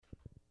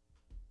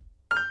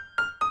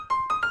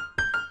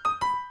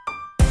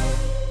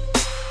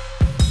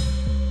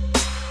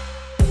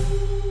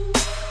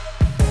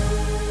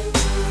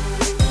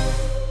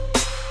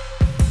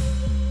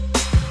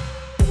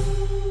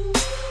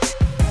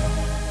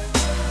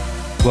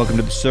Welcome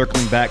to the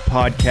Circling Back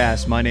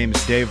podcast. My name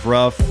is Dave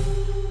Ruff.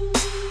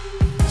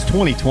 It's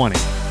 2020.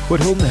 Quit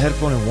holding the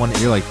headphone in one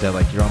ear like that,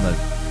 like you're on the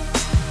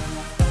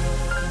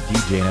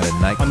DJing at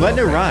a nightclub. I'm letting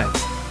it ride.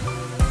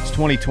 It's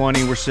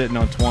 2020. We're sitting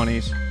on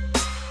 20s.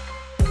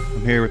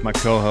 I'm here with my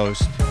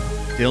co-host,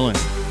 Dylan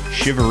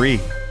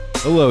Shivery.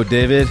 Hello,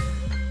 David.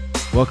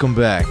 Welcome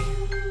back.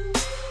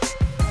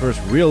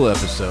 First real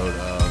episode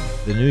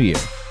of the new year.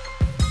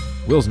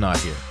 Will's not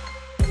here.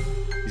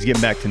 He's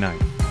getting back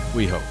tonight.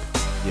 We hope.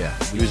 Yeah.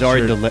 He was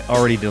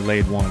already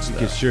delayed once. We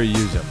could sure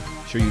use him.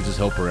 Sure use his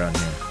help around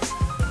here.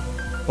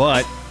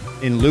 But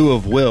in lieu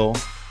of Will,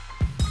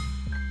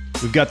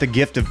 we've got the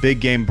gift of Big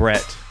Game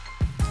Brett.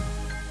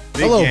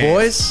 Hello,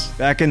 boys.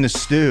 Back in the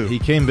stew. He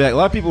came back. A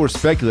lot of people were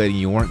speculating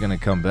you weren't going to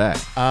come back.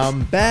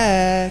 I'm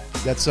back.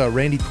 That's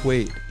Randy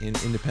Quaid in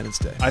Independence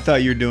Day. I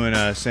thought you were doing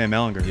Sam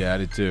Ellinger. Yeah, I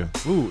did too.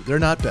 Ooh, they're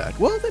not bad.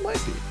 Well, they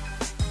might be.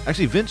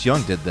 Actually, Vince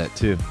Young did that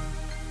too.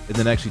 And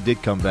then actually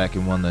did come back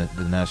and won the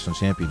national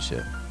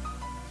championship.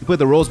 He played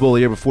the Rose Bowl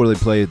the year before they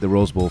played the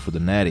Rose Bowl for the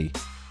Natty.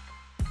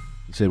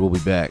 He said, we'll be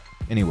back.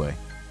 Anyway.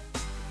 I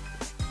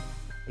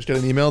just got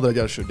an email that I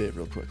got to show Dave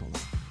real quick. Hold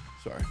on.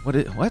 Sorry.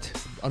 What?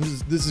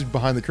 This is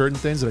behind the curtain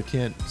things that I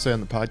can't say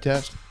on the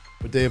podcast,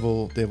 but Dave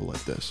will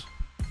like this.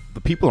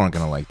 The people aren't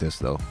going to like this,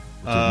 though,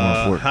 which is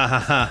more important.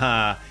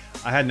 I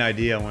had an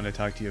idea I wanted to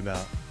talk to you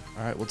about.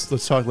 All right,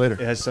 let's talk later.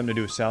 It has something to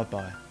do with South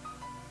by.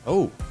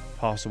 Oh.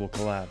 Possible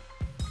collab.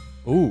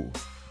 Ooh.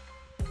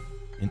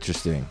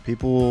 Interesting.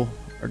 People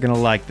are going to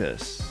like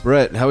this.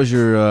 Brett, how was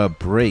your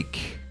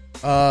break?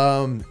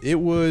 It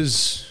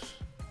was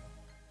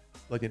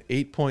like an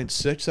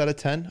 8.6 out of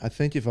 10, I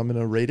think, if I'm going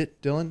to rate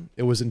it, Dylan.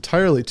 It was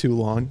entirely too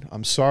long.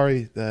 I'm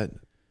sorry that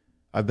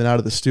I've been out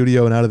of the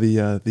studio and out of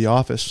the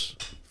office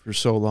for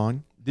so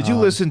long. Did you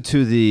listen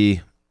to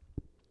the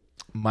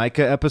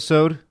Micah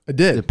episode? I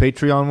did. The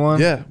Patreon one?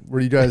 Yeah, where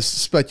you guys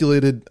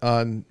speculated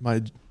on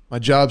my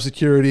job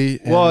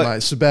security and my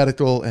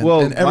sabbatical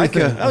and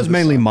everything. Micah, that was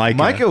mainly Micah.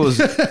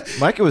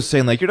 Micah was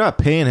saying, like, you're not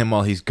paying him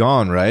while he's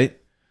gone, right?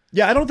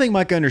 Yeah, I don't think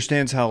Micah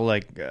understands how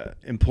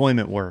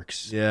employment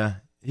works. Yeah.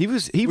 We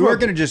weren't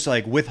going to just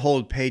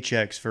withhold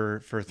paychecks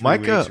for 3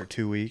 weeks or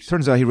 2 weeks.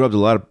 Turns out he rubbed a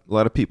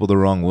lot of people the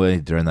wrong way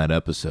during that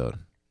episode.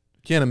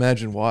 Can't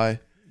imagine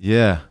why.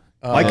 Yeah.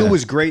 Micah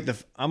was great.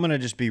 I'm going to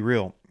just be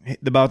real.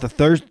 About the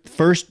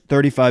first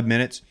 35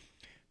 minutes,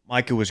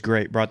 Micah was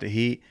great, brought the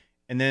heat.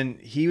 And then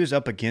he was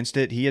up against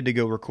it. He had to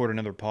go record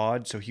another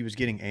pod, so he was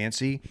getting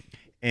antsy.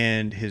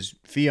 And his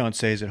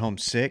fiance is at home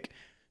sick.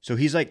 So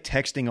he's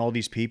texting all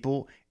these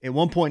people. At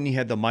one point, he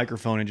had the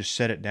microphone and just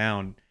set it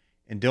down.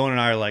 And Dylan and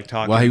I are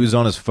talking. While he was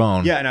on his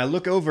phone. Yeah, and I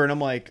look over and I'm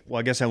like, well,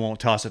 I guess I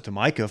won't toss it to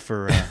Micah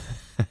for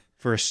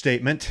a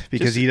statement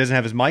because he doesn't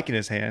have his mic in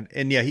his hand.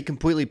 And yeah, he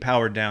completely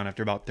powered down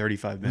after about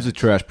 35 minutes. It was a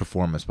trash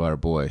performance by our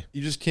boy.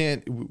 You just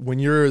can't, when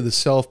you're the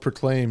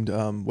self-proclaimed,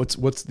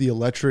 what's the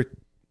electric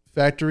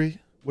factory?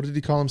 What did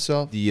he call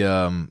himself? The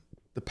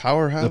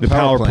powerhouse? The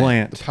power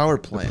plant. The power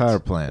plant. The power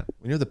plant.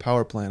 When you're the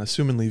power plant,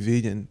 assumingly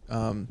vegan,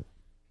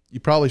 you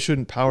probably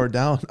shouldn't power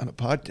down on a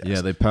podcast.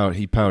 Yeah,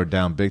 he powered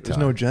down big time. There's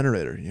no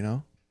generator,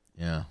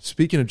 Yeah.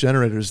 Speaking of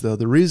generators, though,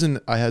 the reason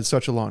I had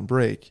such a long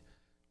break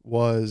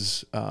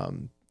was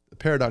the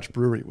Paradox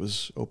Brewery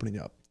was opening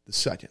up the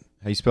second.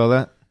 How you spell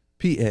that?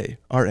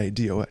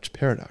 Paradox,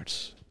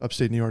 Paradox,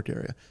 upstate New York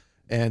area.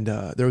 And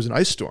there was an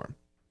ice storm.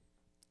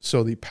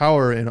 So the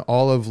power in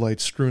all of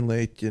Scroon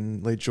Lake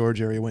and Lake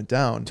George area went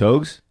down.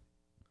 Togs?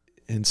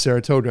 In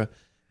Saratoga.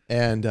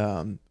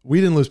 And we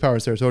didn't lose power in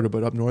Saratoga,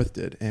 but up north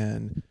did.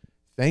 And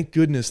thank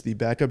goodness the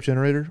backup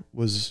generator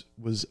was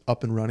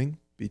up and running,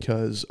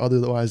 because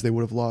otherwise they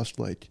would have lost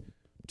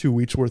 2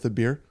 weeks worth of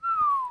beer.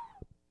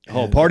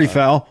 Oh, party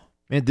foul.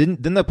 Man,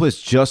 didn't that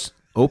place just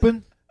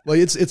open? Well,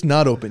 it's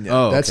not open yet.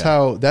 Oh,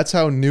 okay. That's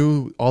how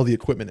new all the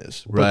equipment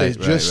is. But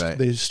Right.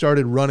 They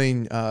started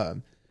running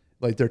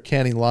their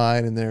canning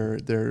line and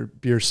their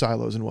beer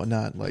silos and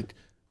whatnot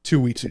 2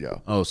 weeks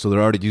ago. Oh, so they're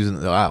already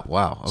using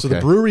wow. Okay. So the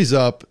brewery's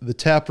up, the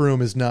tap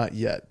room is not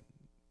yet.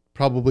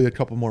 Probably a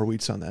couple more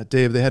weeks on that.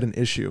 Dave, they had an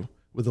issue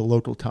with a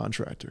local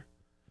contractor.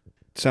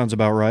 Sounds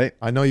about right.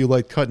 I know you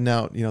like cutting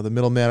out, the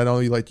middleman. I know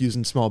you like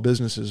using small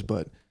businesses,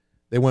 but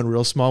they went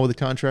real small with the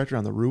contractor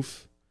on the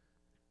roof.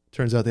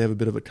 Turns out they have a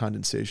bit of a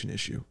condensation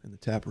issue in the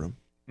tap room.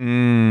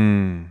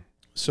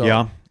 So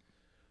yeah,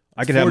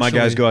 I could have my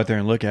guys go out there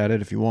and look at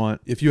it if you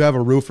want. If you have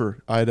a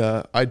roofer,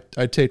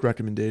 I'd take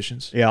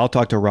recommendations. Yeah, I'll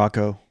talk to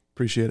Rocco.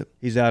 Appreciate it.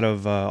 He's out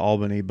of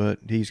Albany, but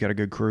he's got a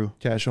good crew.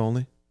 Cash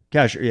only.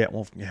 Cash, yeah.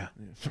 Well, yeah.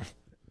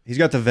 He's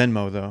got the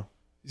Venmo though.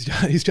 He's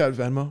got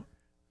Venmo.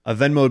 I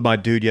Venmo'd my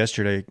dude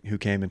yesterday who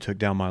came and took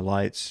down my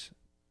lights,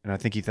 and I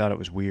think he thought it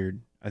was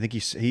weird. I think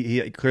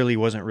he clearly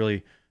wasn't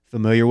really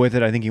familiar with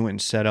it. I think he went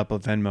and set up a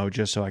Venmo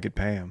just so I could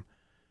pay him,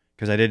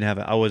 because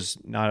I was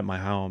not at my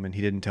home and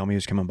he didn't tell me he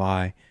was coming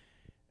by.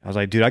 I was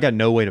like, dude, I got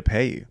no way to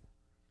pay you.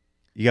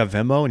 You got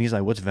Venmo? And he's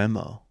like, what's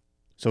Venmo?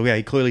 So yeah,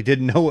 he clearly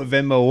didn't know what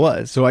Venmo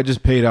was. So I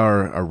just paid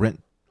our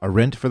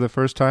rent for the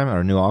first time,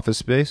 our new office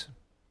space.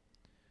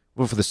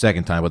 Well, for the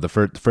second time, but the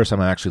first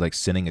time I'm actually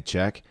sending a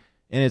check.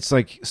 And it's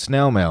like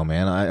snail mail,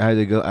 man. I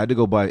had to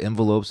go buy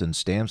envelopes and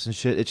stamps and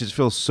shit. It just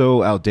feels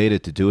so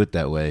outdated to do it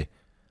that way.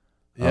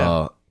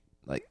 Yeah.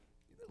 Like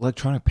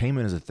electronic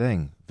payment is a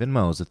thing.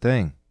 Venmo is a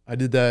thing. I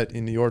did that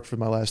in New York for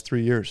my last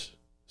 3 years.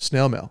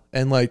 Snail mail.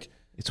 And like,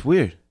 It's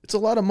weird. it's a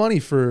lot of money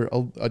for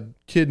a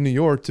kid in New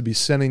York to be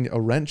sending a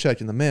rent check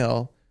in the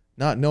mail,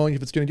 not knowing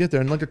if it's going to get there.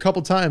 And like a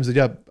couple times I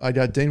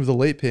got dinged with a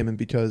late payment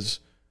because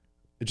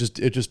it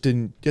just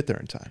didn't get there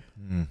in time.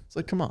 It's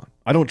like, come on.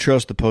 I don't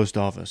trust the post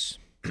office.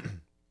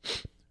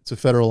 It's a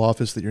federal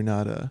office that you're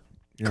not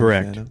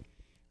Correct. a fan of.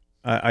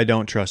 I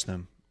don't trust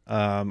them.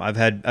 I've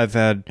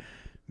had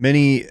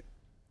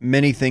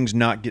many things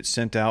not get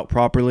sent out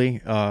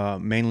properly.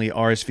 Mainly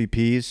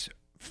RSVPs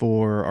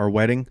for our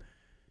wedding.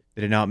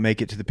 They did not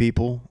make it to the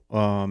people,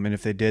 and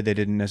if they did, they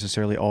didn't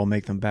necessarily all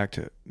make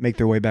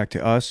their way back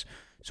to us.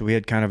 So we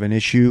had kind of an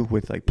issue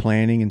with like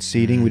planning and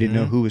seating. We didn't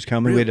know who was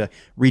coming. Really? We had to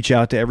reach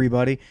out to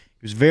everybody. It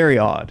was very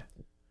odd.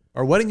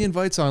 Are wedding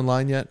invites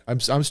online yet? I'm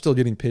still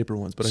getting paper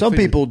ones, but Some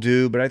people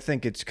do, but I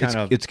think it's kind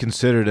of It's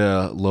considered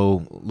a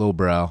low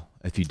brow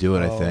if you do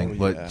it. I think,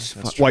 but yeah, it's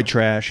that's white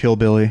trash,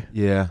 hillbilly.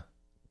 yeah,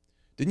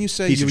 Didn't you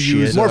say Piece you of shit.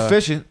 use it's more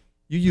efficient.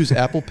 You use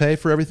Apple Pay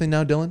for everything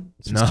now, Dylan?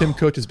 Since No. Tim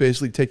Cook is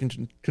basically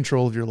taking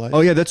control of your life.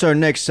 Oh yeah, that's our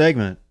next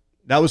segment.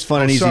 That was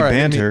fun and easy Sorry,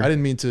 banter. I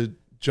didn't mean to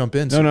jump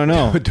in.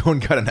 No. Dorn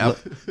got an app.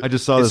 I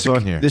just saw this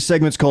on here. This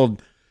segment's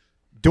called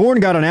Dorn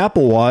got an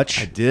Apple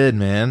Watch. I did,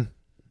 man.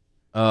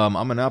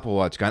 I'm an Apple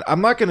Watch guy. I'm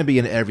not going to be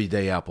an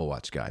everyday Apple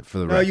Watch guy for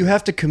the No, record. you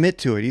have to commit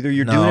to it. Either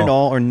you're No. doing it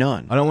all or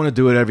none. I don't want to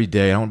do it every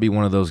day. I don't want to be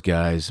one of those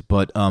guys.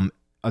 But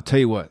I'll tell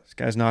you what. This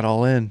guy's not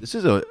all in. This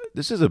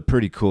is a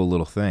pretty cool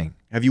little thing.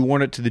 Have you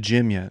worn it to the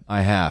gym yet?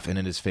 I have, and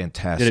it is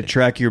fantastic. Did it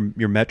track your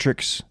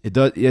metrics? It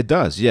does. It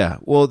does. Yeah.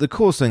 Well, the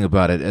coolest thing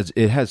about it is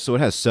it has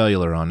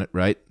cellular on it,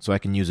 right? So I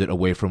can use it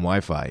away from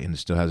Wi-Fi, and it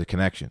still has a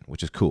connection,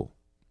 which is cool.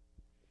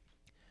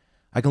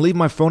 I can leave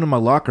my phone in my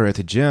locker at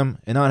the gym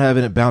and not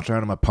having it bounce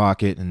around in my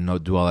pocket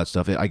and do all that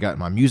stuff. I got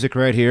my music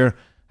right here.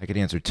 I can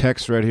answer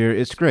texts right here.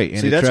 It's great.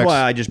 And See, it that's tracks-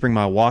 why I just bring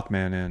my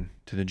Walkman in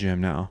to the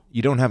gym now.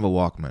 you don't have a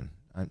Walkman.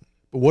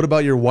 But what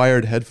about your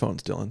wired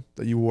headphones, Dylan,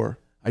 that you wore?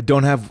 I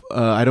don't have.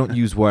 I don't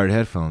use wired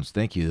headphones.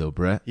 Thank you, though,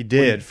 Brett. He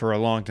did for a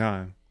long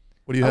time.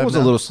 What do you I have was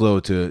now? a little slow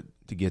to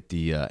get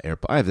the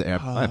AirPods.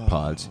 I have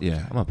pods.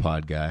 Yeah, I'm a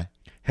pod guy.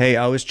 Hey,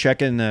 I was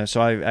checking.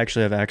 So I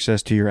actually have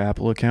access to your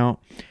Apple account,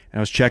 and I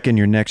was checking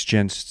your next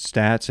gen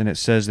stats, and it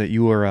says that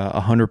you are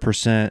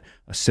 100%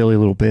 a silly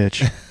little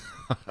bitch.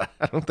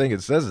 I don't think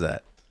it says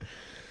that.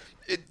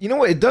 You know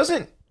what? It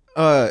doesn't.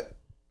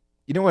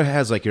 You know what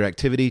has like your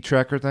activity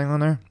tracker thing on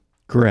there?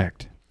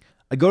 Correct.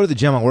 I go to the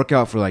gym. I work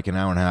out for like an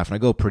hour and a half, and I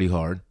go pretty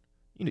hard.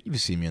 You've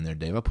seen me in there,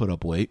 Dave. I put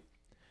up weight.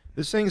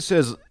 This thing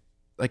says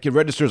like it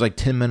registers like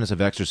 10 minutes of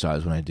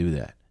exercise when I do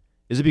that.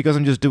 Is it because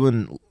I'm just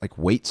doing like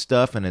weight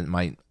stuff and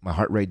my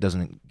heart rate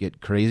doesn't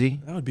get crazy?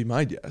 That would be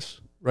my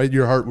guess, right?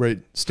 Your heart rate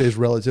stays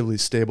relatively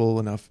stable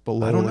enough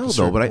below. I don't like, know a though,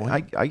 certain but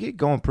point. I get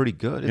going pretty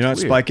good. You're not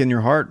It's weird. spiking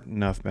your heart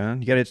enough,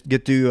 man. You got to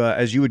get to,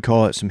 as you would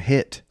call it, some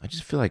HIT. I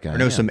just feel like I Or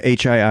no, am. some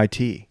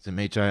HIIT. Some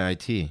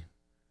HIIT.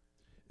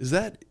 Is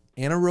that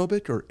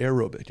anaerobic or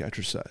aerobic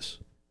exercise?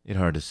 It's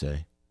hard to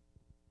say.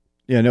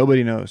 Yeah,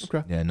 nobody knows.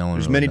 Okay, Yeah, no one.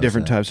 There's really many knows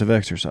different that. types of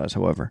exercise,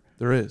 however.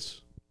 there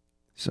is.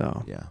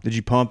 So, Yeah. did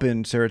you pump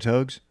in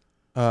Saratogues?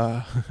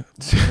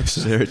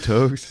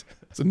 Saratogues.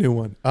 It's a new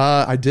one.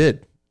 I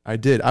did.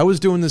 I was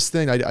doing this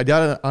thing. I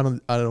got it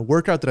on a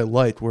workout that I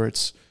liked where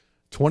it's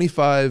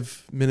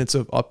 25 minutes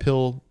of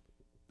uphill,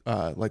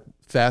 like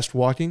fast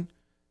walking,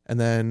 and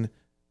then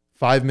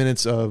 5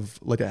 minutes of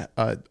like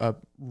a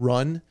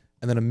run,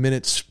 and then a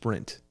minute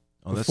sprint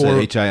Oh, that's Before-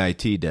 that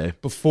HIIT day.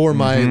 before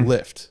my Mhm.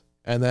 lift,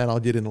 and then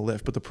I'll get in the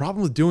lift. But the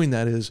problem with doing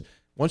that is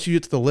once you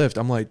get to the lift,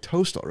 I'm like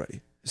toast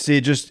already. See,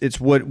 it's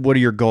what are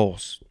your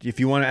goals? If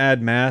you want to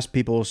add mass,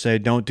 people will say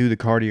don't do the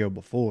cardio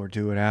before,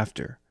 do it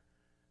after.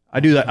 I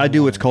do that. I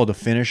do what's called a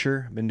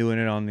finisher. I've been doing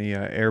it on the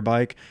air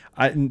bike.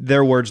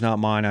 Their words, not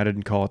mine. I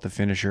didn't call it the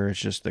finisher. It's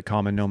just the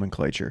common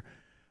nomenclature.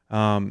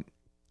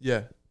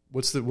 Yeah.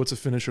 What's a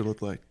finisher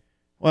look like?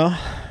 Well,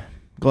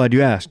 glad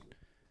you asked.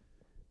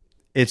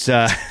 It's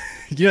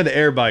you know the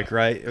air bike,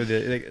 right, or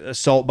the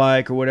assault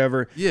bike or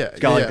whatever. Yeah. It's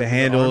got like the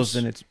handles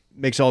and it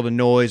makes all the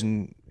noise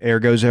and air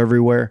goes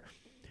everywhere.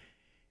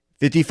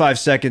 55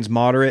 seconds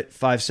moderate,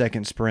 5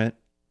 second sprint,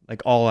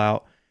 like all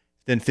out.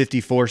 Then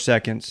 54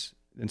 seconds,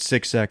 then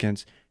 6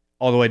 seconds,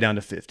 all the way down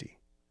to 50.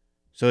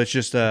 So it's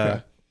just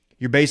Okay.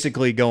 you're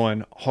basically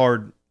going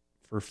hard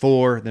for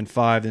 4, then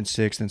 5, then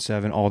 6, then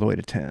 7, all the way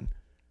to 10.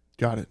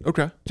 Got it.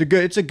 Okay.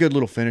 It's a good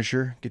little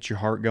finisher. Get your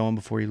heart going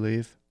before you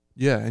leave.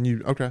 Yeah,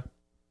 and okay.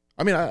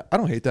 I mean, I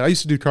don't hate that. I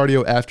used to do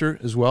cardio after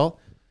as well,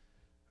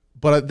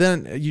 but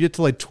then you get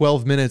to like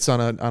 12 minutes on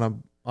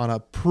a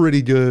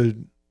pretty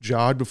good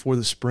jog before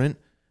the sprint.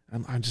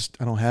 I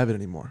don't have it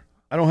anymore.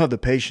 I don't have the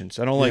patience.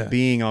 I don't like Yeah.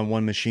 being on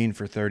one machine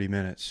for 30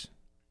 minutes.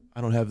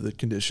 I don't have the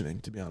conditioning,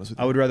 to be honest with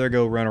you. I would rather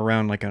go run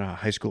around like on a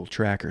high school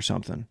track or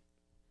something.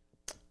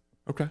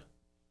 Okay.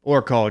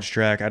 Or college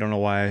track. I don't know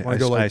why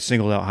I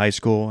singled out high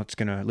school. It's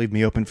going to leave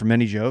me open for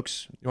many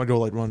jokes. You want to go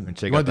like run And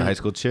check out the high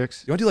school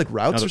chicks. You want to do like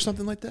routes or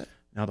something like that?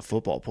 Now the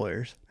football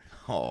players.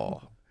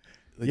 Oh,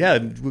 Yeah,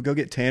 we'll go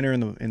get Tanner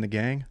in the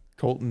gang.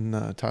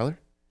 Colton, Tyler.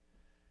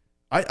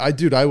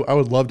 Dude, I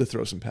would love to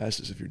throw some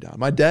passes if you're down.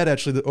 My dad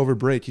actually over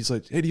break, he's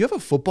like, "Hey, do you have a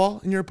football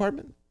in your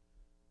apartment?"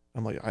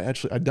 I'm like, I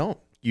don't.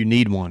 You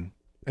need one.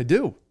 I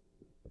do.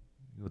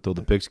 you throw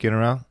the pigskin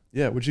around?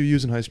 Yeah. What'd you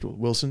use in high school?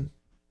 Wilson.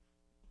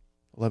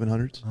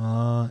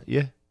 1100s.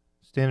 Yeah,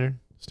 standard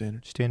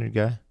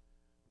guy.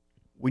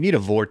 We need a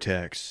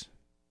vortex.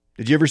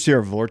 Did you ever see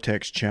our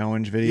vortex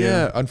challenge video?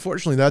 Yeah.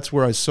 Unfortunately, that's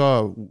where I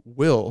saw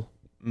Will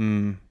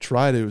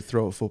try to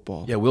throw a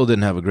football. Yeah, Will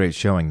didn't have a great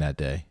showing that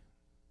day.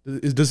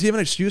 Does he have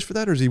an excuse for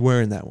that, or is he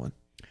wearing that one?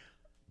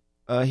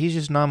 He's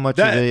just not much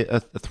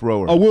of a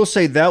thrower. I will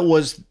say that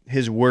was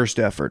his worst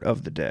effort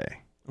of the day.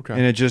 Okay.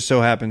 And it just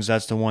so happens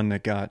that's the one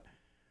that got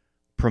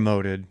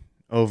promoted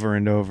over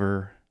and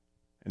over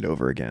and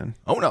over again.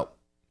 Oh no!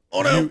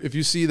 If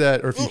you see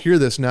that, or if you hear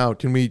this now,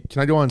 can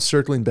I go on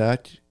circling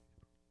back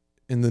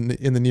in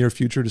the near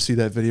future to see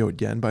that video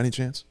again by any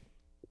chance?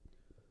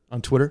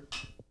 On Twitter?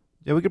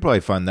 Yeah, we could probably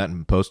find that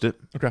and post it.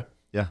 Okay.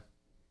 Yeah.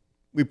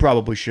 We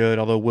probably should,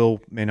 although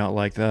Will may not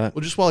like that.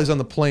 Well, just while he's on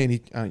the plane,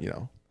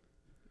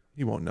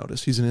 he won't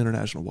notice. He's in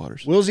international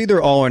waters. Will's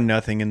either all or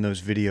nothing in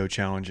those video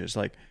challenges.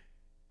 Like,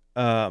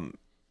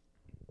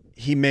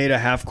 he made a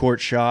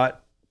half-court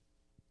shot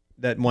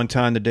that one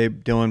time the day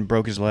Dylan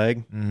broke his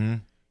leg. Mm-hmm.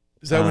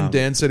 Is that when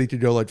Dan said he could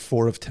go like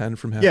 4 of 10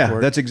 from half Yeah,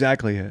 court? that's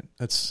exactly it.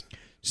 That's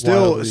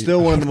Still wildly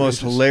one of the most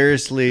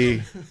outrageous.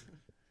 hilariously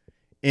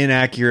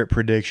inaccurate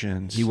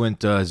predictions. He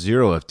went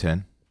 0 of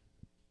 10,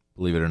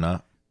 believe it or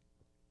not.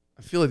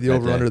 I feel like the That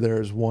over-under day.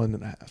 there is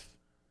 1.5.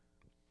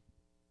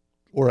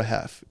 Or a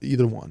half.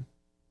 Either one.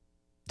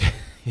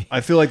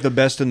 I feel like the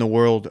best in the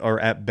world are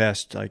at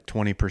best like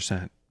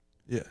 20%.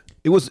 Yeah.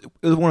 It was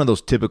one of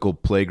those typical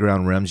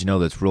playground rims,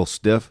 that's real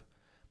stiff,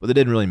 but it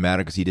didn't really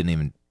matter because he didn't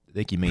even I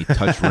think he may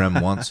touch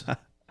rim once,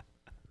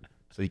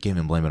 so you can't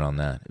even blame it on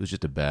that. It was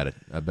just a bad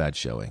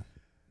showing.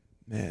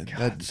 Man,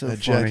 God, that so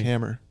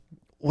jackhammer.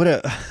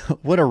 funny.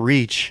 What a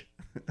reach.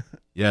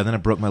 Yeah, then I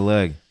broke my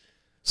leg.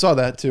 Saw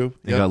that too.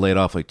 I Yep. got laid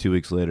off like 2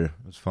 weeks later.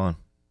 It was fun.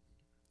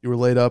 You were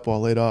laid up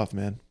while laid off,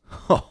 man.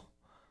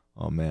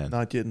 Oh man.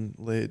 Not getting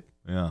laid.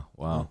 Yeah.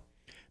 Wow.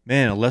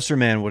 Man, a lesser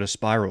man would have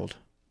spiraled.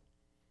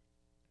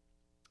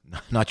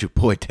 Not your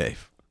boy,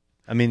 Dave.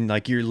 I mean,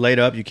 like you're laid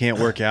up, you can't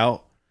work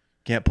out,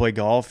 can't play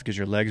golf because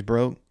your leg's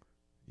broke.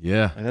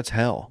 Yeah. Like, that's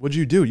hell. What'd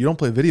you do? You don't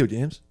play video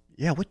games?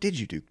 Yeah, what did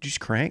you do? Did you just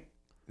crank?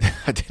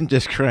 I didn't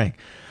just crank.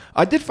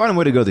 I did find a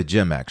way to go to the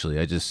gym, actually.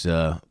 I just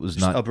was Just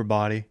not. upper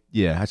body.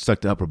 Yeah, I stuck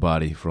to upper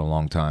body for a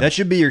long time. That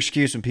should be your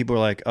excuse when people are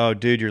like, "Oh,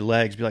 dude, your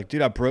legs." Be like,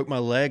 "Dude, I broke my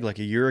leg like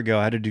a year ago.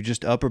 I had to do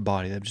just upper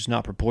body. That's just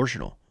not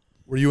proportional."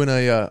 Were you in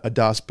a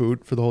DOS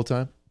boot for the whole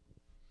time?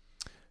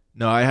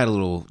 No, I had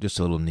just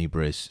a little knee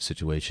brace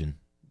situation.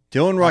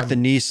 Dylan rocked the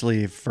knee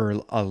sleeve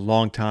for a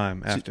long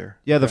time after.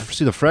 Yeah, the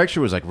fracture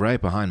was like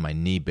right behind my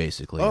knee,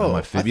 basically. on my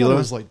I fibula. thought it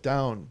was like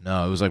down.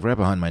 No, it was like right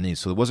behind my knee,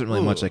 so there wasn't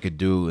really much Ooh. I could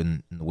do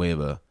in the way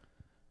of a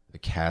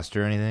cast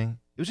or anything.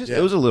 It was just Yeah.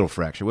 it was a little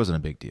fracture. It wasn't a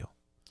big deal.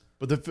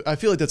 But I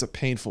feel like that's a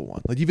painful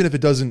one. Like even if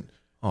it doesn't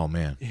Oh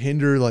man,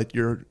 hinder like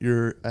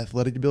your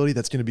athletic ability,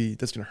 that's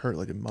gonna hurt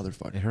like a it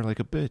motherfucker. hurt like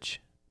a bitch.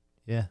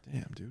 Yeah.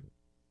 Damn, dude.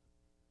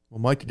 Well,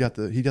 Mike got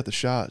the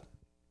shot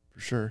for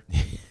sure.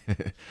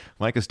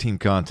 Mike is team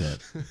content.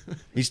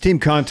 He's team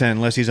content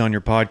unless he's on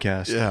your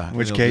podcast. Yeah, In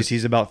which he'll case just-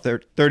 he's about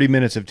 30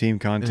 minutes of team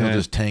And content. he'll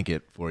just tank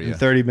it for you. and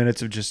 30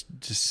 minutes of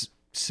just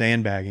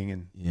sandbagging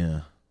and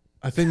Yeah.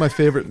 I think my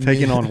favorite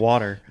taking meme, on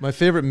water. my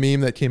favorite meme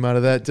that came out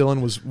of that,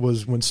 Dylan,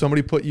 was when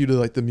somebody put you to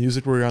like the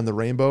music where you're on the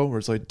rainbow, where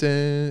it's like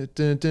dun,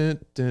 dun, dun,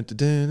 dun, dun,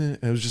 dun, and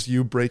it was just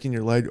you breaking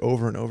your leg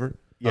over and over.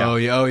 Yeah. Oh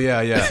yeah. Oh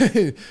yeah.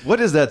 Yeah. What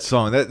is that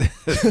song? That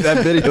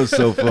video is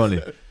so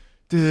funny.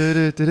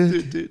 There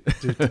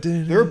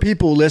are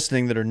people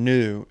listening that are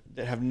new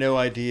that have no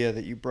idea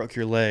that you broke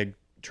your leg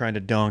trying to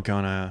dunk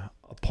on a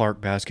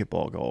park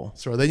basketball goal.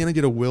 So are they gonna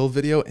get a Will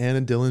video and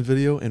a Dylan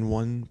video in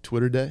one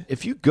Twitter day?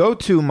 If you go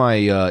to my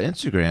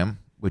Instagram,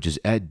 which is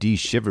at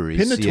 @dshivery,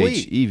 Pin the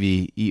tweet.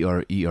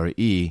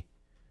 CHEVERERE.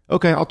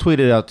 Okay, I'll tweet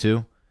it out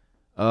too.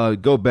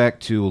 Go back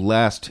to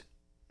last,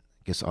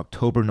 I guess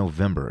October,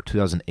 November,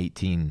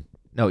 2018.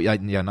 No, yeah,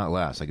 not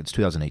last. Like it's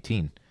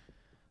 2018.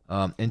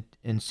 And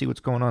see what's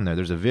going on there.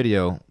 There's a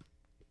video.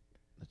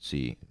 Let's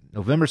see,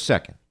 November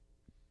 2nd.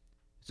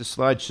 It's a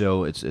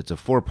slideshow. It's a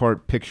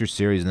 4-part picture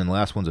series, and then the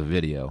last one's a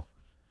video.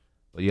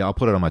 But yeah, I'll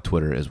put it on my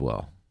Twitter as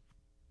well,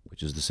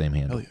 which is the same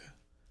handle. Hell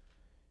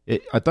yeah.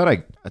 I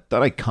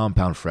thought I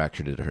compound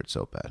fractured it. It hurt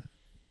so bad.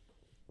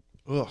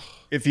 Ugh.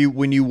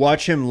 When you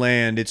watch him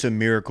land, it's a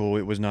miracle.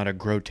 It was not a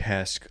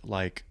grotesque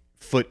like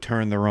foot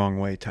turned the wrong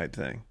way type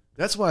thing.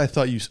 That's why I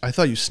thought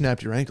you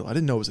snapped your ankle. I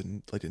didn't know it was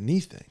like a knee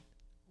thing.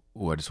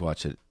 Oh, I just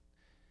watched it.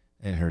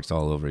 It hurts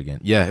all over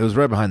again. Yeah, it was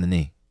right behind the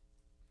knee.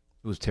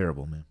 It was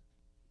terrible, man.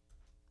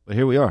 But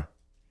here we are.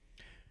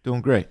 Doing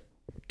great.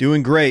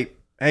 Doing great.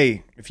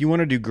 Hey, if you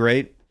want to do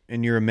great,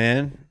 and you're a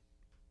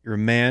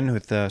man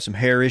with some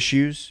hair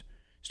issues,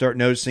 start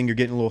noticing you're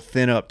getting a little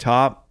thin up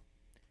top,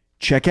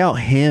 check out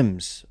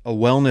Hims, a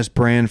wellness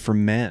brand for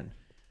men.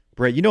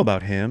 Brett, you know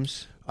about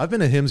Hims. I've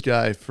been a Hims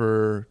guy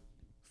for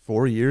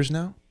 4 years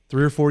now,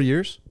 3 or 4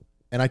 years,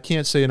 and I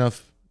can't say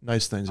enough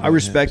nice things about I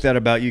respect Hims. that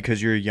about you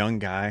because you're a young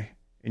guy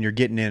and you're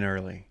getting in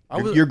early.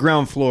 I was- You're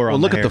ground floor on Well,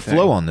 look the at the hair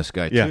flow thing. on this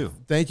guy Yeah. too.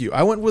 Thank you.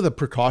 I went with a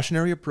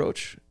precautionary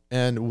approach,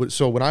 and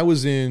so when I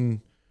was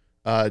in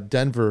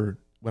Denver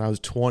when I was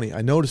 20,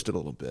 I noticed it a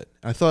little bit.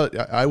 I thought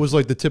I was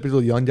like the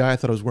typical young guy. I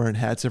thought I was wearing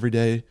hats every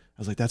day. I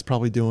was like, that's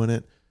probably doing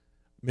it.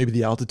 Maybe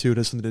the altitude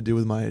has something to do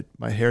with my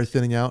hair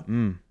thinning out.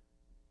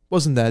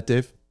 Wasn't that,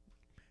 Dave? It's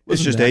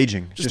Wasn't just that.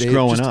 aging. Just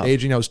growing just up.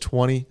 aging. I was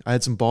 20. I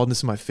had some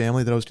baldness in my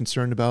family that I was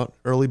concerned about,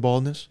 early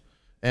baldness.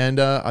 And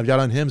I got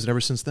on Hims, and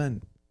ever since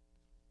then,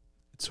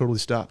 it's totally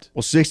stopped.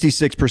 Well,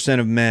 66%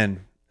 of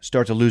men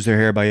start to lose their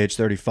hair by age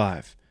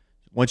 35.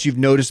 Once you've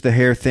noticed the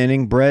hair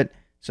thinning, Brett,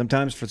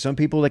 sometimes for some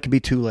people that can be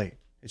too late.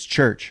 It's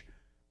church,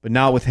 but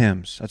not with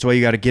Hims. That's why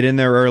you got to get in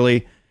there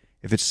early.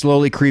 If it's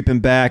slowly creeping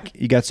back,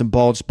 you got some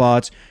bald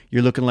spots.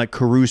 You're looking like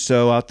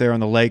Caruso out there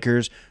on the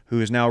Lakers, who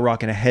is now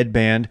rocking a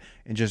headband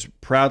and just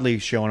proudly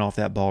showing off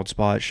that bald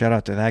spot. Shout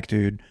out to that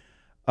dude.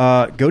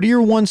 Go to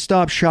your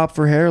one-stop shop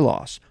for hair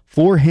loss,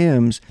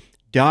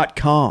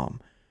 forhims.com.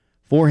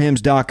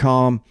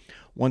 Forhims.com,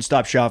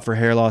 one-stop shop for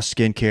hair loss,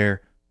 skincare,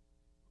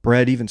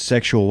 Brett, even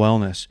sexual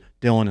wellness.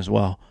 Dylan as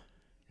well.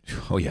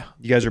 Oh yeah.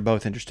 You guys are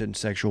both interested in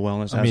sexual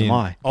wellness, as mean, am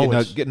I.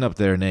 Always. Getting up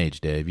there in age,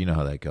 Dave. You know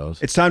how that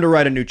goes. It's time to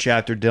write a new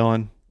chapter,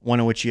 Dylan, one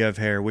in which you have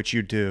hair, which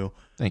you do.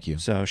 Thank you.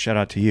 So shout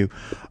out to you.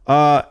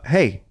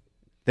 Hey,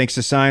 thanks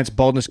to science,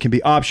 baldness can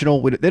be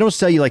optional. They don't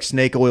sell you like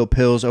snake oil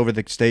pills over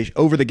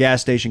the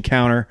gas station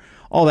counter,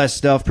 all that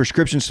stuff.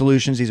 Prescription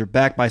solutions. These are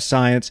backed by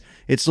science.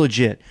 It's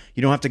legit.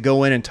 You don't have to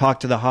go in and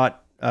talk to the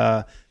hot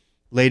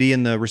lady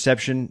in the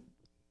receptionist.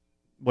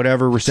 You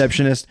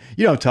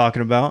know what I'm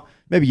talking about.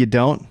 Maybe you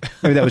don't.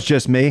 Maybe that was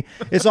just me.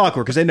 It's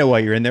awkward because they know why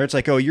you're in there. It's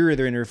like, oh, you're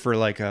either in there for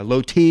like a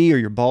low T or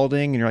you're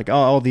balding, and you're like, oh,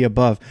 all the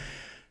above.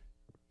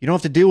 You don't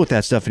have to deal with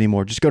that stuff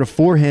anymore. Just go to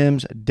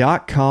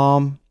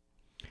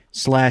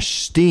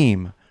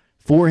forhims.com/steam.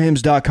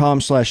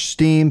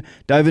 Forhims.com/steam.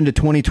 Dive into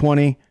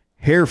 2020.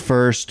 Hair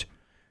first.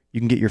 You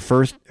can get your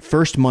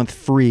first month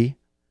free.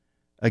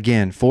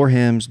 Again,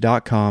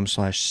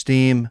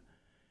 forhims.com/steam.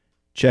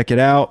 Check it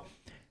out.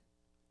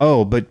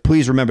 Oh, but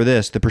please remember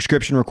this. The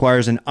prescription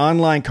requires an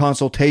online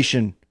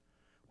consultation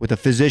with a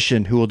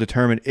physician who will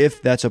determine if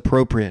that's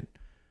appropriate.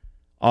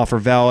 Offer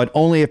valid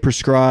only if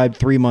prescribed.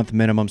 3-month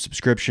minimum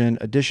subscription.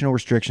 Additional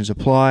restrictions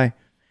apply.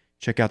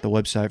 Check out the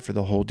website for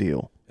the whole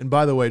deal. And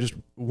by the way, just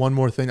one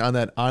more thing on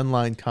that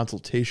online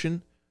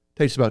consultation.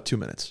 Takes about 2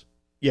 minutes.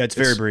 Yeah, it's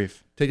very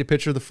brief. Take a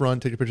picture of the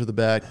front, take a picture of the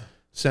back,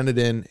 send it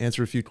in,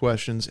 answer a few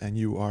questions, and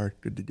you are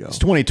good to go. It's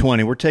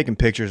 2020. We're taking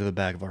pictures of the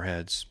back of our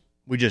heads.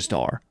 We just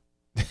are.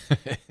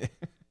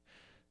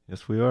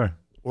 Yes, we are.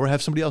 Or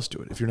have somebody else do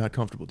it if you're not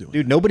comfortable doing it.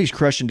 Dude, nobody's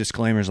crushing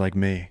disclaimers like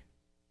me.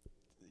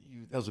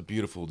 That was a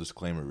beautiful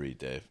disclaimer read,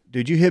 Dave.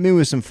 Dude, you hit me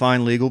with some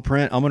fine legal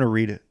print. I'm going to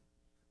read it.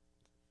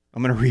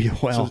 I'm going to read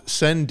it well. So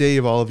send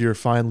Dave all of your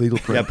fine legal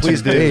print. Yeah,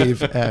 please to do.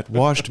 Dave at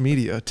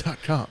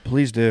washedmedia.com.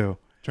 Please do.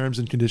 Terms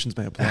and conditions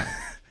may apply.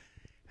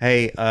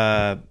 Hey,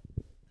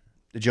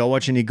 did y'all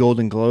watch any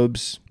Golden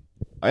Globes?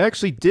 I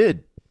actually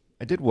did.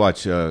 I did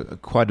watch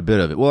quite a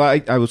bit of it. Well,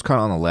 I was kind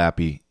of on the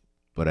lappy,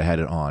 but I had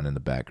it on in the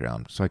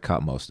background, so I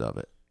caught most of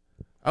it.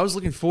 I was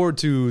looking forward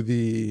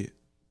to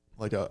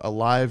a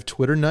live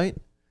Twitter night.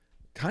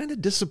 Kind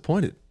of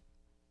disappointed,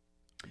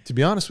 to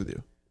be honest with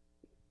you.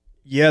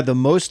 Yeah, the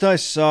most I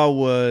saw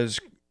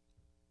was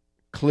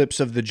clips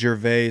of the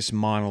Gervais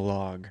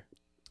monologue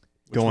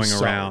going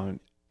around,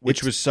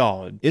 which was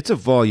solid. It's a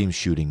volume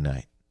shooting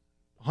night.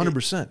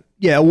 100%.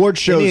 Yeah, award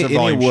shows Any are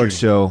volume award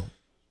shooting.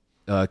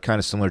 show, kind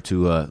of similar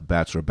to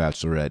Bachelor,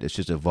 Bachelorette. It's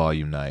just a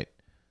volume night.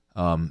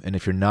 And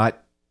if you're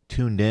not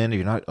tuned in, if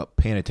you're not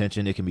paying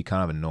attention, it can be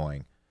kind of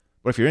annoying.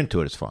 But if you're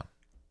into it, it's fun.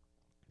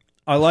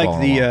 I like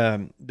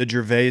Follow the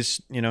Gervais.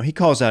 You know, he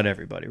calls out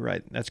everybody,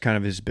 right? That's kind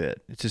of his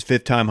bit. It's his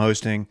 5th time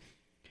hosting.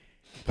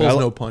 Pulls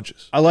no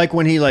punches. I like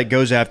when he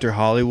goes after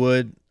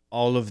Hollywood.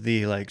 All of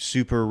the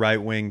super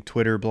right wing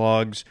Twitter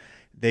blogs,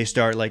 they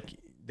start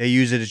they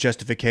use it as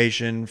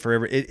justification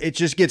for it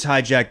just gets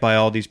hijacked by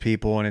all these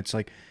people, and it's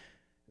like,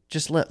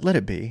 just let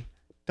it be.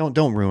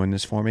 Don't ruin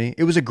this for me.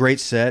 It was a great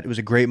set. It was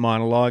a great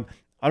monologue.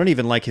 I don't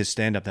even like his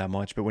stand up that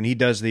much, but when he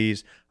does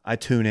these, I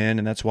tune in,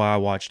 and that's why I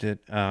watched it.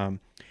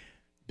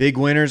 Big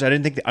winners. I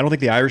don't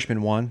think the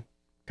Irishman won.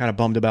 Kind of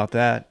bummed about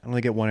that. I don't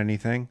think it won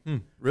anything.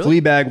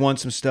 Really? Fleabag won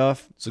some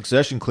stuff.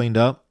 Succession cleaned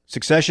up.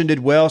 Succession did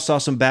well. Saw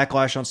some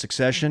backlash on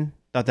Succession.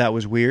 Thought that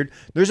was weird.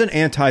 There's an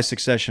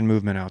anti-Succession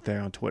movement out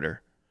there on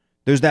Twitter.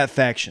 There's that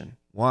faction.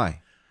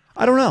 Why?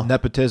 I don't know.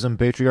 Nepotism,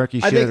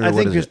 patriarchy I shit? think or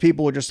what is because it?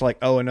 people were just like,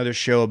 oh, another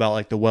show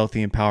about the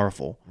wealthy and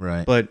powerful.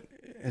 Right. But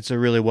it's a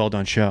really well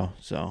done show.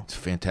 So It's a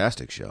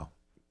fantastic show.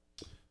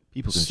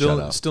 People can shut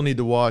up. Still need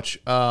to watch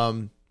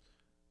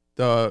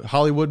the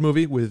Hollywood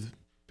movie with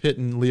Pitt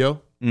and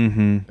Leo.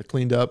 Mm-hmm. I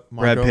cleaned up.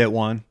 Brad Marco. Pitt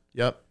won.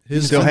 Yep.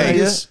 Still hate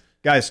his,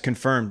 Guys,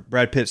 confirmed.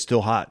 Brad Pitt's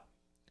still hot.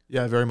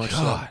 Yeah, very much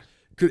God.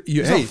 so.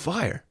 He's on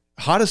fire.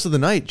 Hottest of the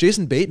night,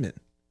 Jason Bateman.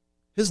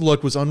 His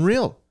look was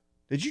unreal.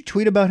 Did you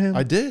tweet about him?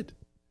 I did.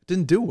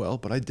 Didn't do well,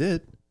 but I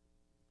did.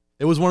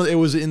 It was it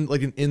was in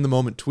like an in the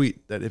moment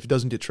tweet that if it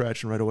doesn't get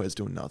traction right away, it's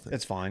doing nothing.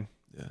 That's fine.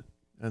 Yeah,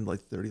 and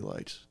like 30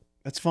 likes.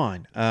 That's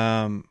fine.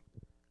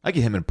 I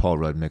get him and Paul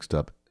Rudd mixed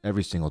up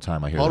every single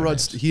time I hear Paul their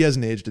Rudd's names. he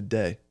hasn't aged a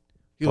day.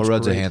 He Paul looks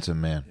Rudd's great. a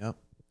handsome man. Yep.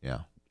 Yeah.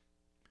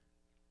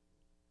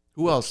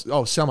 Who else?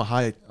 Oh, Selma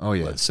Hayek. Oh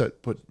yeah.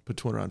 Put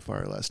Twitter on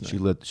fire last night.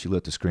 She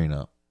lit the screen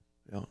up.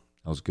 Yeah.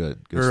 That was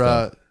good. Good Her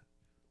stuff.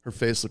 her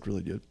face looked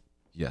really good.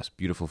 Yes,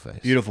 beautiful face.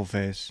 Beautiful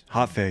face.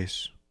 Hot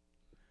face.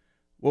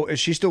 Well, is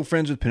she still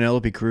friends with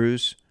Penelope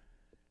Cruz?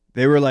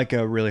 They were like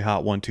a really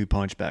hot 1-2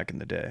 punch back in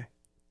the day.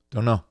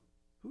 Don't know.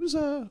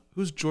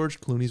 Who's George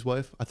Clooney's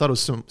wife? I thought it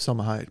was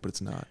Selma Hayek, but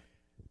it's not.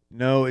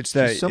 No, it's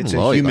She's some it's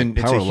lawyer, a human like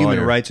it's a power human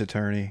lawyer. rights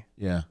attorney.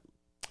 Yeah.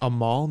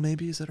 Amal,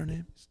 maybe is that her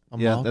name?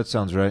 Amal? Yeah, that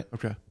sounds right.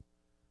 Okay.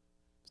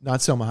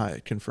 Not Selma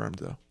Hayek, confirmed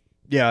though.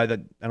 Yeah, I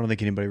don't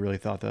think anybody really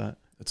thought that.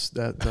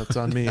 That's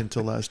on me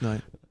until last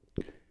night.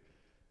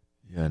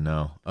 Yeah,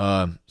 no.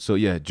 So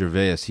yeah,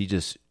 Gervais, he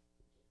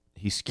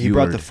skewered. He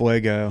brought the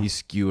fuego. He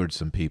skewered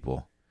some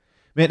people.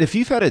 Man, if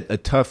you've had a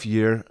tough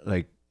year,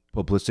 like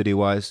publicity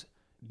wise,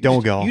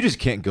 Don't go. You just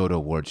can't go to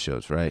award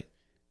shows, right?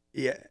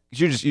 Yeah.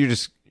 You're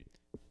just.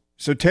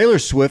 So Taylor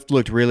Swift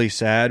looked really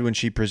sad when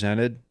she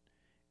presented,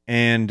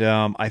 and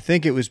I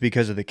think it was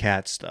because of the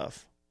Cats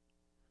stuff.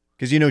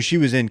 Because she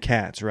was in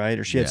Cats, right?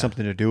 Or she had Yeah.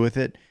 something to do with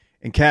it.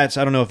 And Cats,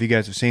 I don't know if you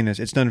guys have seen this.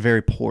 It's done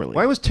very poorly.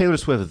 Why was Taylor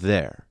Swift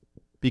there?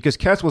 Because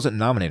Cats wasn't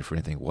nominated for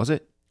anything, was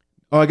it?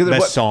 Oh, I guess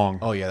Best song.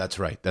 Oh yeah, that's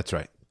right. That's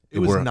right. It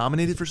was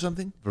nominated for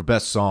something? for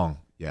best song.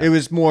 Yeah. It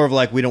was more of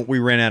like we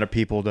ran out of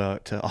people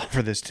to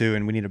offer this to,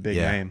 and we need a big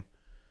Yeah. name.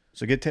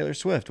 So get Taylor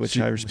Swift, which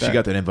she, I respect. She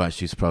got that invite.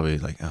 She's probably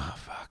like, oh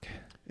fuck.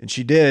 And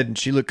she did. And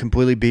she looked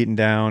completely beaten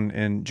down.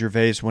 And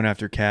Gervais went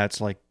after Cats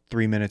like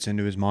 3 minutes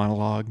into his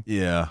monologue.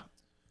 Yeah.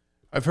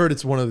 I've heard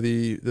it's one of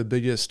the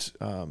biggest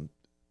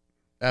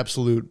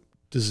absolute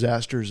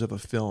disasters of a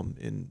film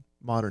in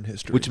modern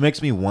history. Which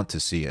makes me want to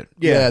see it.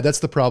 yeah, that's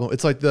the problem.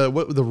 It's like the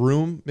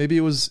Room. Maybe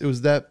it was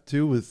that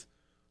too with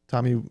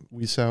Tommy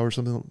Wiseau or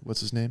something.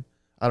 What's his name?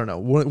 I don't know.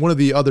 One of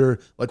the other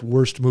like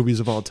worst movies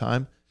of all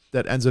time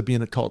that ends up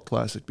being a cult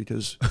classic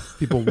because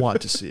people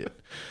want to see it.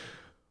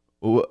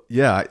 Well,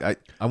 yeah,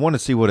 I want to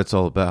see what it's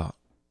all about.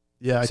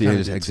 Yeah, I See kinda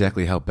just did.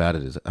 exactly how bad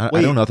it is. I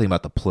Wait, don't know nothing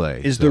about the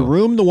play. Is so- The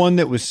Room the one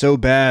that was so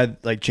bad?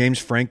 Like James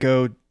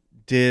Franco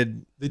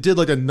did They did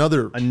like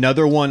another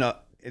one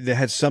that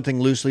had something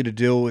loosely to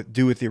do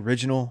with the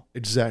original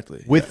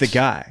exactly with the yes.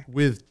 guy.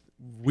 with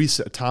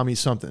Wiseau, Tommy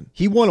something.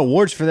 He won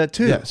awards for that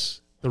too.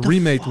 Yes, the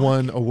remake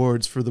won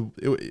awards for the.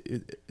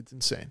 It's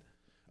insane.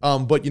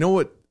 But you know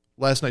what?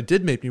 Last night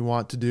did make me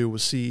want to do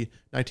was see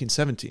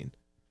 1917.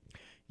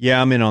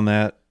 Yeah, I'm in on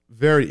that.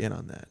 Very in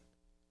on that.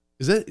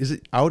 Is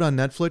it out on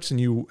Netflix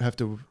and you have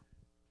to?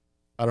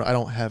 I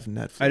don't have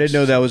Netflix. I didn't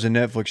know that was a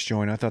Netflix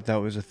joint. I thought that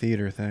was a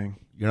theater thing.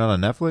 You're not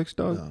on Netflix,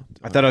 dog? No.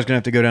 I thought I was gonna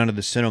have to go down to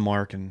the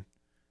Cinemark and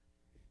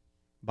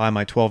buy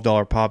my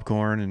 $12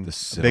 popcorn and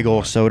The a big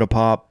old Cinemark. soda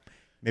pop.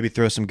 Maybe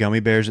throw some gummy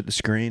bears at the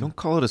screen. Don't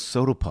call it a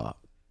soda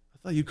pop. I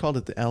thought you called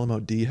it the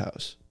Alamo D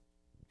House.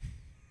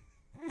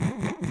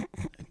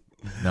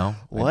 No.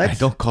 What? I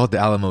don't call it the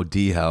Alamo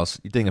D House.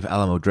 You think of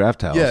Alamo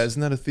Draft House. Yeah,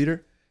 isn't that a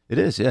theater? It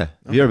is, yeah.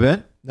 Have you ever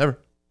been? Never.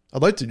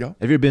 I'd like to go.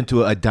 Have you ever been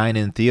to a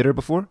dine-in theater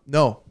before?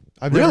 No,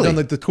 I've never Really? done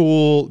like the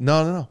cool.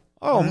 No.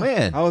 Oh,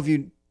 man. How have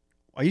you?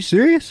 Are you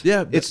serious?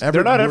 Yeah, They're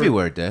not we're-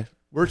 everywhere, Dave.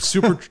 We're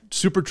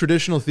super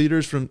traditional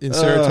theaters in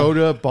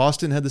Saratoga.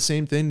 Boston had the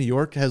same thing. New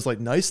York has like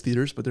nice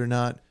theaters, but they're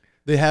not.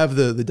 They have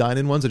the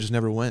dine-in ones. I just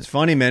never went. It's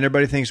funny, man.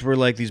 Everybody thinks we're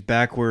like these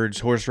backwards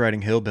horse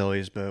riding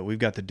hillbillies, but we've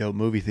got the dope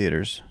movie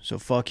theaters. So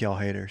fuck y'all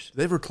haters.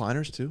 They have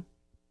recliners too.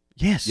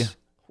 Yes. Yeah.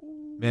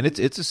 Man,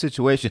 it's a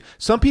situation.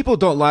 Some people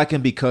don't like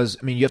them because,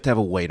 I mean, you have to have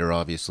a waiter,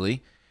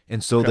 obviously.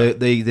 And so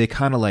Okay. they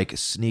kind of like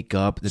sneak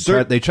up. They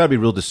Cer- try to be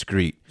real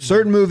discreet.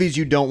 Certain movies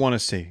you don't want to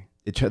see.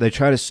 They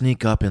try to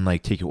sneak up and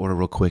like take your order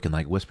real quick and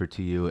like whisper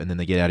to you, and then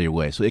they get out of your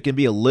way. So it can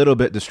be a little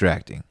bit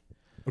distracting.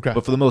 Okay.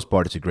 But for the most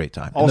part, it's a great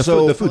time. And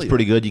Also- the food's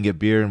pretty good. You can get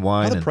beer and How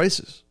wine. are the And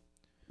prices?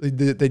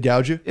 They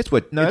gouge you? that's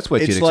what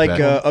you'd It's expect. like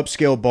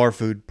upscale bar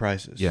food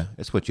prices. Yeah,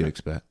 it's what you'd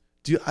expect.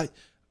 Do you,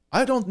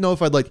 I don't know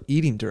if I'd like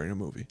eating during a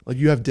movie. Like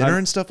you have dinner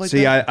and stuff like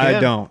See, that. I Yeah.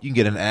 don't. You can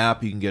get an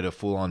app. You can get a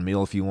full-on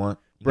meal if you want.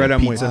 You Brett, can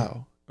I'm get with pizza.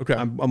 Wow. Okay.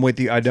 I'm with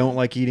you. I don't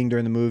like eating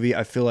during the movie.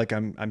 I feel like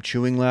I'm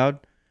chewing loud.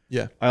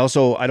 yeah. I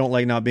don't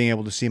like not being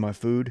able to see my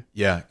food.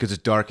 Yeah, because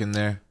it's dark in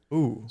there.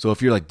 Ooh. So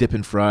if you're like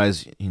dipping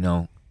fries,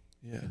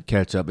 Yeah.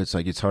 ketchup, it's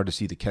like it's hard to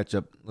see the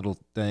ketchup little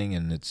thing,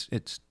 and it's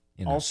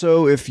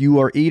Also, if you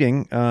are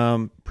eating,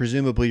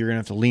 presumably you're gonna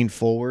have to lean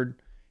forward,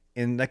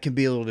 and that can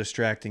be a little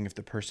distracting if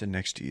the person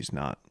next to you is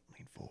not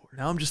lean forward.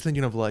 Now I'm just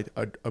thinking of like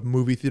a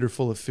movie theater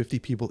full of 50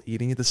 people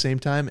eating at the same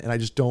time, and I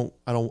don't.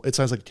 It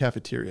sounds like a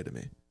cafeteria to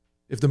me.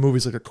 If the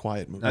movie's like a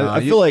quiet movie. I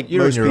feel like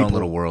you're in most your own people-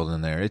 little world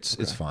in there.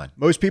 It's fine.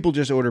 Most people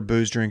just order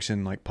booze, drinks,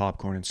 and like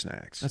popcorn and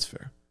snacks. That's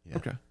fair. Yeah.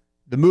 Okay.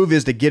 The move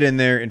is to get in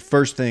there and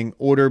first thing,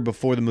 order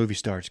before the movie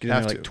starts. Get in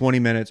Have there like to. 20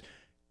 minutes.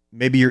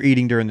 Maybe you're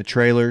eating during the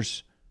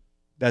trailers.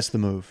 That's the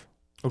move.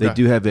 Okay. They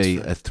do have That's a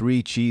fair.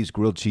 3-cheese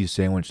grilled cheese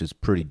sandwich that's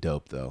pretty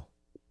dope, though.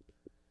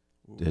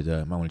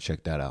 Might want to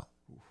check that out.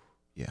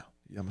 Yeah,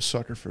 I'm a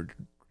sucker for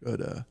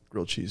good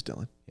grilled cheese,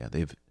 Dylan. Yeah,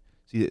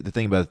 see the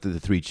thing about the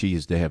 3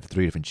 cheese, they have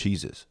 3 different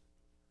cheeses.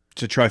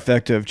 It's a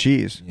trifecta of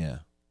cheese. Yeah.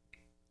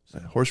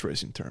 That horse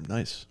racing term,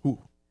 nice. Ooh,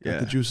 got Yeah.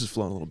 the juices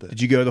flowing a little bit.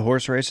 Did you go to the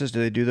horse races? Do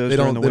they do those They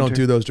during don't. the They winter?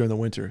 don't do those during the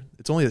winter.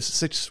 It's only a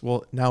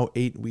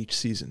 8-week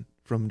season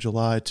from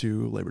July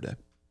to Labor Day.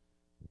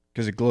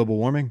 Because of global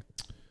warming?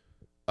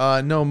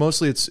 No,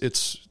 mostly it's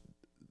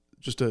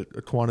just a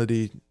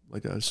quantity,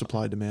 like a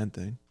supply demand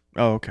thing.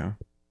 Oh, okay.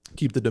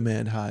 Keep the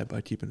demand high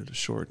by keeping it a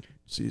short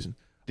season.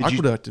 Did you,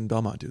 Aqueduct and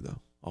Belmont do though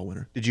all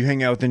winter. did you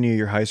hang out with any of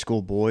your high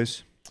school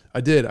boys? I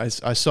did. I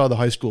saw the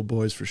high school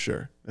boys for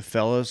sure. The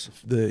fellas?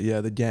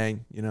 The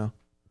gang,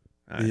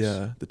 Nice.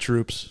 the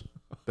troops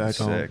back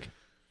home. Sick.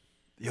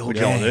 The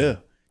What'd y'all do?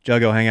 Did y'all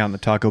go hang out in the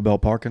Taco Bell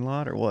parking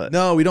lot or what?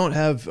 No, we don't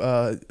have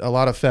a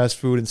lot of fast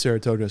food in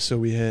Saratoga, so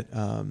we hit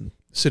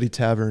City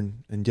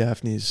Tavern and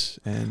Gaffney's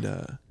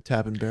and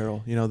Tap and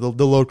Barrel.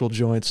 The local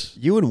joints.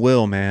 You and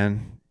Will,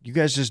 man. You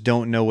guys just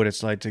don't know what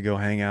it's like to go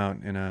hang out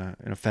in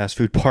a fast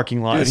food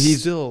parking lot.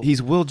 Dude,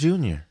 He's Will Jr.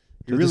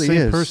 He really the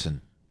same is.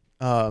 person.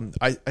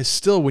 I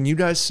still, when you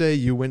guys say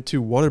you went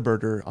to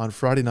Whataburger on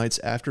Friday nights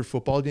after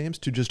football games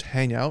to just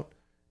hang out,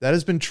 that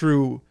has been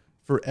true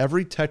for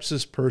every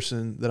Texas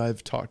person that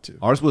I've talked to.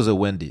 Ours was a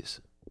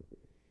Wendy's.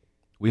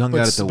 We hung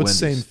out at the but Wendy's.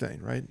 same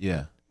thing, right?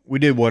 Yeah. We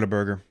did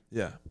Whataburger.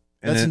 Yeah.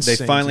 And That's then they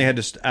insane finally to had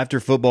me. to, after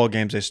football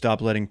games, they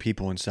stopped letting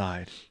people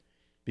inside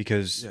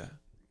because Yeah.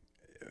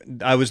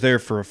 I was there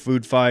for a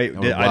food fight. They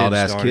were I didn't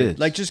wild-ass start it. kids.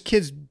 Like just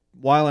kids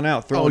wiling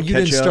out, throwing Oh, you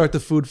ketchup. didn't start the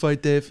food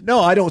fight, Dave? No,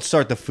 I don't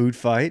start the food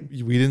fight.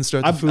 We didn't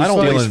start the I food don't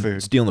fight? waste Stealing,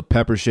 food. stealing the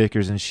pepper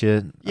shakers and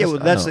shit. Yeah,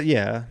 well, I know.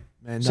 yeah.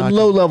 Man, Some not-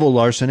 low level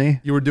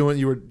larceny. You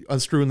were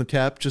unscrewing the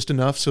cap just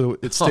enough so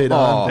it stayed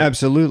on.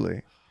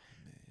 Absolutely.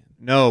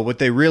 No, what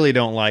they really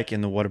don't like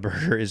in the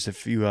Whataburger is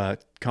if you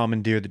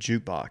commandeer the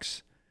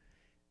jukebox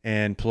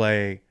and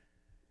play,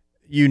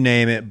 you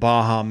name it,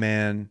 Baja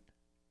Man,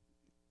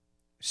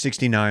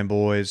 69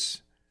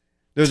 Boys.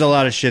 There's a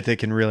lot of shit that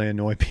can really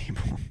annoy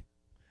people.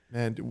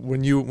 Man,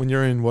 when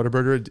you're in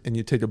Whataburger and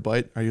you take a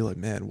bite, are you like,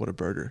 man, what a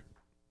burger?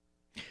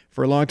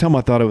 For a long time,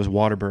 I thought it was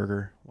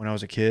Whataburger when I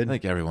was a kid. I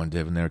think everyone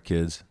did when they were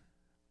kids.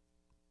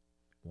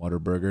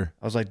 Whataburger.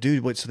 I was like,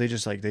 dude, what? So they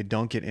just like, they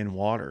dunk it in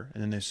water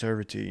and then they serve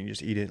it to you and you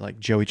just eat it like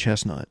Joey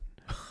Chestnut.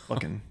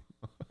 Fucking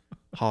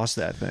hoss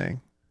that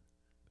thing.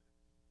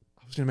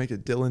 I was going to make a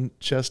Dylan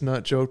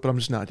Chestnut joke, but I'm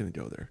just not going to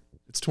go there.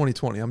 It's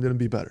 2020. I'm going to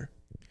be better.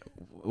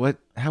 What?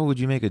 How would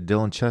you make a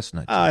Dylan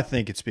Chestnut? I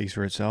think it speaks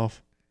for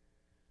itself.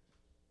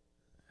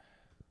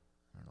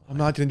 I'm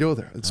not going to go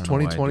there. It's I don't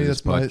know why I 2020. do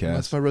this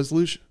That's my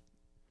resolution.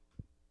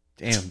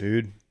 Damn,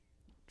 dude.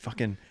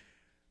 Fucking,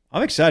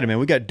 I'm excited, man.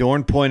 We got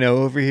Dorn .0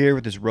 over here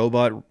with this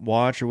robot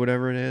watch or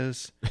whatever it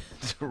is.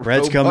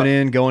 Red's coming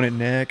in, going at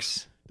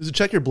next. Does it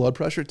check your blood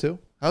pressure too?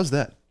 How's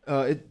that?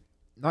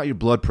 Not your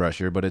blood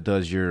pressure, but it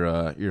does your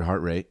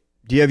heart rate.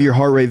 Do you have your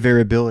heart rate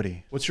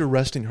variability? What's your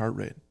resting heart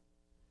rate?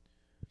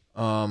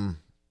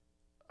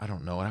 I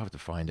don't know. I have to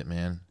find it,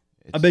 man.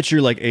 I bet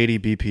you're like 80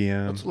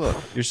 BPM. Let's look.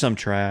 You're some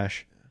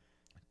trash.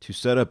 To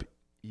set up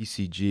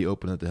ECG,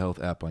 open up the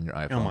health app on your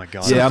iPhone. Oh my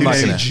God. Yeah, I'm Dude, not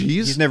hey, gonna. ECGs?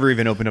 He's never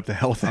even opened up the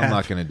health app. I'm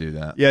not gonna do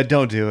that. Yeah,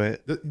 don't do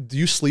it. Do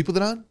you sleep with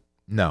it on?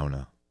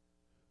 No.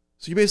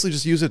 So you basically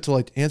just use it to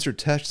like answer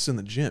texts in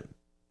the gym.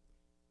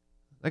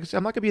 Like I said,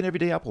 I'm not gonna be an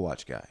everyday Apple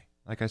Watch guy.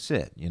 Like I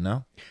said,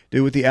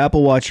 Dude, with the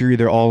Apple Watch, you're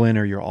either all in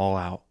or you're all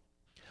out.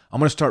 I'm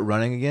gonna start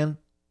running again.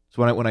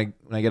 So when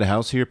I get a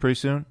house here pretty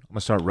soon, I'm gonna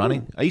start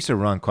running. I used to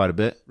run quite a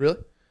bit. Really?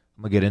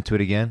 I'm gonna get into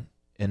it again,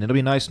 and it'll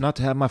be nice not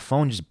to have my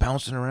phone just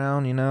bouncing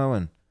around,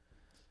 and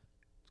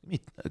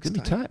it's gonna be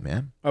tight,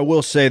 man. I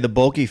will say the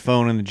bulky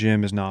phone in the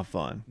gym is not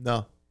fun.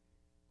 No.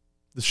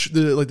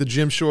 The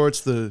gym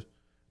shorts, the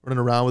running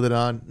around with it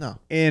on. No.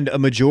 And a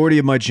majority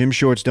of my gym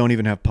shorts don't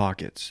even have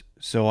pockets.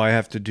 So I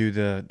have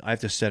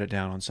to set it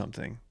down on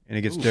something. And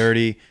it gets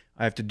dirty.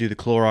 I have to do the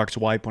Clorox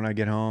wipe when I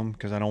get home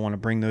because I don't want to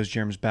bring those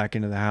germs back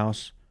into the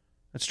house.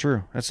 That's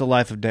true. That's the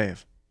life of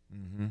Dave.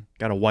 Mm-hmm.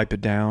 Got to wipe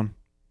it down.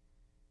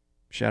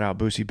 Shout out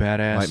Boosie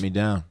Badass. Wipe me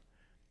down.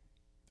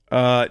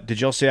 Did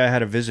y'all say I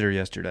had a visitor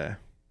yesterday?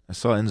 I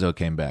saw Enzo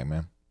came back,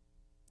 man.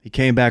 He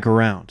came back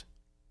around.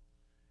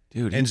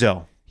 Dude,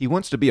 Enzo. he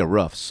wants to be a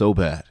rough so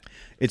bad.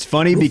 It's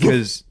funny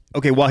because,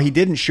 okay, while he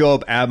didn't show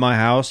up at my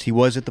house, he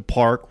was at the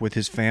park with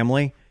his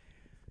family.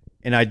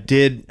 And I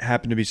did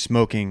happen to be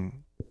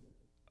smoking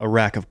a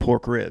rack of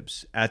pork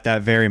ribs at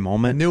that very I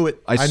moment. knew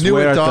it. I knew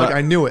swear it, I dog. thought-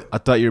 I knew it. I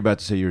thought you were about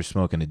to say you were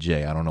smoking a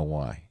J. I don't know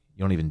why.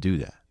 You don't even do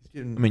that. I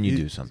mean, you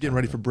do He's sometimes. getting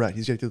ready for Brett.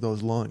 He's got to get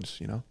those lungs,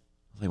 I was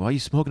like, why are you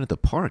smoking at the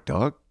park,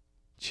 dog?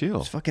 Chill.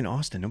 It's fucking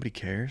Austin. Nobody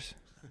cares.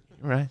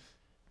 You're right.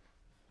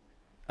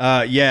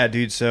 Yeah,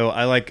 dude. So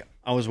I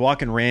was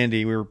walking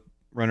Randy. We were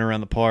running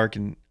around the park,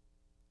 and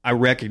I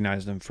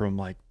recognized him from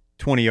like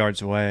 20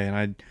 yards away,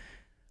 and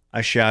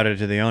I shouted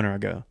to the owner. I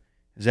go,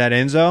 "Is that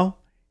Enzo?"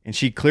 And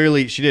she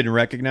didn't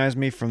recognize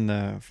me from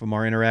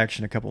our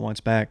interaction a couple months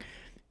back,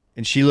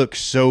 and she looked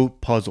so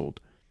puzzled.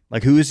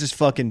 Like, who is this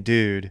fucking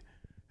dude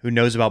who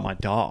knows about my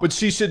dog? But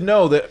she should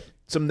know that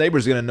some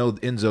neighbor's going to know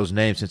Enzo's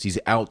name since he's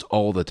out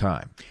all the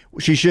time.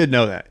 She should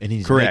know that. And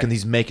he's correct.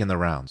 making the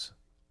rounds.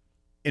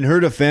 In her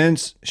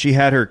defense, she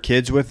had her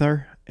kids with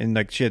her, and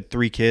like she had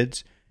 3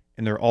 kids,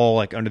 and they're all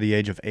like under the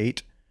age of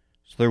 8,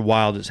 so they're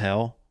wild as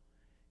hell.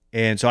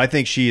 And so I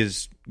think she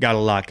has got a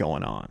lot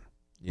going on.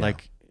 Yeah.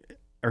 Like,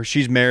 or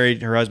she's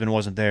married, her husband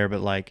wasn't there,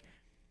 but like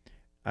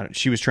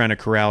she was trying to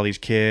corral these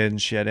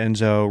kids. She had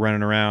Enzo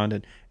running around,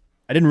 and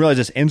I didn't realize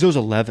this. Enzo's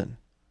 11.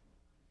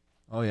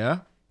 Oh yeah,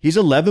 he's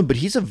 11, but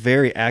he's a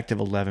very active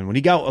 11. When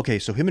he got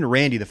so him and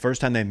Randy, the first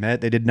time they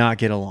met, they did not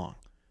get along.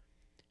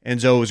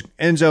 Enzo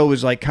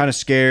was like kind of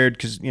scared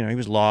because he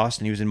was lost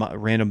and he was in my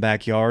random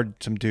backyard,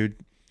 some dude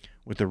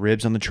with the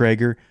ribs on the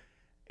Traeger,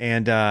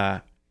 and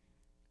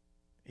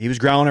he was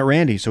growling at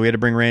Randy, so we had to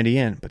bring Randy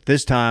in. But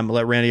this time, I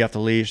let Randy off the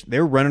leash. They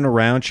were running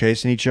around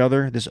chasing each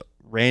other. This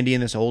Randy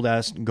and this old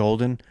ass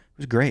Golden. It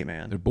was great,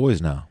 man. They're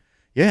boys now.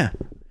 Yeah,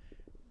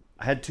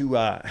 I had to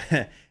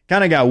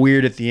kind of got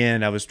weird at the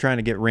end. I was trying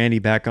to get Randy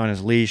back on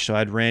his leash, so I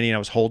had Randy and I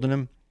was holding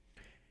him.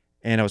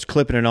 And I was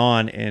clipping it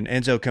on, and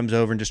Enzo comes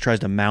over and just tries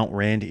to mount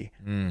Randy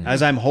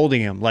as I'm holding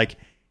him. Like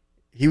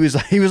he was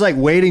like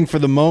waiting for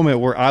the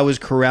moment where I was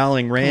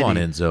corralling Randy. Come on,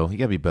 Enzo, you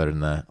gotta be better than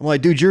that. I'm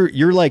like, dude,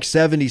 you're like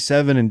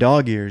 77 in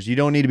dog years. You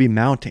don't need to be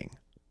mounting.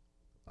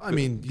 I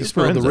mean, you Good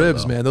spoiled for the Enzo,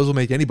 ribs, though. man. Those will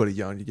make anybody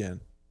young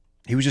again.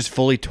 He was just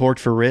fully torqued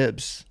for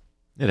ribs.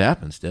 It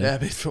happens, Dad. Yeah,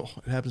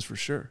 it happens for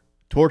sure.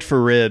 Torqued for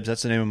ribs.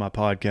 That's the name of my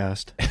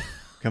podcast.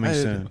 Coming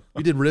soon.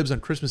 We did ribs on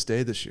Christmas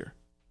Day this year.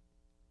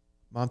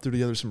 Mom threw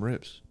together some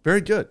ribs.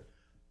 Very good.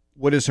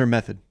 What is her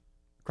method?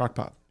 Crock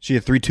pot. She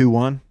a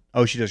 3-2-1.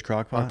 Oh, she does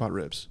crock pot. Crock pot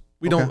ribs.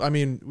 We Okay. don't. I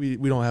mean, we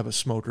don't have a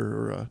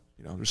smoker or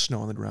there's snow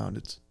on the ground.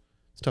 It's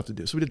tough to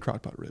do. So we did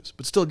crock pot ribs,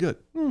 but still good.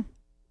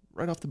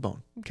 Right off the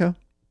bone. Okay.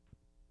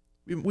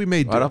 We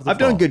made. Right do. off the I've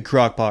done bone. good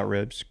crock pot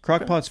ribs.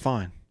 Crock pot's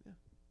fine. You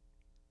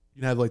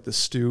can have like the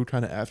stew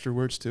kind of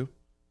afterwards too.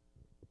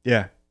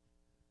 Yeah.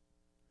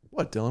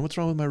 What, Dylan? What's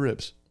wrong with my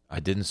ribs? I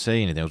didn't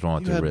say anything was wrong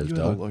with You the had- ribs, you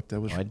had a dog. look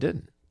that was. No, I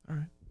didn't. All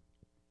right.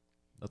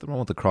 Nothing wrong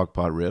with the crock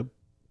pot rib.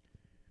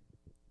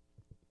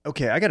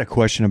 Okay, I got a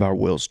question about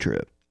Will's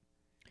trip.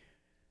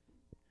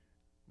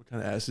 What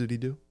kind of acid did he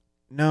do?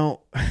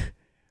 No,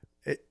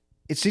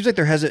 it seems like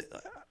there hasn't.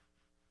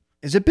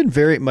 Has it been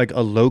very like a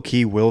low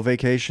key Will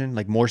vacation,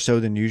 like more so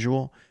than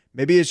usual?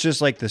 Maybe it's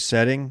just like the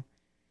setting,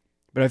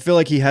 but I feel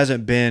like he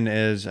hasn't been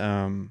as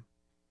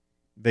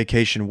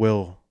vacation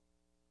Will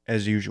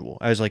as usual.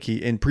 As like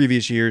he in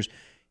previous years,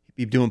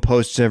 he'd be doing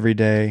posts every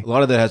day. A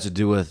lot of that has to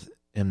do with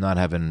him not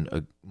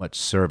having much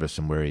service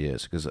in where he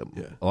is, because a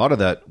lot of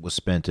that was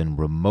spent in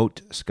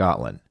remote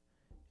Scotland,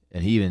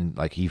 and he even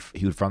like he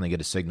would finally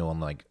get a signal and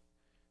like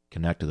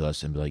connect with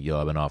us and be like, "Yo,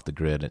 I've been off the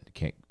grid and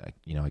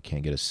I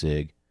can't get a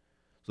sig."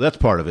 So that's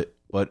part of it,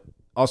 but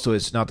also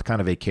it's not the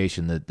kind of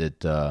vacation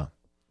that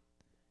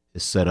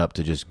is set up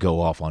to just go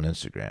off on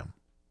Instagram.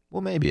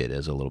 Well, maybe it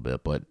is a little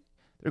bit, but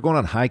they're going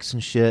on hikes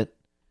and shit.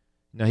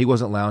 He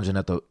wasn't lounging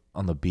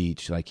on the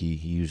beach like he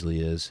usually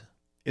is.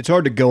 It's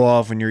hard to go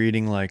off when you're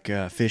eating like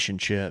fish and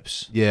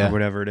chips, Yeah. or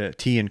whatever it is,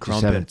 tea and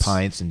Just having crumpets.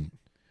 pints and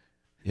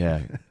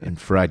and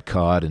fried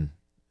cod and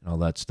all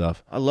that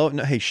stuff. I love.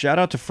 No, hey, shout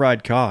out to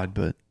fried cod,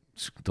 but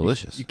It's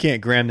delicious. you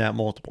can't gram that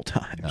multiple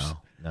times.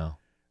 No.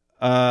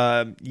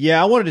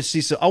 Yeah, I wanted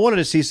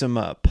to see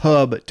some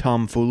pub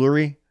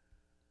tomfoolery,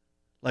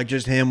 like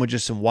just him with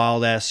just some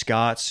wild ass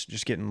Scots,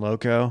 just getting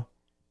loco.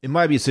 It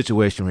might be a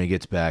situation where he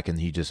gets back and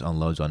he just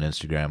unloads on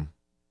Instagram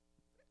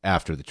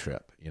after the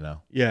trip.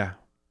 Yeah,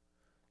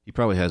 He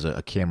probably has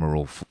a camera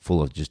roll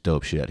full of just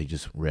dope shit. He's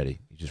just ready.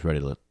 He's just ready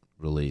to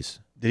release.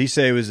 did he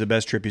say it was the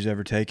best trip he's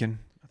ever taken?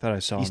 I thought I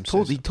saw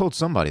him. He told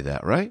somebody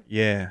that, right?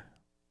 Yeah,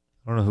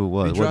 I don't know who it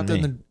was. He It dropped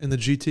wasn't it me. in the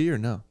GT or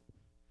no?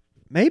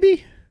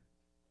 maybe.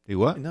 He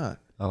what? Why not?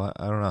 Oh,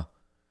 I don't know.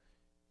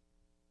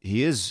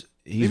 He's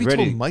Maybe he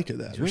ready. told Micah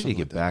that. He's or ready to something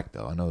get like that. back,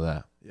 though. I know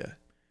that. Yeah.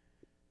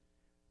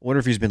 I wonder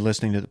if he's been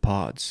listening to the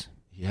pods.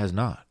 He has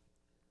not.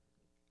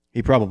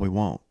 He probably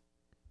won't.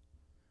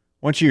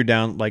 Once you're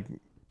down like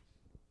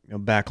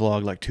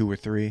backlog like 2 or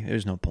 3,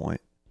 there's no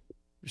point.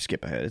 Just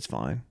skip ahead. It's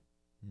fine.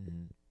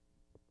 Mhm.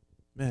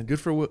 Man, good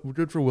for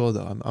Will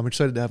though. I'm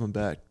excited to have him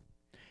back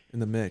in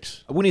the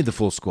mix. We need the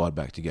full squad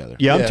back together.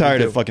 Yeah, I'm Yeah, tired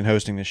me of too. fucking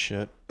hosting this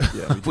shit.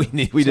 Yeah,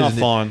 It's not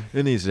fun.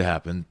 It needs to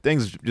happen.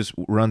 Things just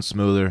run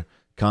smoother.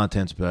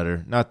 Content's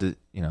better. Not that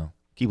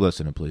keep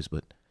listening, please,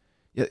 but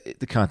yeah,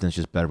 the content's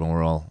just better when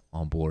we're all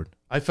on board.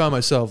 I found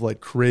myself like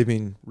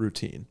craving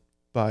routine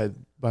by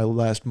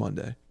last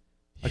Monday.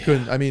 I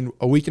couldn't. I mean,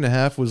 a week and a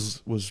half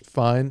was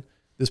fine.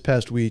 This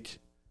past week,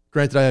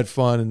 granted, I had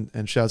fun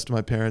and shouts to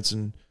my parents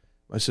and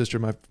my sister,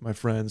 my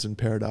friends, and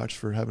Paradox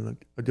for having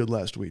a good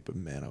last week. But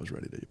man, I was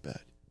ready to get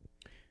back.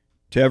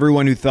 To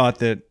everyone who thought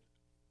that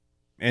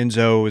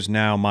Enzo is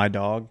now my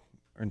dog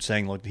and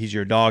saying, look, he's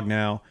your dog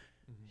now.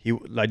 I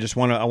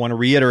want to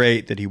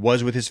reiterate that he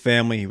was with his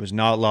family. He was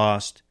not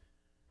lost.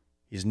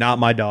 He's not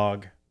my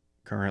dog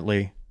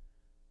currently,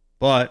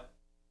 but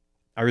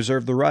I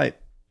reserve the right.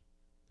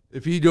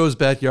 If he goes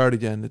backyard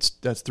again,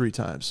 that's 3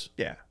 times.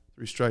 Yeah.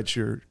 3 strikes,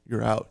 you're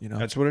out, you know.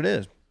 That's what it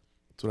is.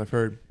 That's what I've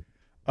heard.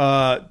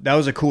 That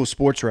was a cool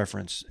sports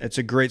reference. It's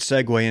a great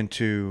segue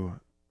into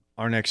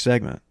our next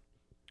segment.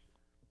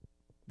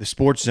 The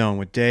Sports Zone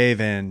with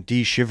Dave and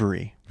D.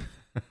 Shivery.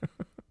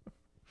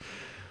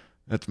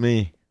 That's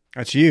me.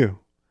 That's you.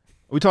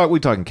 We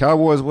talking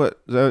Cowboys? What's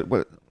going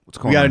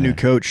on? We got a new here?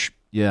 coach.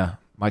 Yeah,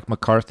 Mike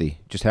McCarthy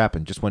just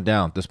went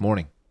down this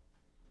morning.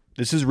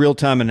 This is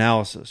real-time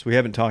analysis. We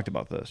haven't talked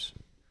about this.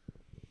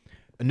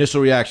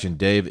 Initial reaction,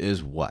 Dave,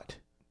 is what?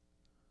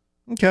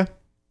 Okay.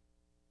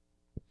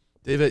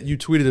 David, you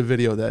tweeted a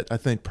video that I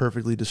think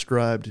perfectly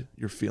described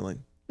your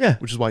feeling. Yeah.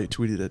 Which is why you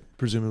tweeted it,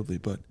 presumably.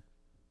 But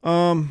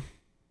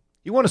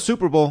You won a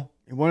Super Bowl.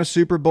 He won a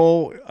Super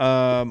Bowl.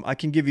 I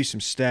can give you some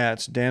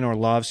stats. Dan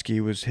Orlovsky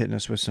was hitting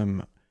us with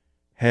some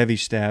heavy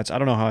stats. I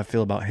don't know how I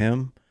feel about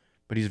him,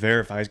 but he's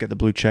verified. He's got the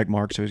blue check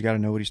mark, so he's got to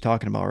know what he's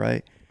talking about,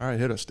 right? all right,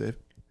 hit us, Dave.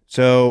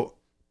 So,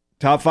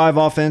 top 5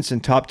 offense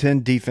and top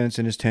 10 defense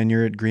in his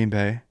tenure at Green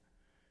Bay.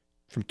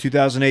 From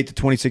 2008 to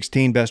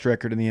 2016, best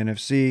record in the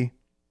NFC.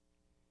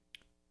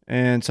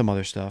 And some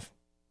other stuff.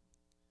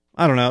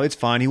 I don't know. It's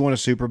fine. He won a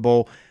Super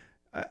Bowl.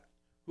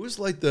 Who was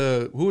like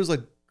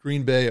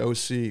Green Bay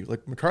OC?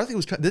 Like McCarthy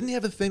didn't he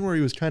have a thing where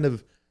he was kind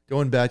of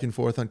going back and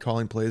forth on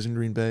calling plays in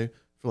Green Bay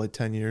for like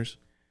 10 years?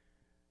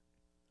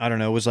 I don't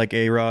know. It was like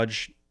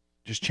A-Raj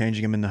just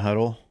changing him in the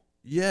huddle.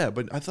 Yeah,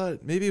 but I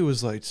thought maybe it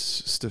was like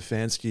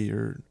Stefanski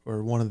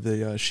or one of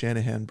the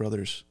Shanahan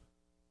brothers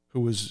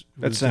who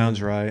That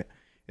sounds right.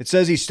 It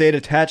says he stayed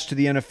attached to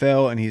the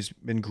NFL and he's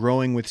been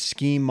growing with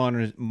scheme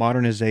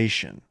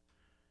modernization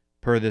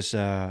per this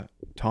Tom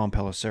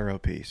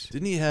Pelissero piece.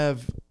 Didn't he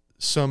have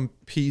some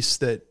piece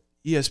that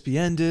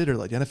ESPN did or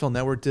like NFL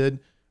Network did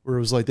where it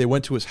was like they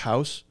went to his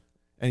house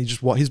and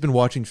he's been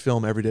watching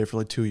film every day for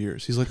like 2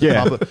 years. He's like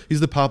he's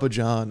the Papa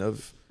John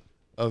of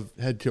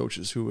head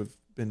coaches who have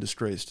been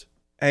disgraced.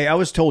 Hey, I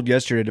was told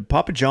yesterday, did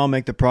Papa John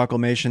make the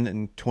proclamation that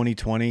in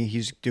 2020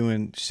 he's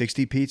doing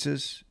 60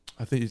 pizzas?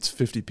 I think it's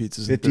 50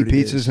 pizzas 50 in 30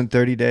 pizzas days. in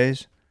 30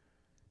 days?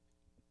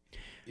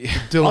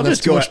 Dylan, I'll that's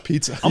just too go much ahead-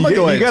 pizza. I'm gonna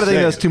go ahead You got to and think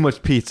say that's it. too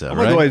much pizza, I'm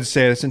right? going to go ahead and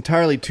say it. It's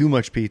entirely too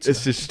much pizza.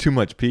 It's just too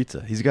much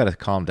pizza. He's got to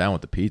calm down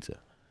with the pizza.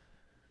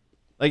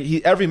 Like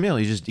every meal,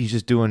 he's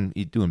just doing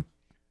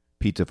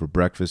pizza for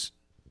breakfast,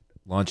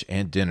 lunch,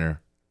 and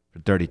dinner for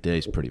 30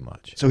 days, pretty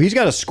much. So he's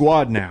got a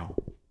squad now.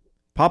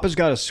 Papa's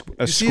got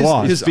a You see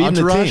squad. his Feeding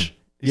the entourage? team.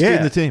 He's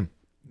feeding the team.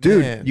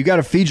 Dude, Man. you got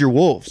to feed your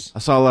wolves. I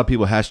saw a lot of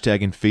people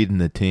hashtagging feeding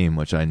the team,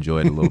 which I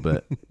enjoyed a little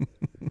bit.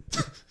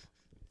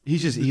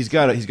 He's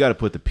got to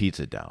put the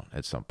pizza down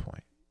at some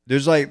point.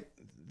 There's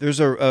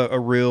a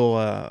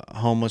real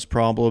homeless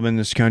problem in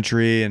this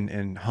country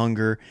and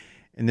hunger,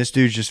 and this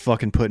dude's just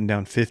fucking putting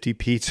down 50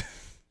 pizzas.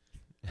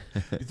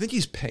 You think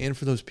he's paying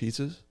for those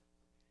pizzas?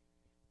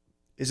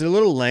 Is it a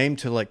little lame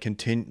to like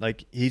continue?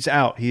 Like he's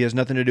out. He has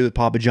nothing to do with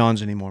Papa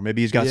John's anymore.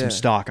 Maybe he's got some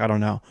stock. I don't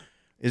know.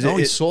 He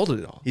sold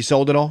it all. He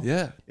sold it all?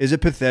 Yeah. Is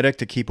it pathetic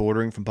to keep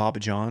ordering from Papa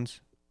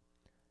John's?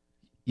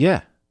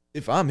 Yeah.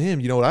 If I'm him,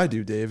 you know what I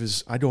do, Dave,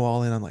 is I go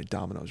all in on like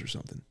Domino's or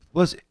something.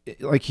 Well,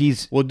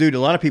 he's Well, dude, a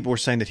lot of people were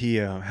saying that he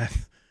did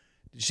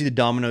you see the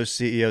Domino's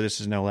CEO,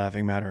 this is no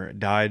laughing matter,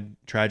 died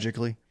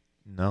tragically?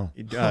 no.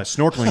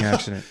 Snorkeling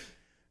accident.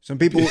 Some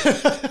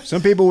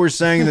people were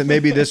saying that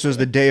maybe this was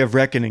the day of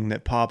reckoning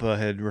that Papa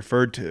had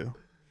referred to.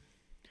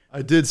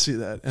 I did see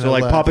that. And So I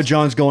like laughed. Papa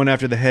John's going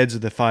after the heads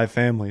of the 5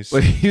 families.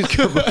 But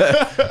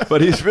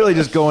he's really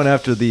just going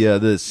after the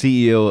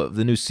CEO,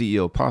 the new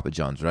CEO of Papa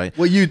John's, right?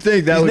 Well, you'd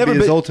think that He's would never be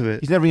his been-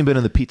 ultimate. He's never even been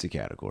in the pizza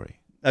category.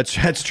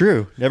 That's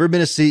true. Never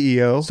been a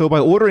CEO. So by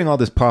ordering all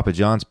this Papa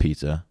John's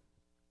pizza,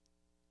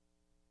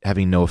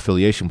 having no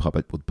affiliation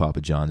with Papa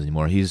John's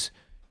anymore, he's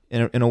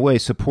in a way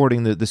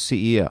supporting the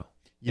CEO.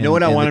 You know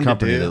what I and want the him to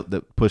company do?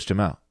 that pushed him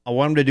out. I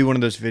want him to do one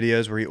of those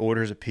videos where he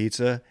orders a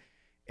pizza,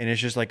 and it's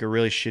just like a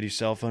really shitty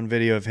cell phone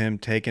video of him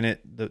taking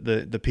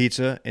the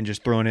pizza and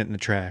just throwing it in the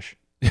trash.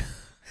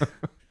 That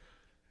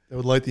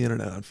would light the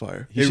internet on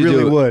fire. He It should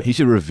really do would. He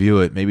should review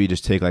it. Maybe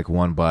just take like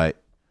one bite,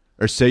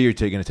 or say you're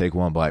going to take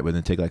one bite, but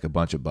then take like a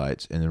bunch of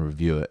bites and then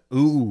review it,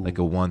 Ooh, like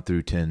a 1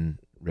 through 10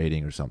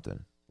 rating or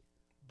something.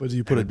 But do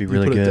you put, That would be do you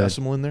really put good. a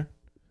decimal in there?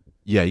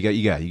 Yeah,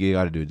 you got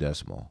to do a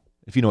decimal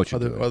if you know what you're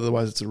doing.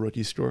 Otherwise, it's a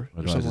rookie score or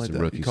Otherwise something it's like a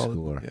that. rookie You call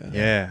score. It,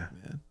 yeah.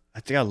 Man. I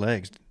think I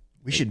legs.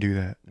 We should do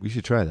that. We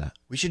should try that.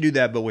 We should do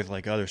that, but with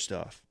like other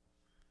stuff.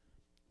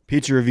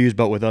 Pizza reviews,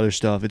 but with other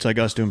stuff. It's like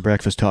us doing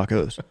breakfast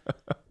tacos.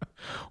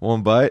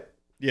 One bite.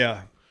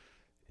 Yeah.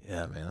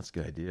 Yeah, man, that's a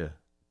good idea.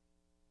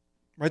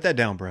 Write that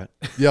down, Brett.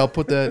 Yeah, I'll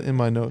put that in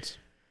my notes.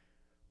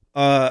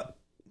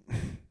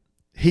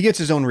 He gets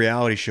his own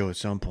reality show at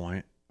some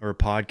point, or a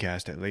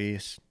podcast at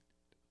least.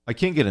 I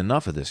can't get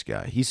enough of this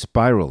guy. He's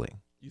spiraling.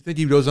 You think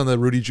he goes on the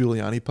Rudy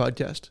Giuliani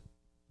podcast?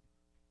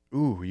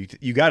 Ooh,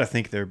 you got to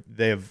think they're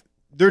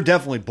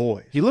definitely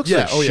boys. He looks Yeah,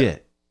 like oh, yeah.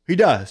 shit. He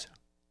does.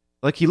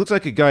 Like he looks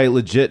like a guy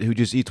legit who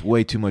just eats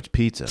way too much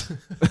pizza.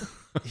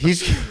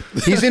 He's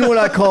in what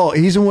I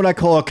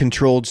call a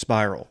controlled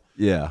spiral.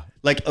 Yeah.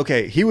 Like,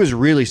 okay, he was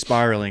really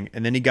spiraling,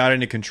 and then he got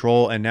into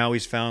control, and now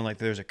he's found like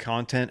there's a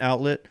content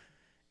outlet,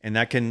 and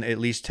that can at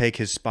least take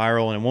his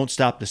spiral, and it won't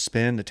stop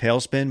the tail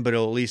spin, but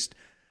it'll at least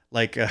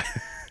like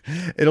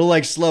it'll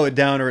like slow it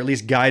down, or at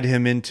least guide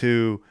him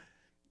into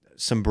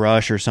some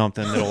brush or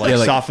something that'll like,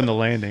 soften the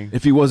landing.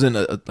 If he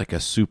wasn't like a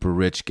super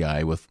rich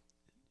guy with,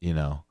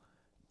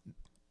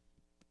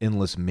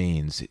 endless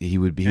means, he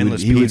would be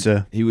Endless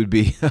pizza. He would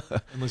be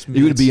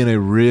he would be in a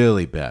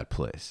really bad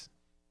place,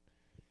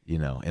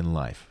 in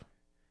life.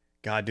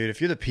 God, dude, if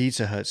you're the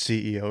Pizza Hut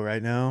CEO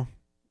right now,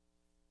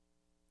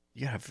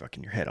 you gotta have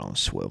fucking your head on a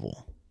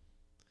swivel.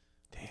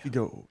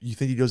 You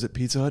think he goes at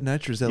Pizza Hut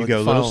next, or is that You like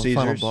go the Little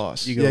final Caesars?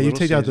 boss? You go You Little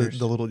take out Caesars.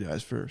 the little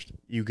guys first.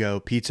 You go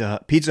Pizza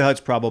Hut. Pizza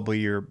Hut's probably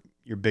your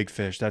big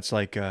fish. That's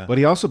like But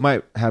he also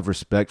might have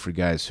respect for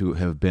guys who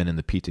have been in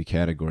the pizza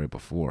category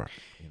before.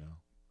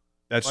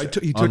 that's He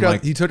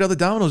took out the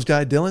Domino's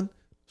guy, Dylan,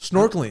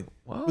 snorkeling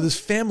Wow. with his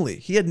family.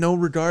 He had no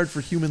regard for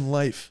human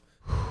life.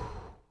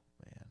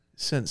 Man.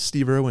 Sent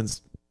Steve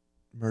Irwin's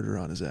murder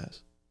on his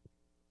ass.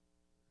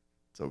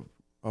 It's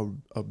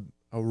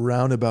a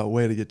roundabout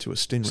way to get to a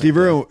stingray. Steve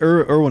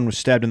Irwin was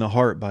stabbed in the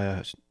heart by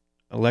a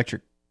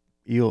electric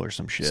eel or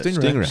some shit.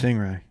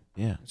 Stingray.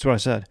 Yeah. That's what I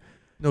said.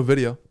 No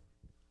video.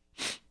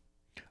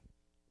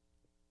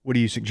 What are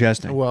you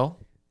suggesting? Well,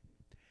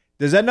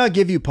 Does that not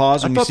give you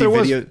pause when you see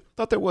video?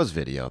 Thought there was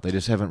video. They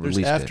just haven't there's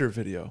released after it.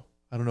 video.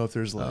 I don't know if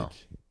there's like. Oh.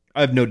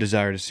 I have no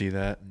desire to see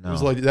that. It No.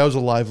 was like that was a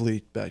live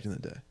leak back in the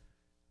day.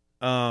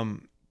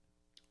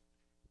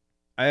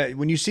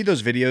 When you see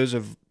those videos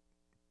of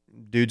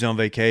dudes on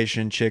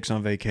vacation, chicks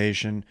on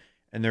vacation,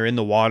 and they're in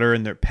the water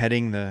and they're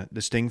petting the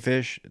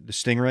stingfish, the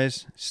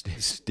stingrays.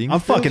 Stingfish? I'm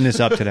fucking this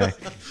up today.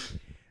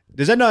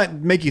 Does that not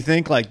make you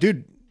think like,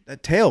 dude,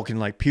 that tail can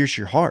like pierce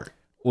your heart?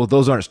 Well,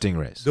 those aren't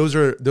stingrays. Those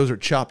are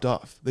chopped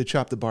off. They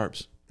chop the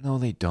barbs. No,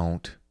 they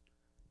don't.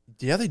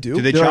 Yeah, they do.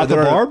 Do they There chop are- the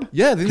there are- barb?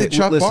 Yeah, they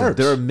chop Listen, barbs.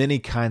 there are many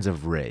kinds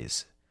of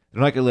rays.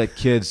 They're not going to let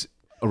kids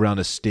around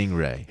a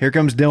stingray. Here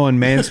comes Dylan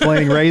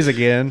mansplaining rays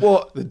again.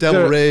 Well, the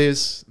devil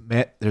rays.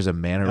 there's a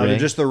manta No, ray. they're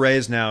just the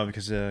rays now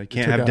because you can't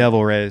took have out-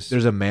 devil rays.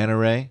 There's a manta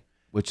ray,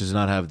 which does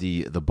not have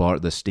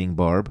the sting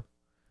barb.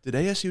 Did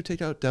ASU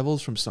take out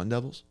devils from Sun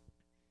Devils?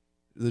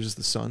 They're just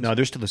the Suns. No,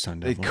 they're still the sun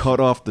They devils. cut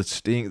off the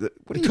sting. What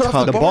are They you cut off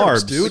talking the about?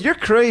 barbs, dude. dude. You're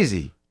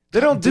crazy. They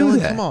don't do Dylan,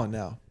 that. Come on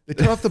now. They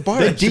cut off the They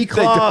barbs.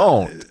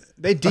 declaw. don't.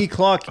 They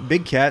declock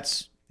big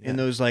cats in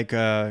Yeah. those like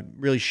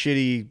really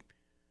shitty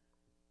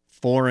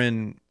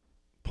foreign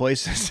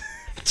places.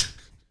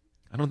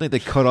 I don't think they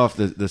cut off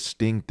the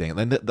sting thing.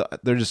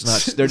 They're just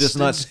not. They're just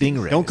not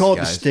stingrays. Don't call it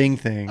the guys. sting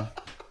thing.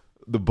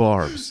 The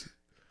barbs.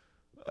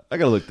 I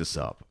gotta look this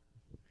up.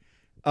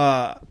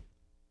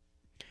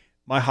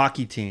 My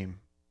hockey team.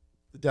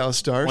 The Dallas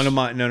Stars. One of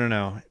my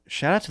no.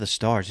 Shout out to the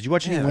Stars. Did you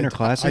watch any Man, Winter I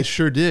Classic?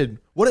 sure did.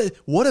 What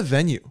a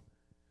venue.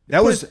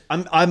 That was.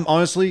 I'm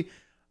honestly.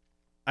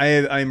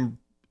 I'm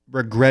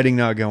regretting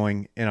not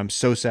going, and I'm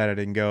so sad I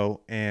didn't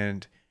go.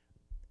 And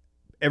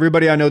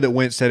everybody I know that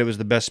went said it was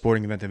the best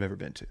sporting event they've ever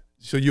been to.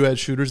 So you had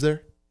shooters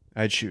there?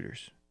 I had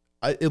shooters.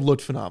 It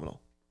looked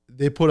phenomenal.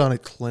 They put on a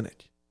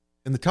clinic,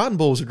 and the Cotton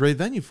Bowl was a great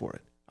venue for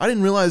it. I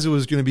didn't realize it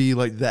was going to be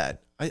like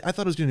that. I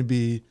thought it was going to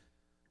be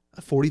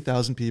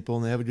 40,000 people,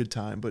 and they have a good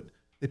time, but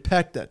they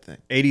packed that thing.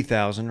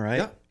 80,000, right?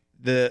 Yeah.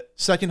 The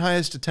Second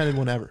highest attended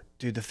one ever.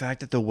 dude, the fact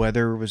that the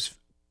weather was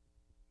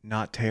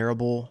not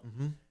terrible.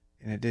 Mm-hmm.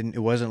 And it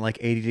wasn't like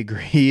 80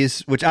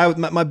 degrees, which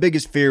my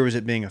biggest fear was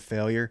it being a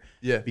failure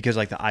Yeah. because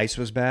like the ice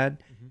was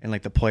bad and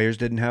like the players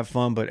didn't have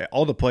fun, but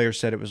all the players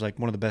said it was like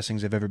one of the best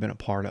things they've ever been a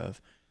part of.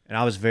 And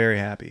I was very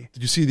happy.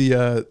 Did you see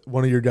the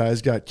one of your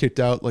guys got kicked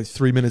out like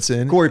 3 minutes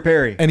in? Corey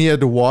Perry. And he had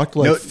to walk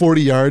like No-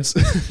 40 yards.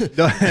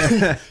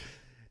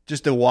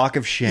 Just a walk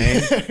of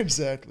shame.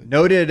 Exactly.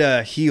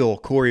 Noted heel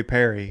Corey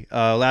Perry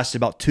lasted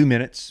about 2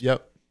 minutes.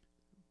 Yep.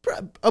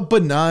 A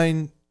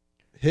benign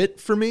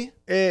hit for me,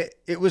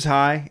 It was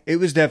high. It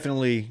was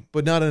definitely,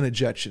 but not an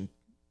ejection.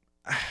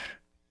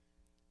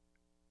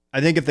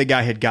 I think if the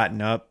guy had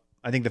gotten up,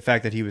 I think the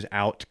fact that he was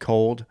out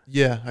cold.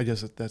 Yeah, I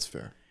guess that's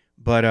fair.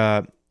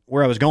 But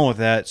where I was going with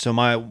that, so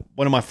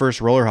one of my first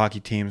roller hockey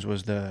teams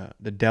was the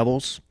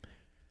Devils,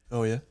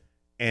 Oh, yeah?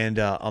 and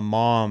a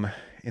mom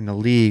in the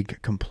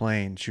league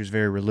complained. She was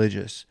very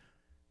religious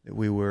that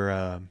we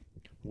were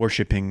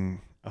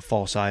worshiping a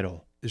false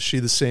idol. Is she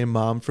the same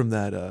mom from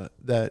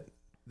that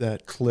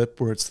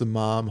clip where it's the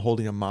mom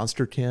holding a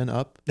monster can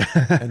up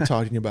and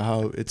talking about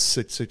how it's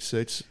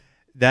 666?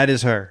 That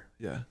is her.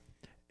 Yeah.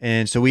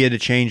 And so we had to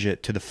change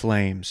it to the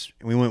Flames.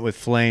 And we went with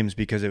Flames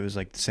because it was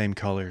like the same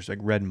colors, like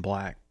red and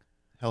black.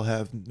 Hell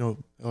hath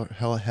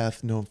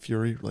no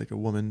fury, like a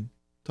woman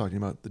talking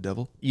about the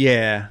devil.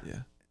 Yeah. Yeah.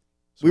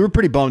 We were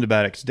pretty bummed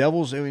about it because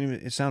Devils, I mean,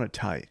 it sounded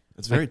tight.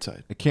 It's very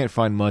tight. I can't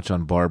find much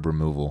on barb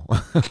removal.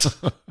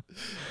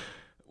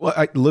 Well,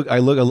 I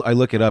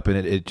look it up and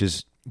it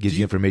just gives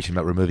you information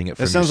about removing it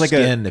from sounds your like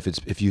skin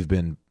if you've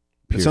been.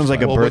 It sounds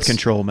like a Well, birth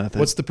control method.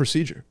 What's the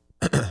procedure?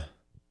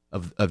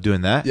 of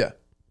doing that. Yeah.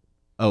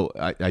 Oh,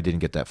 I didn't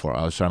get that far.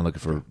 I was trying to look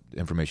for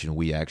information.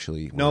 We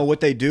actually No,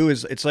 what they do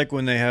is it's like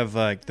when they have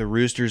like the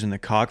roosters and the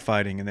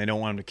cockfighting and they don't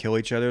want them to kill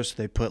each other, so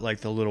they put like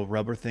the little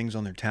rubber things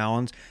on their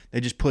talons. They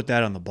just put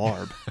that on the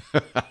barb.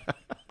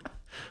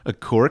 a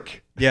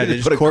cork. Yeah, they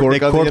just put a cork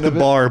on end the of it?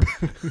 barb.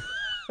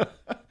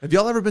 Have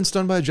y'all ever been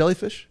stung by a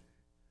jellyfish?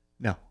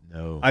 No.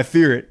 No, I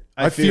fear it.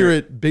 I fear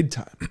it big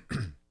time.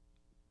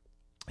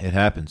 it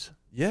happens.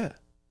 Yeah.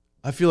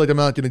 I feel like I'm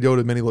not going to go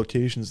to many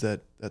locations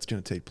that's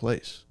going to take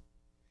place.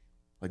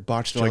 Like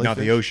botched So like jellyfish.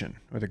 not the ocean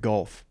or the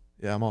Gulf.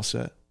 Yeah, I'm all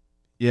set.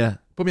 Yeah,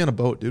 Put me on a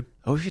boat, dude.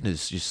 ocean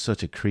is just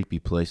such a creepy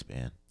place,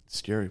 man. It's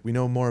scary. We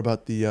know more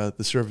about the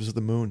surface of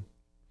the moon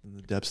than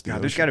the depths of the God,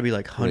 ocean. there's got to be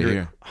like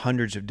here.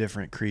 hundreds of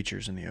different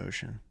creatures in the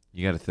ocean.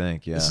 You got to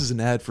think. Yeah, This is an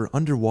ad for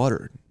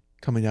Underwater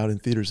coming out in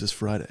theaters this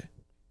Friday.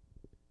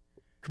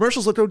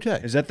 Commercials look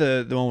okay. Is that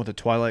the one with the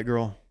Twilight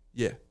girl?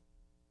 Yeah.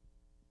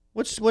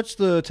 What's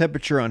the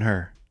temperature on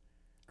her?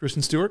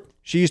 Kristen Stewart?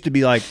 She used to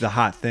be like the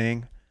hot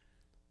thing.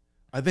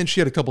 I think she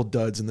had a couple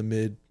duds in the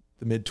mid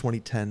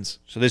 2010s.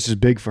 So this is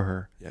big for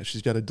her. Yeah,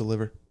 she's got to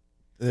deliver.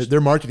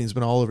 Their marketing's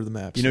been all over the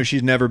map. You know,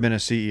 she's never been a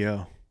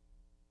CEO.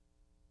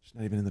 She's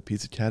not even in the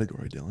pizza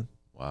category, Dylan.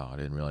 wow. I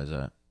didn't realize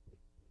that.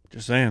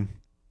 Just saying.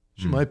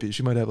 She might be.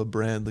 She might have a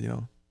brand,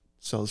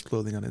 sells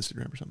clothing on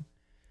Instagram or something.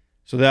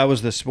 So that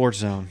was the sports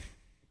zone.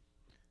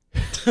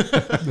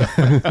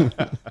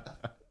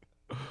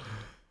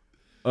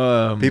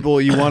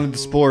 People, you wanted the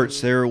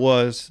sports. There it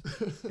was.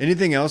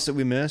 Anything else that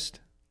we missed?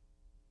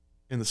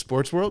 In the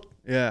sports world?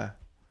 Yeah.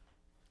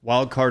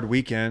 Wild card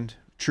weekend.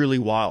 Truly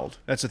wild.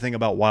 That's the thing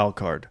about wild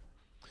card.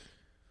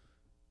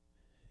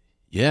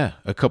 Yeah,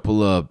 a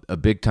couple of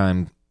big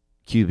time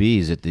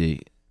QBs at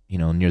the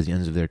near the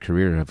ends of their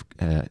career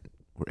have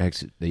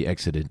they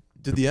exited.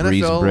 Did the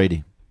Breeze and NFL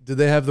Brady. Did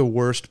they have the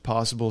worst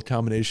possible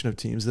combination of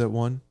teams that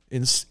won?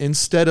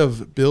 Instead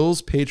of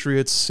Bills,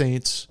 Patriots,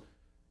 Saints,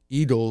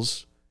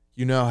 Eagles,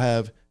 you now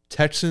have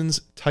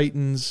Texans,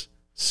 Titans,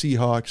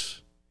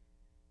 Seahawks,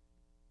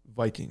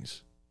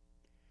 Vikings.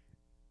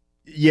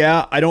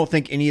 Yeah, I don't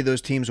think any of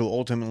those teams will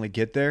ultimately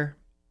get there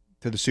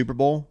to the Super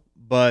Bowl.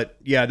 But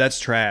yeah, that's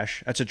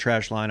trash. That's a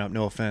trash lineup.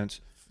 No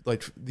offense.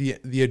 Like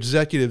the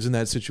executives in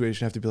that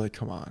situation have to be like,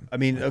 come on. I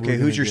mean, Like, okay, we're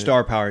who's gonna your get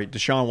star power?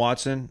 Deshaun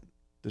Watson?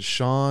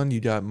 Deshaun, you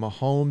got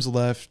Mahomes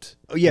left.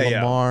 Oh, yeah,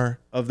 yeah. Lamar.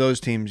 Of those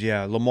teams,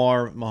 yeah.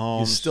 Lamar, Mahomes.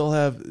 You still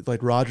have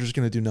like Rodgers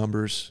going to do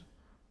numbers,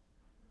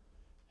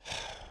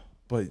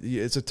 but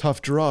it's a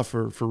tough draw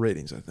for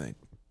ratings. I think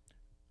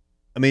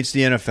I mean, it's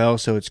the NFL,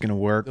 so it's going to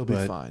work. they'll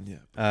but, be fine.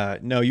 Yeah,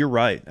 no, you're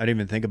right. I didn't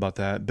even think about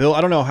that. Bill,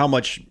 I don't know how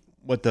much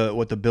what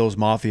the Bills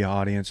Mafia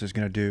audience is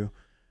going to do.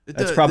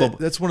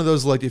 that's one of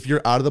those like if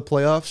you're out of the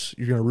playoffs,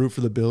 you're going to root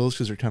for the Bills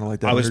because they're kind of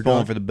like that. I was underdog.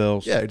 pulling for the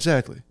Bills. Yeah,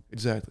 exactly.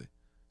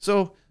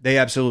 So They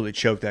absolutely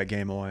choked that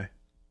game away.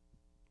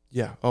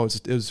 yeah,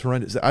 it was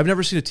horrendous. I've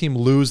never seen a team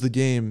lose the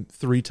game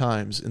 3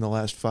 times in the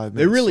last 5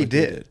 They minutes. really like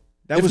did.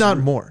 That if was not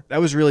more. That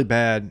was really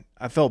bad.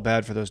 I felt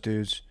bad for those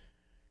dudes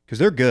because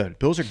they're good.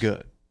 Bills are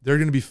good. They're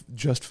going to be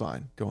just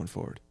fine going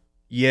forward.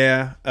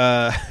 Yeah,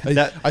 I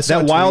saw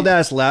that a wild tweet.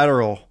 ass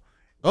lateral.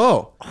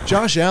 Oh,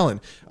 Josh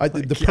Allen. God.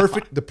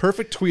 The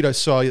perfect tweet I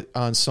saw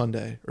on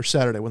Sunday or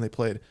Saturday when they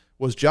played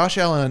was Josh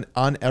Allen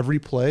on every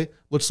play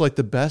looks like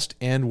the best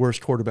and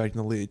worst quarterback in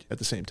the league at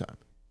the same time.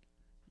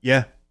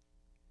 Yeah.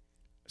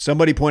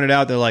 Somebody pointed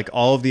out that like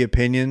all of the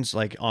opinions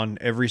like on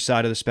every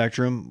side of the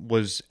spectrum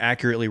was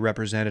accurately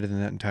represented in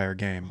that entire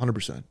game.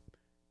 100%.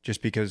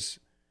 Just because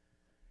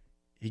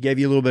he gave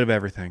you a little bit of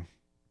everything.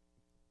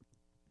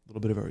 A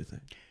little bit of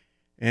everything.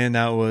 And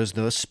that was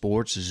the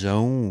Sports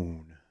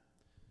Zone.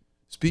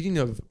 Speaking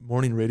of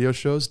morning radio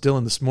shows,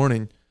 Dylan, this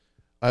morning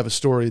I have a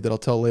story that I'll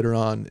tell later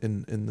on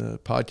in the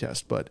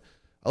podcast, but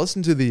I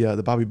listened to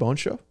the Bobby Bones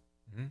show.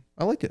 Mm-hmm.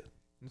 I liked it.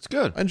 It's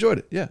good. I enjoyed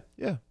it. Yeah.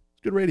 Yeah.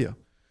 It's good radio.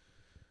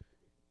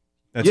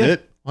 That's Yeah.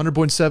 it?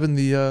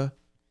 100.7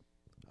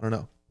 I don't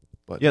know.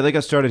 But Yeah, they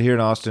got started here in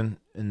Austin,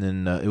 and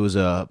then it was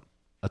a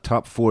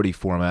top 40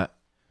 format.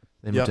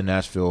 They moved Yep. to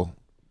Nashville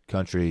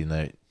country, and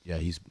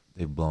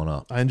they've blown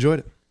up. I enjoyed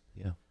it.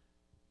 Yeah.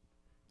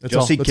 That's Did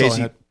y'all all. see That's all I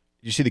Casey? had.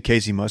 Did you see the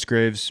Casey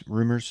Musgraves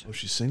rumors? Oh,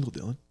 she's single,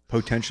 Dylan.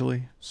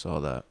 Potentially. Saw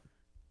that.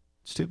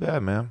 It's too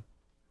bad, man.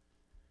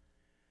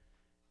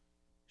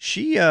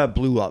 She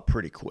blew up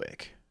pretty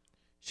quick.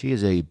 She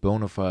is a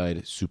bona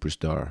fide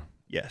superstar.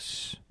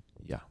 Yes.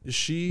 Yeah. Is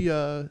she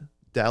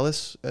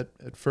Dallas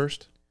at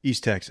first?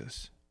 East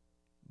Texas.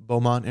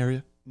 Beaumont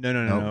area? No.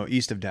 Nope.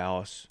 East of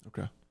Dallas.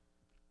 Okay.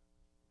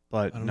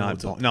 But I don't know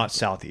what's up not there.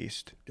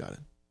 southeast. Got it.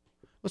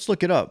 Let's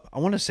look it up. I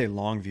want to say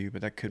Longview,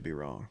 but that could be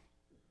wrong.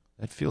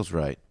 That feels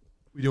right.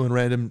 We doing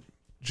random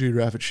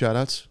geographic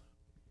shout-outs?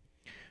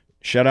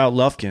 Shout out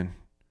Lufkin.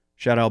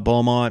 Shout out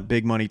Beaumont,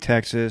 Big Money,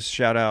 Texas.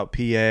 Shout out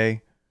PA.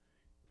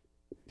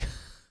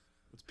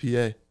 What's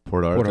PA?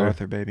 Port Arthur. Port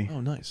Arthur, baby.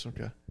 Oh, nice.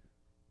 Okay.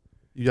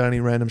 You got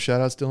any random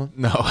shout-outs, Dylan?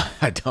 No,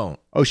 I don't.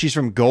 Oh, she's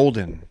from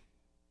Golden.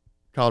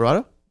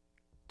 Colorado?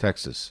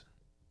 Texas.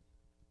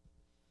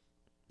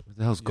 Where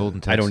the hell's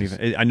Golden, Texas? I don't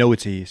even. I know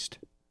it's east.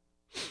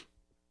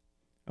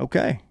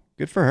 Okay,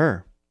 good for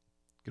her.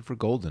 Good for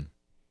Golden.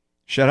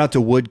 Shout out to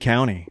Wood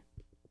County.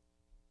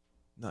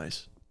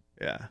 Nice.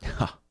 Yeah.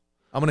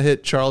 I'm going to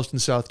hit Charleston,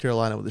 South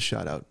Carolina with a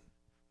shout out.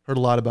 Heard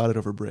a lot about it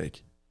over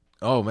break.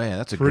 Oh man,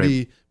 that's a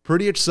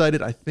pretty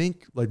excited. I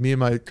think like me and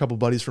my couple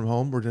buddies from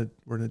home, we're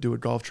gonna do a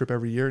golf trip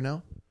every year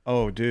now.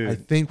 Oh, dude. I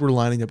think we're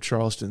lining up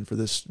Charleston for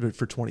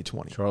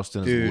 2020.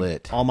 Charleston Dude, is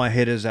lit. All my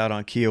hitters out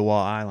on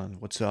Kiowa Island.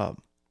 What's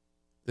up?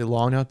 They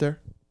long out there?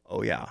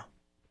 Oh yeah.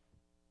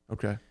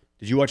 Okay.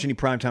 Did you watch any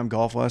primetime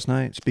golf last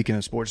night? Speaking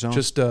of Sports Zone,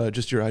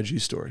 Just your IG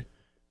story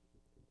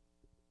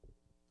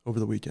over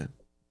the weekend.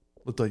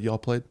 Looked like y'all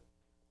played.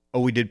 oh,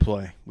 we did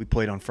play. We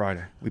played on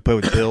Friday. We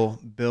played with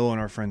Bill, and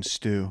our friend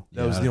Stu.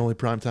 That was the only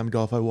primetime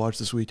golf I watched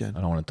this weekend.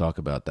 I don't want to talk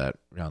about that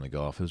round of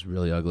golf. It was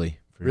really ugly.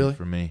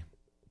 For me.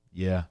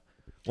 Yeah.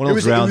 One It of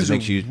was those rounds a that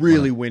makes you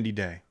really windy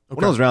day.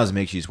 One of those rounds that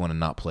makes you just want to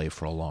not play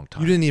for a long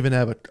time. You didn't even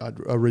have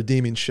a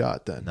redeeming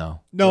shot then.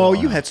 No. No,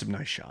 you had some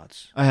nice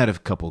shots. I had a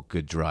couple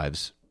good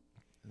drives.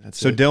 That's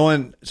So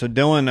Dylan,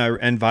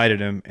 I invited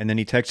him, and then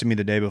he texted me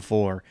the day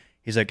before.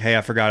 He's like, "Hey,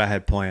 I forgot I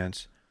had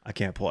plans. I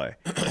can't play."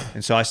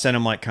 And so I sent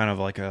him like kind of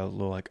like a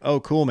little like, "Oh,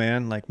 cool,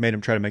 man." Like made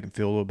him try to make him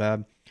feel a little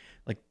bad.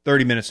 Like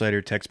 30 minutes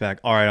later, text back,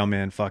 "All right, I'm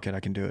in. Fuck it, I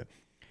can do it."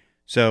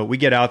 So we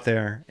get out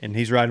there, and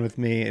he's riding with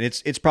me, and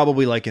it's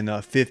probably like in the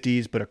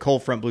 50s, but a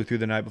cold front blew through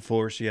the night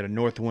before, so you had a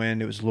north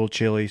wind. It was a little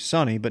chilly,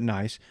 sunny, but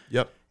nice.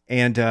 Yep.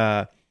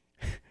 And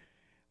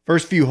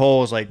first few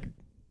holes, like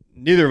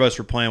neither of us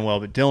were playing well,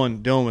 but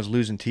Dylan was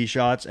losing tee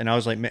shots, and I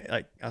was like,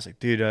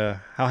 dude,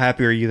 how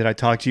happy are you that I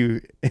talked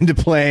you into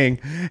playing?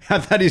 I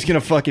thought he was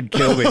gonna fucking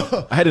kill me.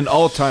 I had an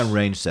all-time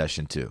range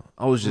session too.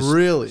 I was just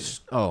Really?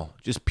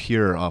 Just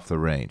pure off the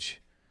range.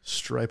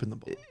 Striping the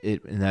ball.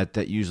 And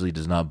that usually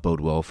does not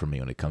bode well for me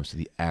when it comes to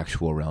the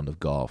actual round of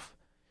golf.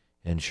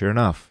 And sure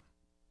enough,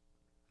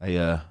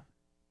 it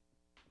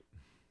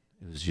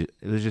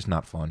was just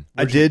not fun.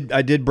 I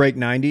did break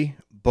 90,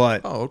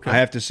 but okay. I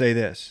have to say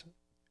this.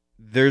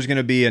 There's going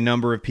to be a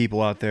number of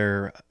people out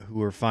there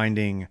who are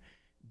finding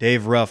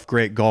Dave Ruff,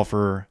 great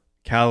golfer,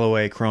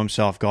 Callaway Chrome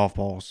Soft golf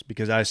balls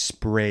because I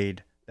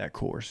sprayed that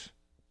course.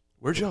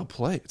 Where'd y'all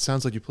play? It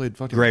sounds like you played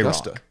fucking Grey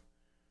Augusta. Rock.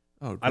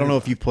 Oh, I don't know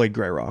if you've played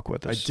Grey Rock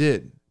with I us.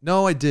 did.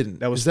 No, I didn't.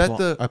 That was Is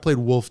that I played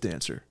Wolf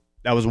Dancer.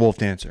 That was Wolf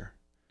Dancer.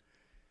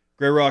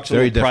 Grey Rock's a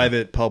Very little different.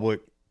 private,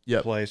 public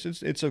Yep. place.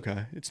 It's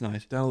okay. It's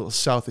nice. Down a little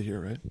south of here,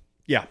 right?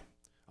 Yeah.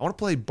 I want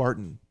to play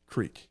Barton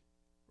Creek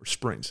or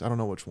Springs. I don't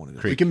know which one it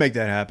is. We can make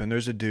that happen.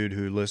 There's a dude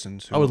who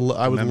listens. I would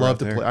member love out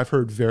to there. play. I've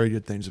heard very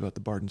good things about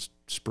the Barton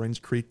Springs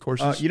Creek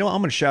courses. You know, I'm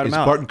going to shout It's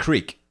him out. Barton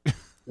Creek.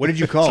 What did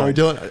you call Sorry, him?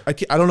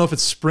 Dylan. I don't know if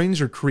it's Springs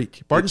or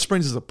Creek. Barton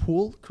Springs is a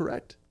pool,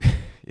 correct?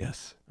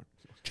 Yes.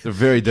 They're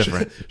very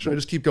different. Should I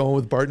just keep going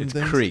with Barton It's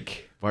things?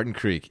 Creek. Barton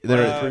Creek.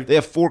 They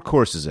have 4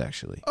 courses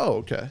actually. Oh,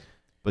 okay.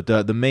 But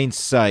the main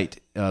site,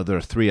 there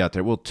are 3 out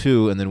there. Well,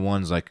 2, and then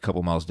one's like a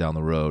couple miles down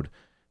the road.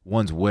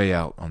 One's way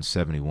out on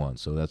 71,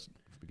 so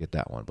forget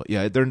that one. But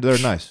yeah, they're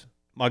nice.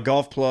 My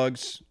golf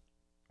plugs.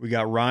 We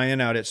got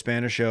Ryan out at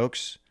Spanish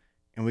Oaks,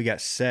 and we got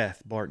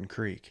Seth Barton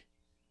Creek.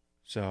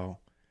 So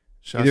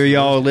Shouts either to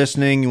y'all are those.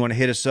 listening, you want to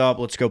hit us up,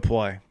 let's go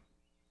play.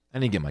 I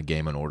need to get my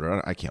game in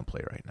order. I can't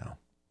play right now.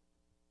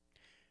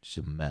 It's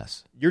a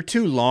mess. You're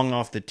too long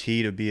off the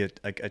tee to be a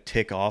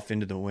tick off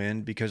into the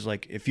wind because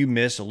like if you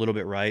miss a little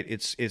bit right,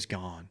 it's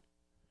gone.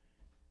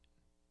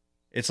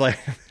 It's like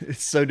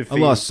it's so I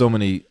defeating. lost so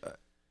many.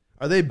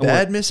 Are they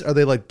bad miss? Are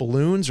they like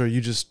balloons, or are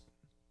you just?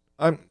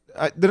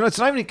 It's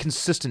not even a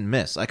consistent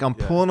miss. Like I'm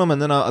pulling them,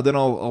 and then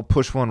I'll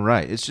push one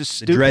right. It's just the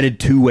stupid. dreaded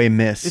two-way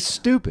miss. It's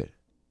stupid.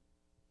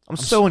 I'm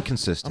so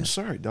inconsistent. I'm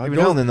sorry, dog. Every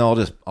now and then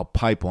I'll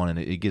pipe one, and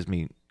it gives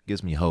me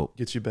hope.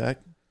 Gets you back.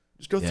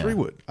 Just go Yeah.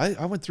 3-wood.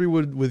 I went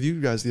 3-wood with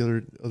you guys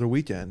the other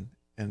weekend,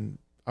 and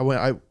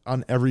I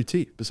on every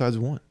tee besides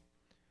one.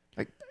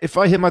 Like if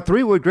I hit my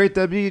 3-wood, great.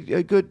 That'd be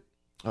a good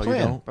Oh,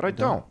 plan. you don't? But I You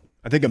don't.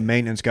 I think a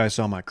maintenance guy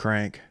saw my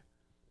crank.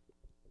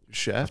 I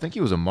Shaft. think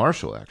he was a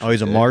marshal actually. Oh,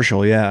 he's a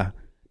marshal, yeah.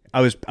 I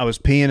was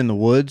peeing in the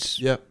woods,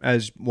 Yep.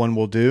 as one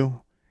will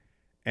do,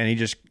 and he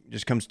just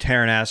comes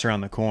tearing ass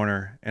around the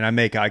corner, and I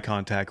make eye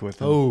contact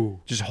with him. Oh.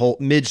 Just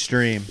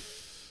midstream.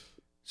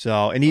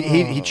 So, and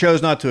he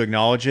chose not to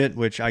acknowledge it,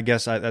 which I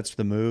guess that's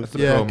the move.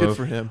 Yeah, pro good move.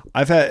 for him.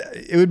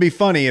 It would be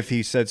funny if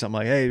he said something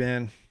like, "Hey,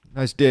 man,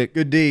 Nice dick.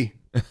 good D."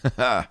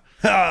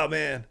 Oh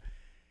man,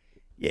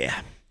 yeah.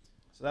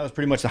 So that was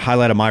pretty much the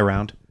highlight of my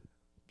round.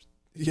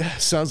 Yeah,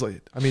 sounds like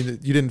it. I mean,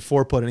 you didn't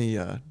 4-putt any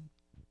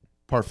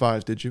par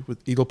 5s, did you,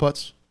 with eagle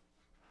putts?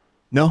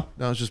 No,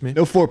 No, it's just me.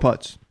 no 4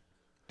 putts.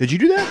 Did you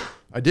do that?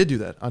 I did do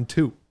that on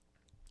 2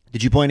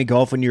 Did you play any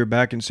golf when you were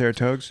back in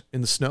Saratoga? in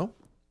the snow.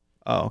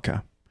 Oh, okay.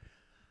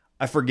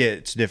 I forget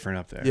it's different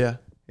up there. Yeah,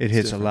 It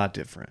hits different. a lot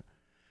different.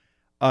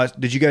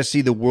 Did you guys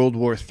see the World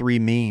War III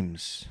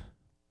memes?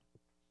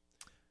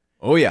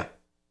 Oh yeah.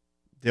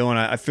 Dylan,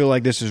 I feel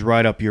like this is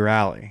right up your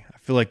alley. I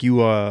feel like you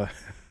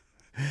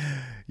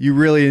you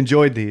really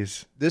enjoyed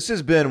these. This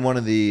has been one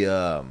of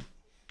the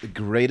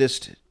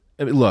greatest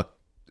I mean, look,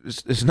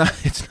 it's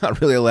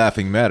not really a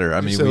laughing matter.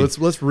 I mean, so let's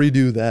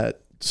redo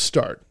that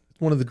start.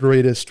 One of the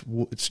greatest.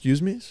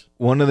 Excuse me.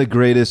 One of the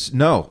greatest.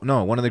 No,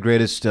 one of the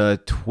greatest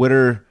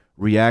Twitter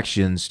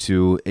reactions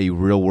to a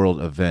real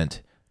world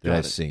event that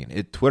I've seen.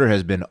 Twitter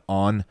has been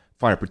on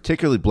fire,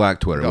 particularly Black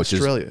Twitter, which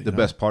is the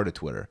best part of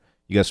Twitter.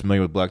 You guys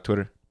familiar with Black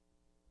Twitter?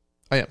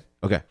 I am.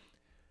 Okay,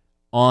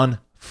 on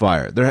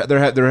fire.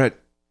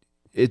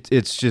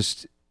 It's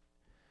just.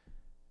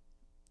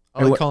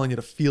 I like calling it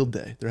a field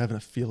day. They're having a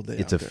field day.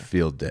 It's a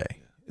field day.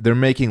 They're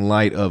making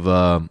light of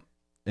an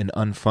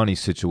unfunny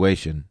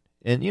situation,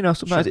 and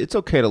sometimes it's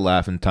okay to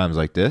laugh in times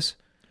like this.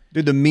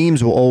 Dude, the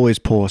memes will always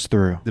pull us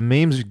through. The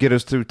memes get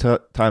us through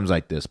times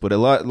like this, but a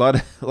lot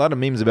of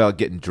memes about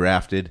getting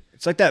drafted.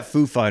 It's like that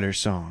Foo Fighters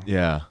song.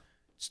 Yeah.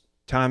 It's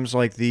times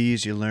like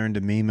these you learn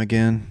to meme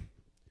again.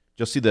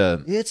 You'll see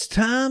the. It's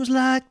times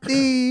like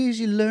these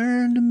you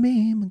learn to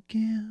meme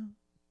again.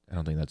 I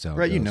don't think that's how it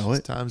right, goes. you know it.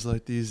 It's times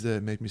like these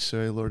that make me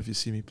say, Lord, if you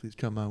see me, please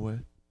come my way.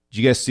 Did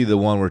you guys see the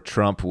one where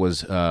Trump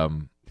was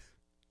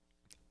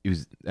he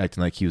was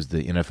acting like he was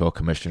the NFL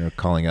commissioner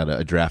calling out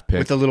a draft pick?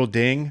 With the little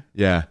ding?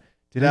 Yeah.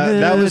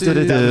 That was the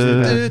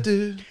best.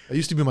 That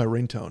used to be my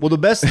ringtone. Well, the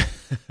best,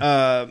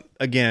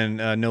 again,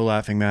 no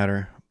laughing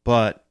matter,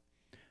 but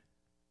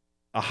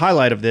a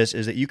highlight of this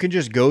is that you can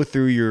just go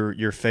through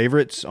your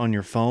favorites on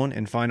your phone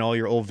and find all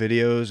your old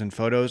videos and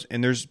photos,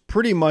 and there's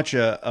pretty much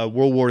a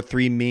World War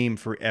III meme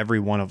for every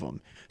one of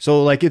them.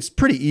 So, like, it's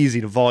pretty easy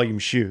to volume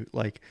shoot.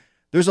 Like,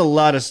 there's a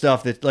lot of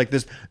stuff that, like,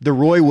 the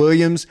Roy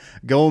Williams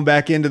going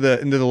back into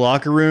the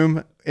locker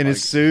room in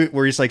his suit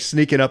where he's, like,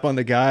 sneaking up on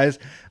the guys.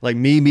 Like,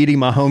 me meeting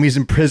my homies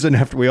in prison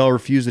after we all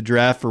refused the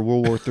draft for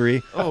World War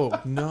III.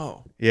 Oh,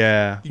 no.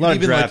 Yeah, a lot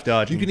of draft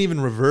dodging. You can even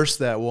reverse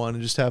that one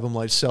and just have them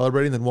like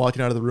celebrating, then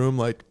walking out of the room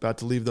like about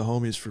to leave the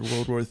homies for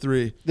World War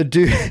III. The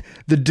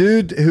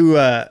dude who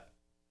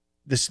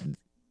the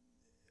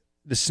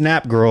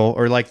snap girl,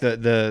 or like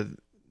the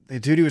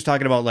dude he was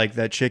talking about, like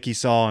that chick he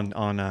saw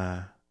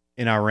on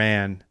in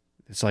Iran.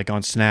 It's like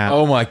on Snap.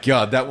 Oh my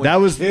God, that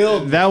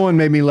one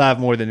made me laugh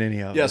more than any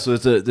of them. Yeah, so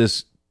it's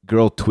this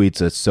girl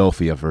tweets a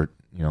selfie of her,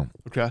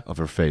 of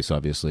her face,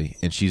 obviously,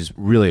 and she's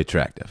really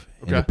attractive,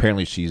 and Okay.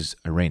 apparently she's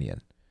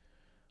Iranian.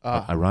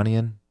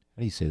 Iranian? How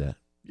do you say that?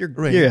 You're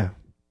yeah.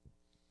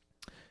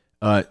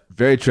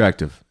 Very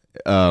attractive.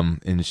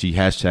 And she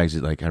hashtags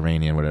it like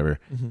Iranian, whatever.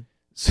 Mm-hmm.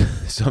 So,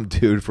 some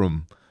dude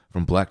from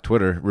Black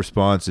Twitter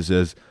responds and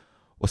says,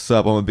 "What's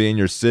up? I'm gonna be in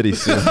your city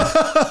soon."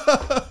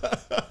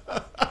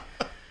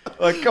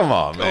 Like, come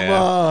on,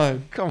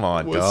 man. Come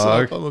on, What's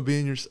dog. up? I'm gonna be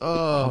in your.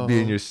 I'll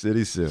be in your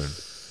city soon.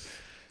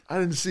 I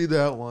didn't see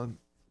that one.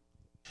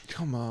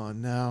 Come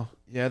on now.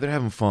 Yeah, they're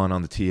having fun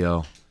on the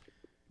TL.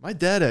 My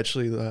dad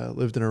actually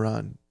lived in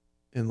Iran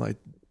in like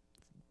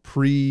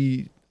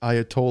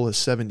pre-Ayatollah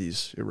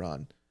 70s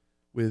Iran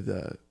with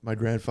my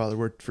grandfather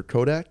worked for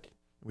Kodak.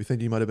 We think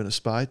he might have been a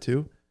spy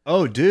too.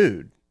 Oh,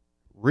 dude.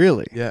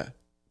 Really? Yeah.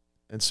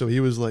 And so he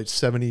was like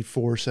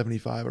 74,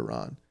 75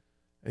 Iran.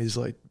 And he's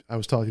like, I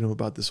was talking to him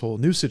about this whole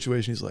news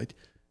situation. He's like,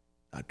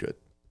 not good.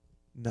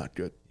 Not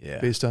good. Yeah.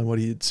 Based on what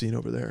he had seen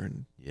over there.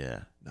 And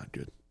Yeah. not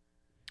good.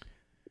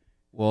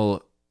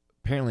 Well,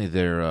 apparently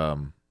their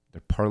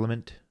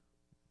parliament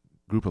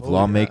group of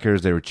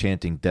lawmakers, they were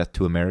chanting "Death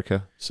to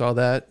America." Saw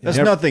that. That's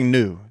nothing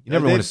new. You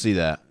never want to see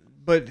that.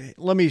 But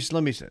let me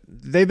say,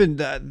 they've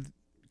been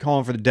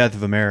calling for the death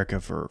of America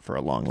for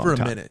a long time. For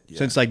a minute, yeah.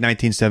 Since like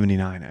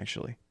 1979,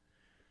 actually.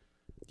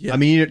 Yeah. I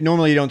mean,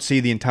 normally you don't see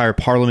the entire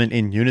parliament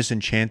in unison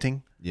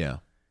chanting. Yeah.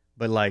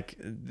 But like,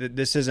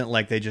 this isn't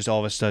like they just all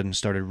of a sudden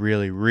started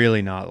really,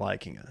 really not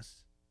liking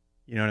us.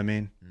 You know what I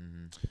mean?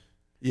 Mm-hmm.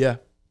 Yeah.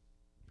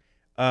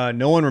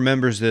 No one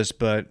remembers this,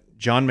 but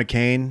John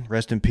McCain,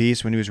 rest in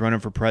peace, when he was running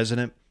for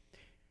president,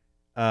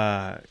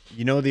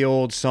 you know the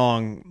old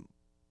song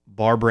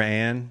Barbara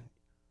Ann?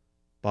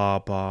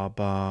 Ba ba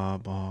ba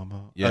ba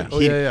ba.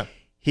 Yeah.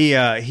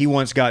 He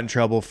once got in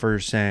trouble for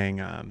saying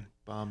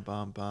Bomb,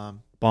 bomb,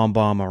 bomb. bomb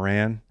bomb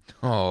Iran.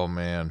 Oh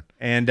man.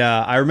 And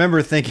I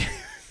remember thinking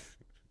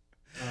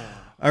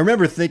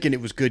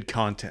it was good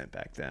content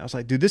back then. I was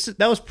like, dude,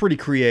 that was pretty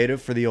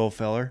creative for the old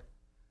feller.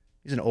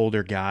 He's an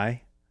older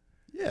guy.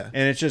 Yeah.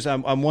 And it's just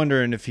I'm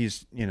wondering if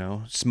he's,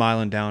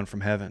 smiling down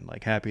from heaven,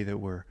 like happy that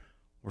we're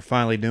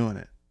finally doing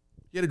it.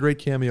 He had a great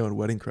cameo in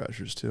Wedding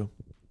Crashers too.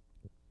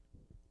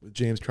 With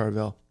James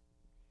Carvell.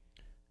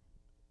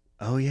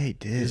 Oh yeah, he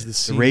did. Is the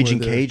scene Raging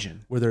where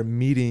Cajun. Where they're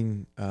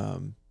meeting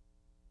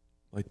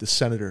like the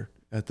senator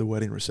at the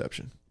wedding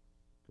reception.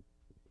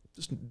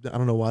 Just I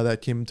don't know why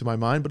that came to my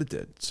mind, but it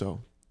did.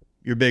 So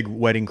You're a big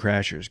Wedding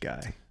Crashers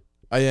guy.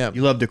 I am.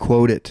 You love to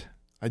quote it.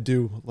 I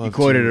do love You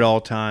quote to, it at all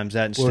times.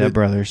 That and quote Step it.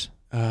 Brothers.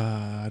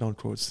 I don't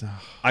quote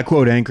stuff. I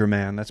quote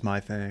Anchorman. That's my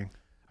thing.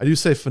 I do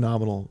say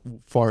phenomenal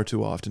far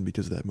too often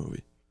because of that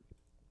movie.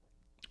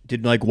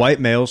 Did like white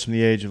males from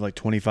the age of like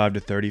 25 to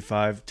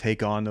 35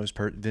 take on those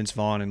Vince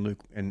Vaughn and Luke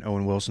and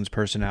Owen Wilson's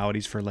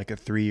personalities for like a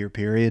 3-year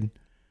period?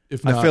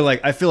 If not,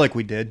 I feel like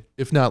we did.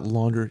 if not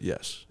longer,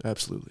 yes,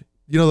 absolutely.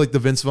 You know, like the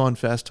Vince Vaughn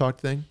fast talk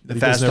thing that The he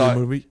does fast in every talk.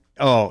 movie.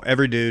 Oh,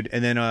 every dude.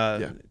 And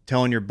then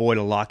telling your boy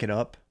to lock it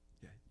up.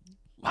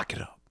 Lock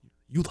it up.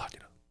 You lock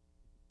it up.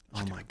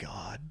 Oh, my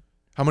God.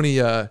 How many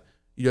you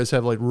guys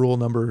have like rule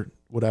number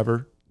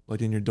whatever,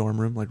 like in your dorm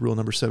room, like rule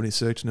number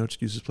 76, no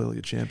excuses, play like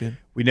a champion?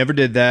 We never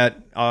did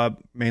that,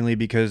 mainly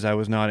because I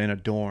was not in a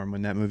dorm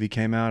when that movie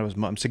came out.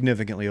 I'm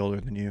significantly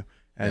older than you,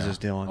 as is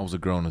Dylan. I was a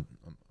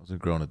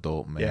grown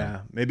adult, man.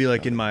 Yeah, maybe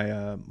like in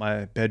my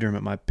my bedroom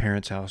at my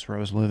parents' house where I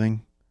was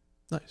living.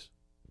 Nice.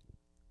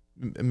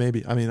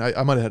 Maybe. I mean,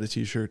 I might have had a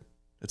T-shirt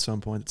at some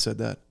point that said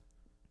that.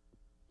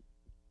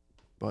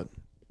 But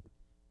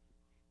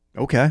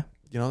okay,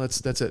 you know,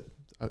 that's it.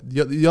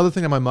 The other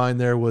thing on my mind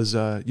there was, you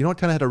know what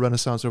kind of had a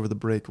renaissance over the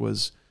break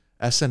was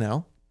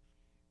SNL.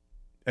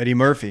 Eddie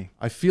Murphy.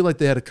 I feel like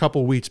they had a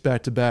couple weeks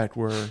back to back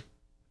where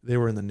they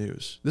were in the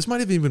news. This might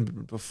have even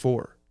been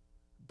before,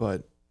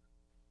 but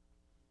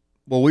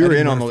well, we were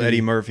Eddie in on the Murphy.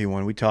 Eddie Murphy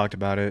one. We talked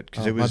about it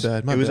because it was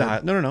my it was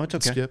bad. no, it's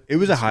okay. Skip. It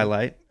was a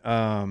highlight.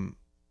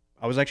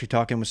 I was actually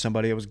talking with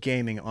somebody. I was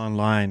gaming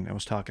online. I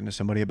was talking to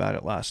somebody about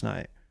it last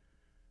night.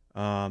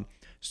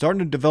 Starting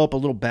to develop a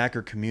little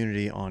backer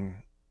community on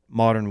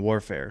Modern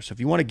Warfare. So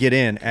if you want to get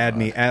in, add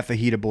me at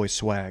Fajita Boy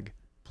Swag.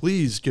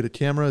 Please get a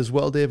camera as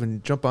well, Dave,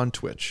 and jump on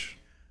Twitch.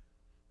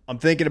 I'm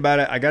thinking about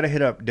it. I got to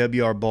hit up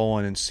WR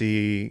Bolin and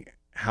see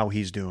how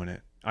he's doing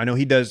it. I know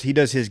he does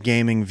his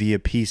gaming via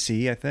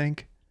PC, I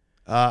think.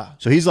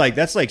 So he's like,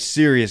 that's like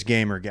serious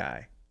gamer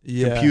guy.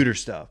 Yeah. Computer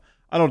stuff.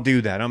 I don't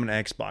do that. I'm an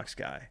Xbox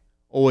guy.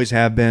 Always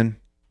have been.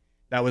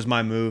 That was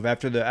my move.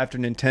 After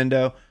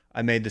Nintendo,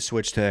 I made the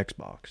switch to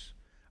Xbox.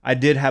 I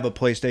did have a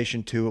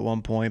PlayStation 2 at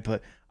one point,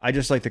 but I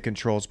just like the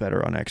controls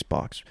better on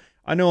Xbox.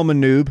 I know I'm a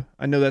noob.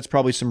 I know that's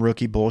probably some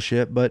rookie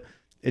bullshit, but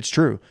it's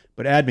true.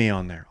 But add me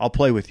on there. I'll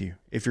play with you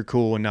if you're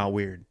cool and not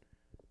weird.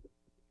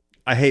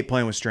 I hate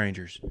playing with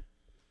strangers.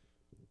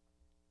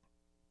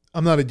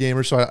 I'm not a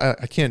gamer, so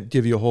I can't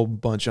give you a whole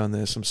bunch on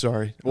this. I'm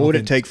sorry. What would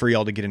it take for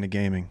y'all to get into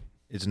gaming?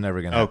 It's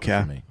never going to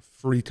happen for me.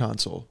 Free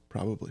console,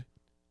 probably.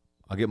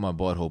 I'll get my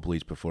butthole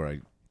bleached before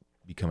I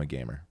become a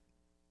gamer.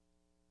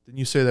 Didn't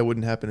you say that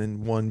wouldn't happen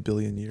in 1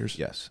 billion years?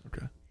 Yes.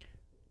 Okay.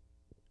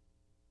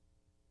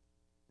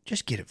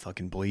 Just get it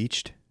fucking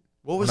bleached.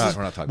 What was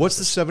we're not talking what's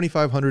about the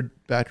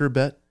 7,500 backer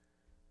bet?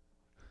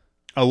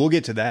 Oh, we'll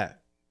get to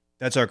that.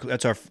 That's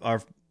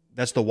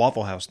the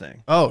Waffle House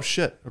thing. Oh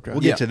shit. Okay.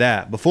 We'll get to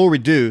that. Before we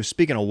do,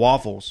 speaking of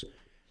waffles,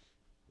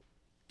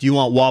 do you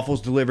want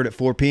waffles delivered at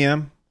 4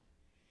 p.m.?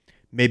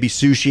 Maybe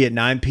sushi at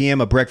 9 p.m.,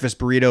 a breakfast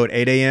burrito at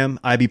 8 a.m.,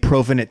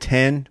 ibuprofen at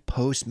 10?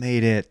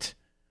 Postmate it.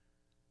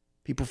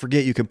 People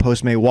forget you can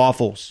Postmate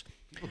waffles.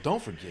 People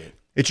don't forget.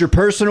 It's your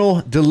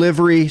personal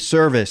delivery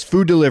service,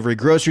 food delivery,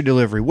 grocery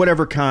delivery,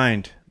 whatever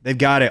kind. They've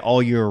got it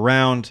all year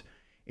round.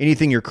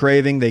 Anything you're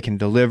craving, they can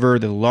deliver.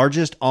 The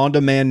largest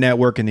on-demand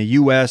network in the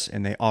U.S.,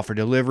 and they offer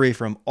delivery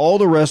from all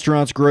the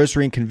restaurants,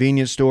 grocery, and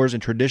convenience stores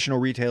and traditional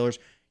retailers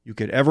you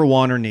could ever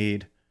want or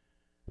need.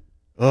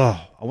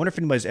 Oh, I wonder if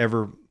anybody's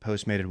ever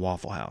Postmated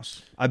Waffle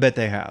House. I bet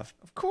they have.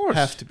 Of course.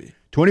 Have to be.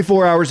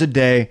 24 hours a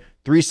day,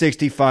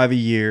 365 a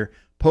year.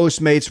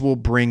 Postmates will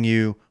bring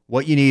you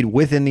what you need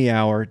within the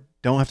hour.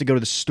 Don't have to go to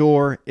the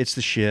store. It's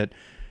the shit.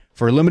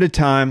 For a limited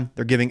time,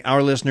 they're giving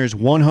our listeners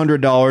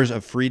 $100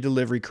 of free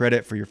delivery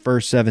credit for your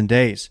first 7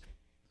 days.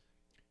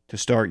 To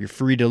start your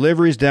free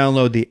deliveries,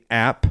 download the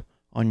app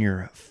on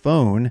your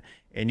phone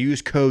and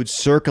use code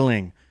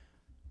CIRCLING.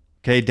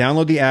 Okay,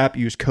 download the app,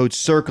 use code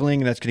CIRCLING,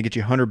 and that's going to get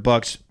you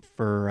 $100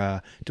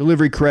 for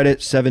delivery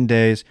credit, 7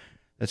 days.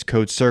 That's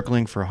code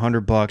CIRCLING for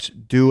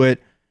 $100. Do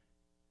it.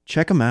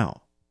 Check them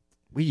out.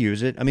 We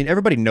use it. I mean,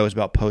 everybody knows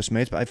about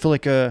Postmates, but I feel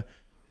like there's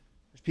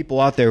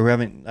people out there who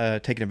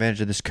haven't taken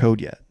advantage of this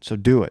code yet. So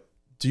do it.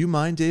 Do you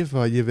mind, Dave,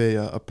 you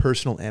have a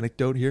personal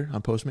anecdote here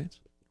on Postmates?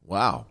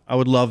 Wow. I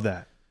would love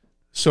that.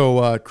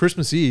 So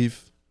Christmas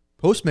Eve,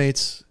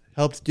 Postmates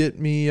helped get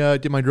me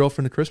get my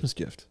girlfriend a Christmas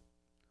gift.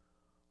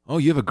 Oh,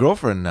 you have a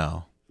girlfriend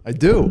now. I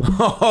do.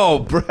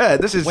 Oh,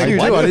 Brad, this is I huge.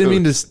 do. I didn't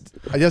mean to.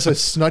 I guess I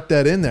snuck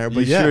that in there,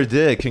 but You yeah. sure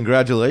did.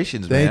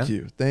 Congratulations,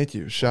 man. Thank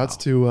you. Shouts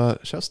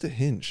to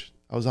Hinge.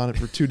 I was on it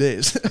for 2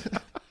 days.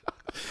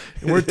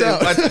 It worked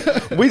out.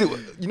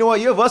 You know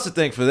what? You have us to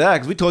thank for that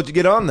because we told you to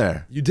get on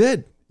there. You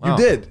did. Wow.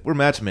 You did. We're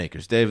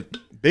matchmakers, Dave.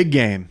 Big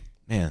game.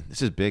 Man,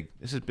 this is big.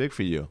 This is big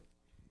for you.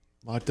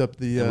 Locked up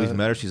the. We've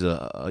met her. She's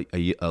a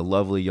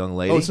lovely young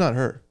lady. Oh, it's not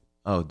her.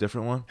 Oh,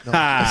 different one.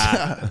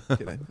 No,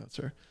 kidding. That's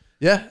her.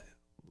 Yeah.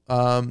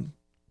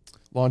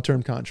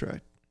 Long-term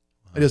contract.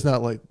 It is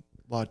not like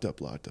locked up.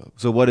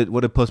 So what did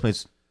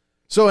Postmates?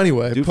 So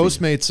anyway, do for you?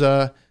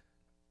 Postmates.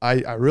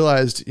 I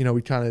realized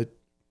we kind of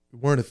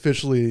weren't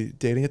officially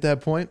dating at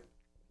that point,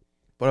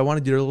 but I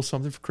wanted to get her a little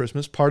something for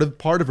Christmas. Part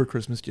of her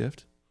Christmas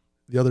gift.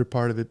 The other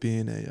part of it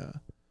being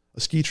a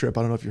ski trip.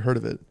 I don't know if you heard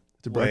of it.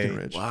 To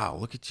Breckenridge. Wow,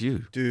 look at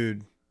you,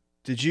 Dude,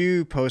 did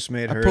you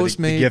Postmate her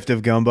Postmate- the gift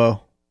of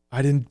gumbo?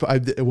 I didn't.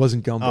 It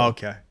wasn't gumbo. Oh,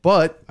 okay.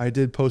 But I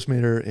did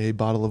Postmate her a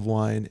bottle of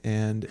wine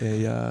and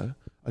a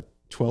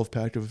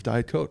 12-pack of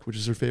Diet Coke, which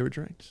is her favorite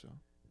drink. So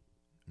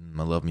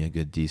I love me a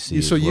good DC. you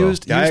as well.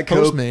 used Diet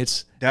Coke,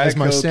 Postmates Diet as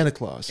my Coke Santa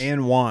Claus.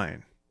 And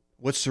wine.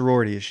 What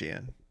sorority is she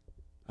in?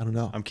 I don't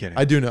know. I'm kidding.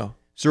 I do know.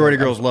 Sorority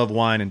girls love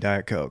wine and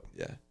Diet Coke.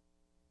 Yeah.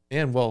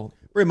 And, well,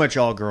 Pretty much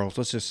all girls.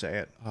 Let's just say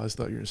it. I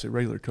thought you were going to say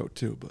regular Coke,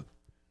 too, but.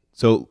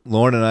 So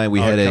Lauren and I, we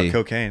had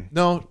cocaine.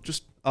 No,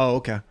 just. Oh,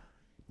 okay.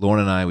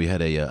 Lauren and I, we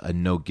had a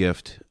no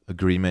gift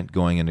agreement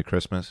going into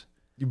Christmas.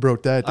 You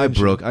broke that. I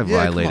didn't you? I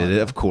violated it.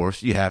 Of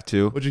course, you have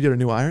to. What'd you get her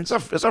new irons?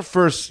 It's our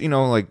first,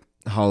 like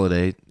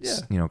holiday.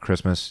 Yeah.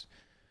 Christmas.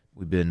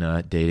 We've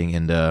been dating,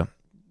 and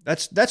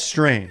That's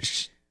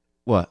strange.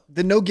 what?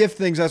 The no gift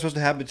thing's not supposed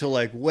to happen until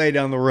like way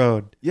down the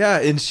road. Yeah,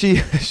 and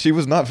she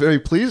was not very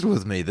pleased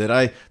with me that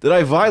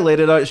I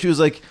violated. She was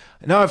like,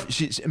 no,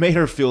 it made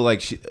her feel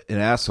like an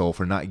asshole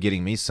for not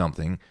getting me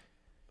something.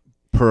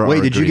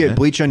 Wait, did you get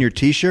bleach on your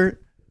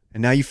T-shirt,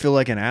 and now you feel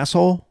like an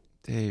asshole?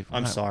 Dave,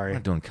 I'm sorry. I'm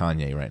not doing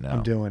Kanye right now.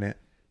 I'm doing it.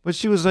 But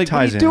she was like,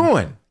 what are you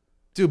doing?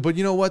 Dude, but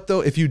you know what,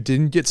 though? If you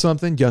didn't get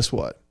something, guess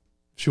what?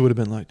 She would have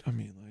been like,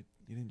 you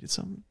didn't get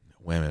something?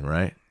 Women,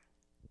 right?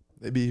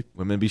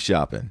 Women be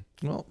shopping.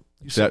 Well,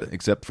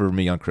 except for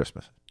me on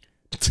Christmas.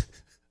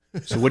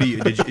 So what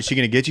is she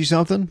going to get you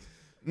something?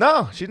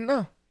 No, she didn't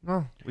know.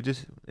 No,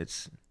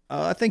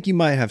 I think you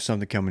might have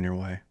something coming your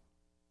way.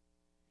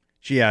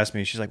 She asked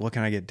me, she's like, what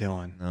can I get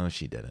Dylan? No,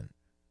 she didn't.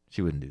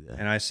 She wouldn't do that.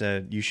 And I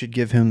said, you should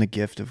give him the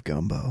gift of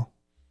gumbo.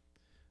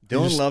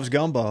 Dylan loves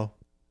gumbo.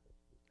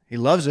 He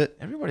loves it.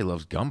 Everybody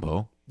loves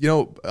gumbo. You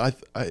know,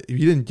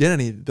 you didn't get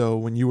any, though,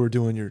 when you were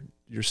doing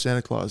your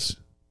Santa Claus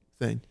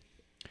thing.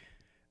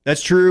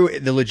 That's true.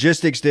 The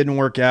logistics didn't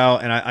work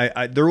out, and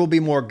I there will be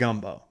more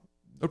gumbo.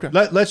 Okay.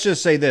 Let's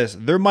just say this.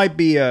 There might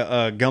be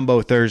a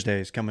Gumbo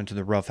Thursdays coming to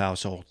the Rough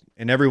household,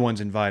 and everyone's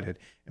invited.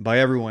 And by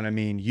everyone, I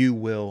mean you,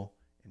 Will,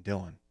 and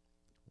Dylan.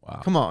 Wow.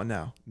 Come on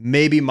now.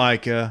 Maybe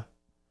Micah,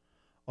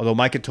 although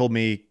Micah told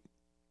me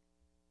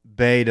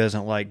Bay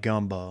doesn't like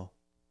gumbo.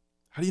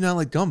 How do you not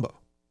like gumbo?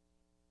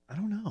 I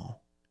don't know.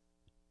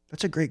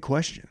 That's a great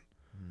question.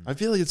 I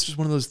feel like it's just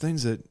one of those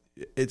things that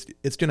it's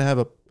going to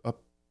have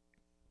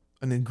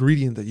an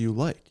ingredient that you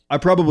like. I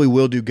probably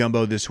will do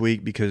gumbo this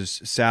week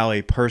because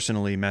Sally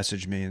personally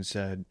messaged me and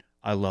said,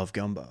 I love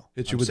gumbo.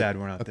 Hit you I'm with sad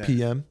we're not a there.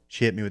 PM?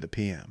 She hit me with a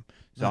PM.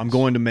 So Nice. I'm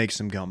going to make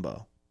some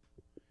gumbo.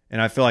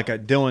 And I feel like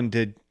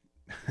Dylan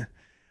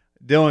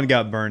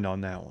got burned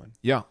on that one.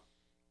 Yeah.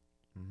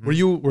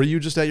 Mm-hmm. Were you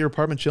just at your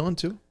apartment chilling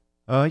too?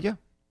 Yeah.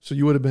 So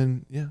you would have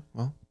been,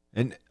 well.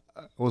 And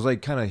I was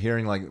like kind of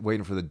hearing, like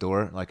waiting for the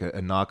door, like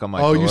a knock on my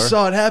door. Oh, you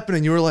saw it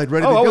happening. You were like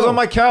ready to go. I was on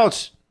my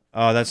couch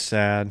Oh, that's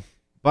sad.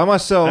 by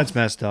myself. That's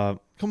messed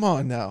up. Come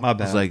on now. My I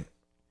bad. was like,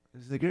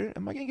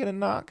 am I going to get a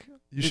knock?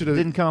 You should have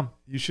didn't come.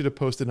 You should have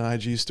posted an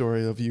IG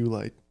story of you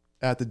like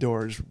at the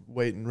doors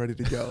waiting, ready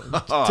to go.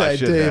 Oh, I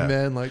should Dave, have.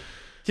 man, like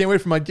can't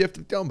wait for my gift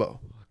of gumbo.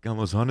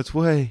 Gumbo's on its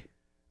way.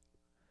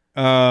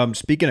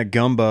 Speaking of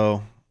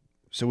gumbo,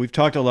 so we've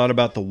talked a lot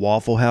about the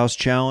Waffle House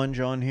challenge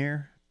on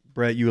here.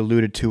 Brett, you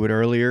alluded to it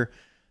earlier.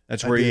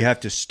 That's where you have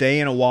to stay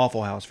in a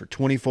Waffle House for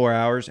 24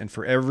 hours, and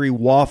for every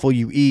waffle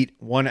you eat,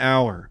 1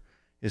 hour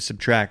is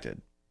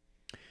subtracted.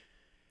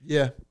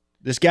 Yeah.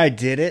 This guy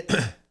did it.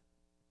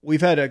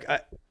 We've had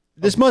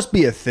this must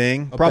be a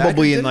thing,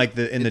 probably in like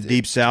in the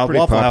deep south. pretty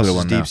Waffle House popular is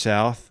one deep now.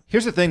 south.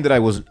 Here's the thing that I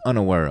was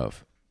unaware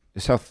of.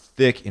 Is how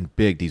thick and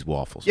big these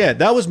waffles are. Yeah,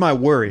 that was my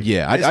worry.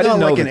 Yeah, It's I didn't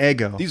not know like an that-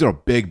 Eggo. These are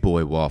big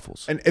boy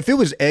waffles. And if it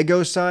was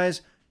Eggo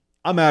size,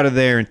 I'm out of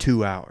there in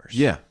 2 hours.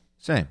 Yeah,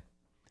 same.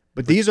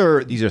 But these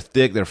are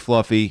thick. They're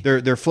fluffy.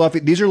 they're fluffy.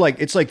 These are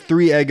it's like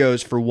 3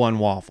 Eggos for one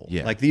waffle.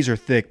 Yeah. Like these are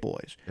thick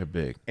boys. They're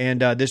big.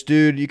 And this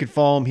dude, you can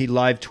follow him. He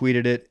live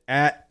tweeted it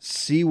at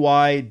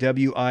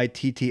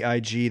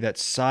CYWITTIG.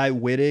 That's Cy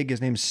Wittig. His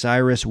name's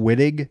Cyrus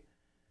Wittig.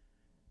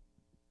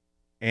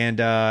 And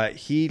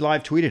he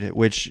live tweeted it,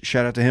 which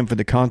shout out to him for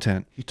the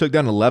content. He took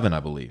down 11,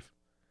 I believe.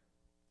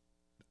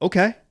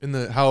 Okay. In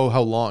the how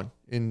long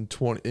in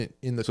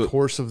the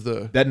course of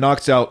the That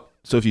knocks out.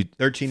 So if you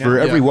 13 for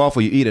hours. every Yeah.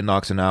 waffle you eat, it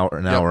knocks an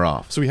hour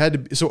off. So he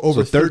had to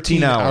over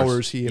 13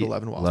 hours he ate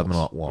 11 waffles. 11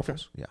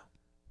 waffles. Okay. Yeah.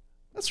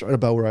 That's right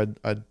about where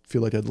I'd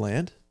feel like I'd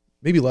land.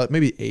 Maybe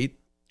 8.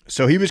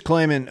 So he was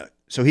claiming.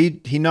 So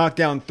he knocked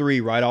down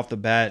 3 right off the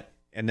bat,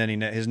 and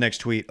then his next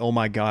tweet, "Oh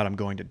my God, I'm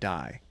going to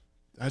die."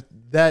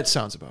 That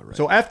sounds about right.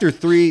 So after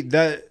 3,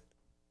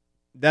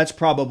 that's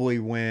probably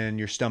when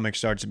your stomach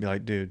starts to be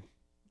like, dude,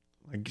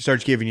 like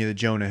starts giving you the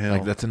Jonah Hill.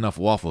 Like that's enough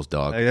waffles,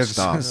 dog.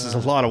 Stop. This is a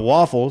lot of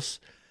waffles.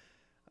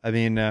 I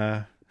mean,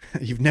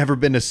 you've never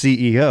been a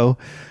CEO.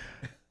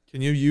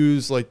 Can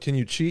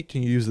you cheat?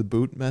 Can you use the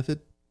boot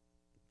method?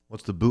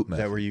 What's the boot Is that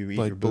method? where you eat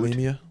Like your boot?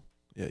 bulimia?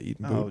 Yeah, eating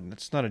No, boot.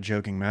 that's not a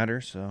joking matter.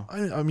 So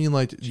I mean,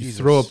 like you Jesus.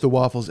 throw up the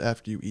waffles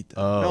after you eat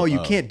them. no, you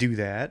can't do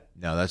that.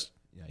 No,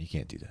 you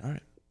can't do that. All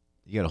right.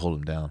 You got to hold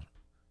them down.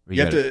 Or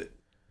You have to.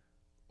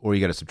 or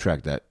you got to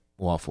subtract that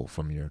waffle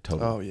from your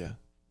total. Oh yeah.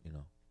 You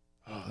know.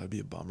 Oh, that'd be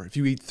a bummer. If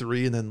you eat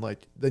 3 and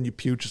then you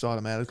puke just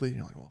automatically,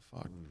 you're like, well,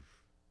 fuck.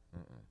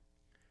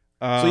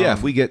 So yeah,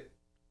 if we get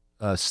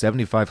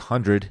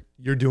 7,500,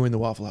 You're doing the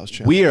Waffle House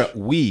challenge.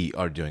 we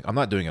are doing. I'm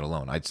not doing it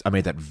alone. I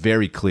made that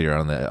very clear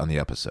on the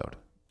episode.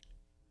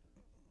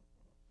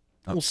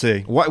 We'll see.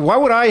 Why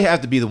would I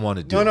have to be the one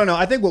to do it? No.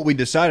 I think what we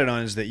decided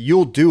on is that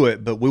you'll do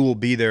it, but we will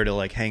be there to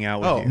like hang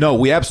out with you. No,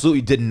 we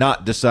absolutely did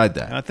not decide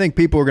that. And I think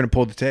people are going to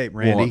pull the tape,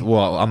 Randy.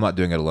 Well, I'm not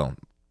doing it alone.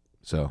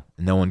 So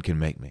no one can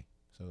make me.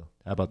 So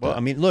how about Well, that?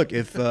 I mean, look,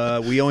 if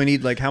we only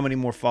need like how many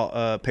more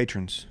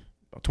patrons?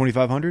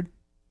 2,500?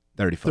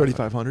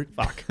 3,500.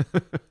 Fuck.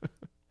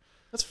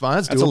 That's fine.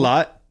 That's That's a doable.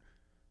 lot.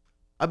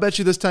 I bet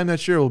you this time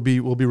next year we'll be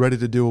ready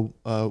to do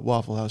a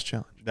Waffle House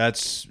challenge.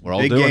 We're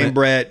all big doing game, it.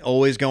 Brett.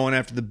 Always going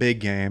after the big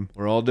game.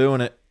 We're all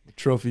doing it,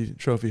 Trophy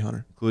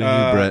hunter. including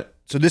you, Brett.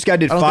 So this guy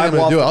did I don't think I'm 5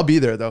 gonna do it. waffles. I'll be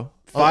there though.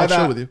 I'll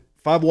chill with you.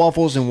 5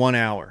 waffles in 1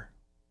 hour.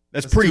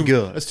 That's pretty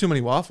good. That's too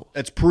many waffles.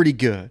 That's pretty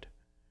good.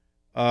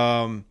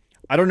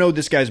 I don't know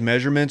this guy's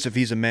measurements, if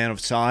he's a man of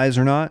size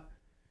or not.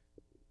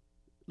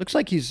 Looks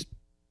like he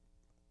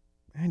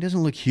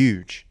doesn't look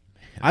huge.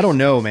 I don't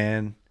know,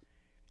 man.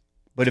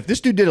 But if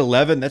this dude did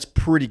 11, that's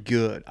pretty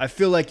good. I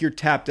feel like you're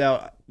tapped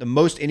out. The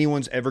most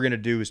anyone's ever going to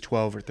do is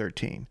 12 or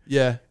 13.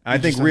 Yeah. I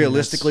think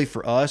realistically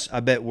for us, I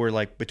bet we're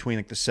like between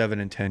like the 7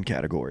 and 10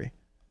 category.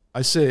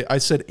 I said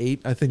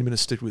 8. I think I'm going to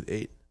stick with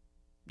 8.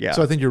 Yeah.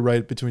 So I think you're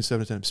right between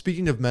 7 and 10.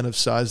 Speaking of men of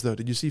size, though,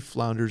 did you see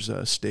Flounder's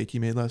steak he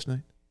made last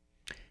night?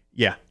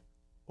 Yeah.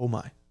 Oh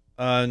my!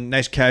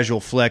 Nice casual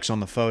flex on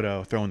the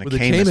photo, throwing the With the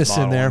Camus Camus in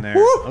bottle in there. there.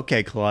 Woo!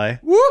 Okay, Clay.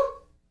 Woo!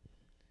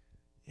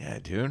 Yeah,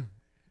 dude.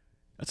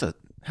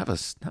 Have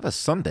a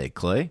Sunday,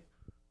 Clay.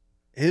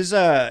 His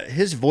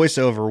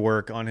voiceover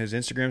work on his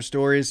Instagram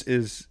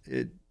stories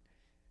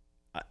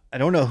I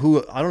don't know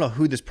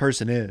who this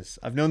person is.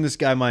 I've known this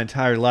guy my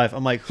entire life.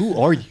 I'm like, who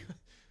are you?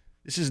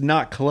 This is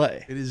not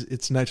Clay.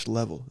 It's next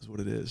level, is what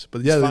it is. But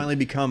He's yeah, finally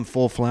become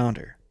full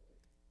flounder.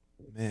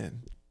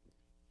 man,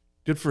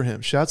 good for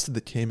him. Shouts to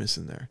the Camus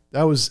in there.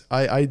 That was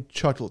I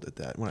chuckled at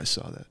that when I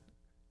saw that.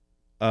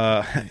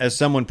 As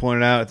someone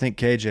pointed out, I think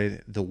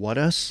KJ, the what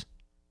us?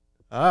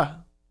 Ah,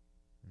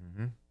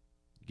 Mm-hmm.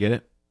 Get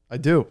it? I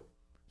do.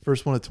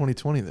 First one of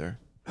 2020 there.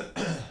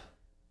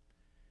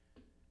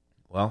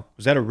 Well,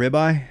 Was that a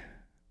ribeye?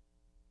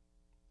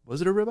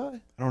 Was it a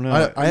ribeye? I don't know.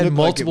 I It had looked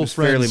multiple like it was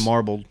fairly friends-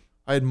 marbled.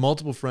 I had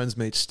multiple friends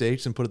make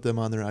steaks and put them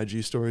on their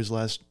IG stories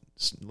last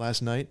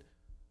night.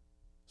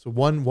 So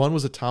one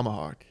was a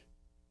tomahawk,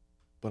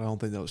 but I don't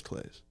think that was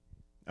Clay's.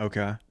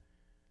 Okay.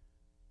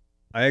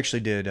 I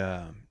actually did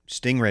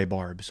stingray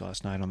barbs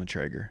last night on the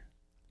Traeger.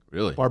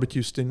 really?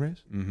 Barbecue stingrays.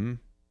 Mm-hmm.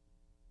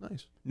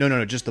 Nice.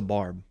 No, just the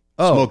barb.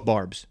 Oh. Smoked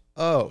barbs.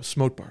 Oh,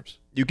 smoked barbs.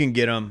 You can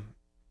get them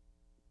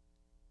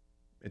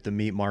at the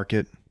meat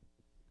market.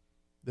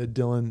 That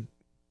Dylan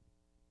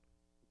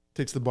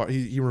takes the bar.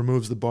 He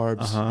removes the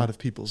barbs Uh-huh. out of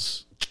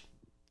people's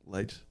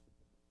legs.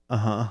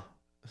 Uh-huh.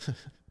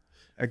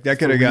 That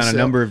could have gone a resale.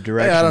 number of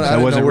directions. Hey, I,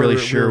 didn't wasn't know where really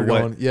we sure were what.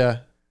 going. Yeah.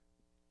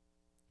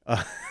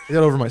 Uh, I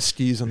got over my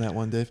skis on that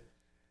one, Dave.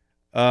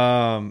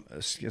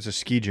 It's a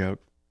ski joke.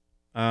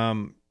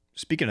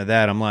 Speaking of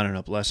that, I'm lining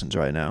up lessons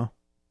right now.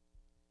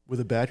 With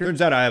a backer?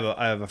 Turns out I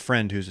have a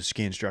friend who's a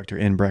ski instructor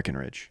in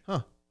Breckenridge.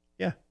 Huh.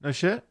 Yeah. No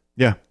shit?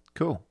 Yeah.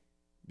 Cool.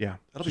 Yeah.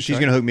 That'll So be she's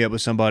tight. gonna hook me up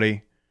with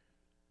somebody.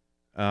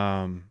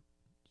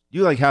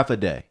 You like half a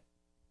day.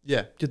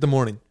 Yeah, get the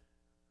morning.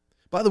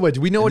 By the way,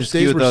 do we know And which then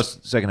ski days with we're... us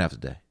second half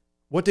of the day.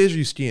 What days are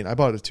you skiing? I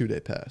bought a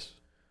 2-day pass.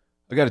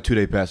 I got a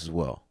 2-day pass as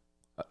well.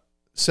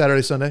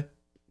 Saturday, Sunday.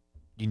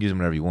 You can use them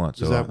whenever you want.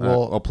 So Is that-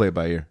 well- I'll play it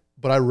by ear.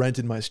 But I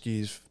rented my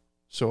skis,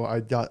 so I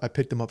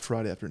picked them up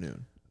Friday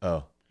afternoon.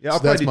 Oh. Yeah, I'll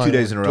So that's probably do my 2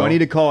 days in a row. Do I need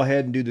to call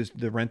ahead and do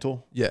the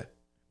rental? Yeah.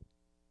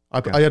 I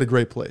Okay. got a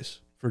great place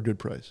for a good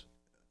price.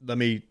 Let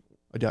me.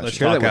 I got Let's you.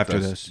 Share that talk with after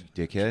us, this.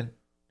 you dickhead?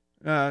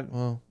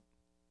 Well,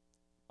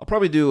 I'll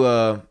probably do,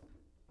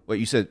 what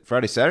you said,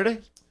 Friday, Saturday?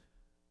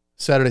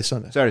 Saturday,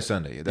 Sunday. Saturday,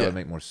 Sunday. Yeah, that Yeah. would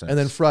make more sense. And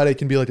then Friday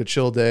can be like a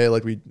chill day.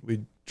 Like we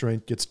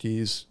drink, get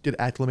skis, get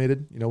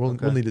acclimated. You know, we'll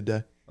need a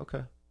day.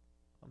 Okay.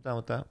 I'm down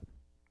with that.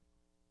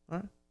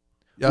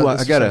 Yeah, Ooh, this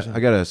I is got awesome.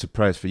 a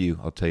surprise for you.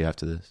 I'll tell you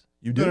after this.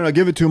 You do? No,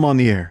 give it to him on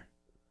the air.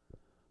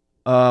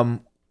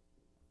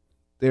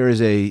 There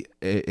is a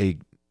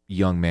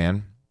young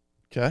man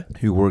Okay.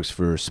 who works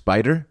for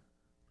Spider,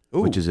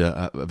 Ooh, which is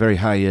a very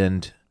high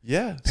end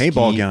yeah.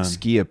 Paintball gun.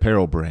 ski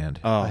apparel brand.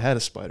 Oh, I had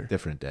a spider.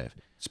 Different, Dave.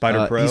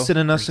 Spider Pro. He's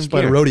sending us some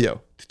Spider gear.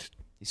 rodeo.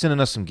 He's sending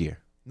us some gear.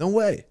 No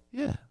way.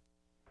 Yeah,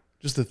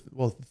 Just the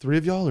 3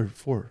 of y'all or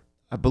 4?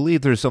 I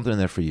believe there's something in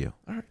there for you.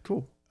 All right,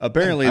 cool.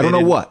 Apparently, I don't they know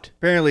didn't- what,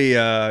 Apparently,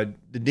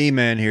 the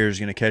D-man here is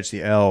going to catch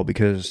the L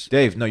because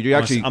Dave. No, you're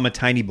actually. I'm a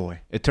tiny boy.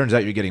 It turns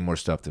out you're getting more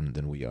stuff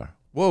than we are.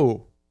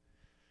 Whoa.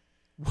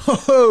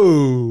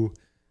 Whoa.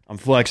 I'm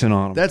flexing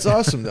on him. That's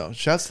awesome, though.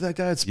 Shouts to that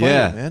guy at Spider,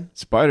 Yeah, man.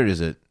 Spider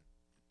is it's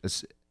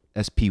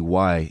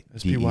SPYDER.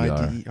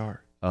 SPYDER.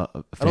 A I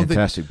don't think-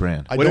 fantastic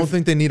brand. I What don't if-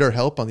 think they need our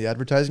help on the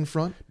advertising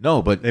front,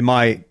 No, but They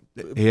might.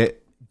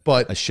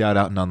 but a shout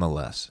out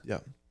nonetheless. yeah.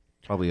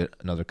 Probably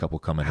another couple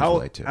coming his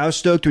way too. How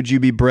stoked would you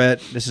be,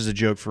 Brett? This is a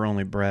joke for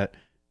only Brett.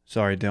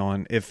 Sorry,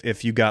 Dylan.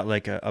 If you got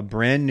like a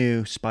brand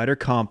new Spider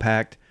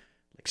Compact,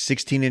 like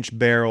 16-inch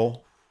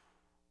barrel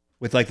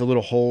with like the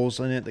little holes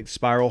in it, like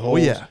spiral holes.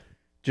 Oh, yeah.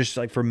 Just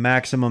like for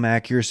maximum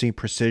accuracy,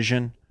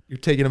 precision. You're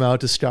taking him out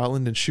to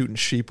Scotland and shooting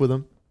sheep with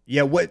him.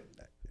 Yeah, what?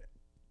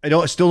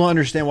 Still don't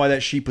understand why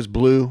that sheep was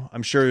blue.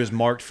 I'm sure it was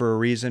marked for a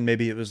reason.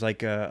 Maybe it was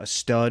like a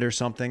stud or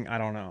something. I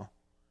don't know.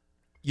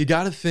 You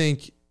got to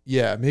think,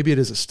 yeah, maybe it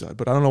is a stud,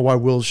 but I don't know why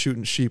Will's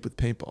shooting sheep with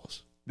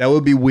paintballs. That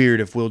would be weird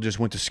if Will just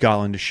went to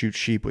Scotland to shoot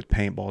sheep with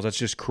paintballs. That's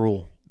just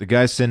cruel. The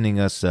guy sending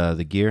us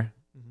the gear,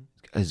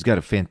 he's got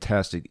a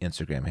fantastic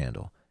Instagram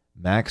handle,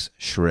 Max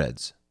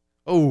Shreds.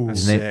 Oh,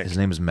 That's His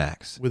name is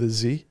Max. with a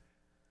Z?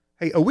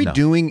 Hey, are we No.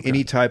 doing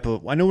any type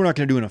of... I know we're not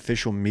going to do an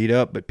official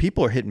meetup, but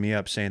people are hitting me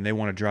up saying they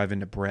want to drive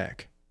into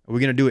Breck. Are we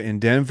going to do it in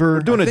Denver? We're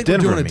doing I a think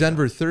Denver we're doing a meetup.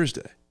 Denver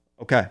Thursday.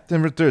 Okay.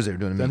 Denver Thursday. We're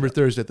doing a Denver meetup.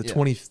 Thursday at the Yeah.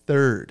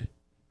 23rd.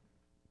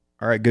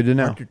 All right, good to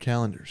know. Mark your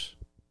calendars.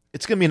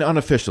 It's going to be an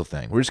unofficial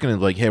thing. We're just going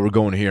to hey, we're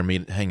going here,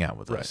 hang out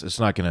with Right. us. It's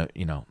not going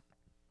to,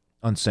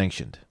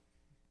 unsanctioned.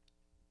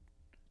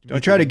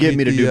 Don't try to get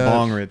me to do the,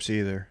 bong rips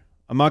either.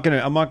 I'm not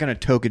gonna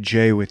toke a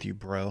J with you,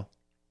 bro.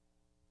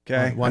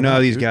 Okay? Why I know not,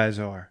 how these dude? guys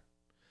are.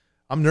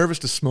 I'm nervous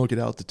to smoke at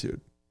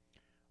altitude.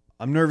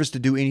 I'm nervous to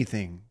do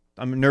anything.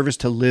 I'm nervous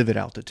to live at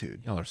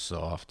altitude. Y'all are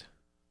soft.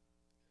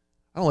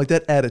 I don't like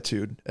that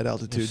attitude at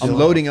altitude. I'm Dylan.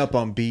 loading up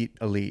on Beat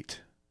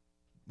Elite.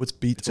 What's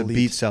Beat It's a Elite?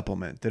 Beat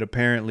supplement that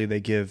apparently they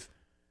give,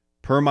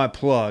 per my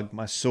plug,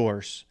 my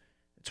source,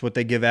 it's what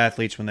they give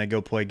athletes when they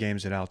go play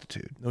games at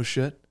altitude. No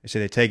shit. They say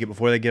they take it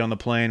before they get on the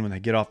plane, when they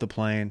get off the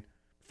plane,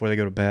 before they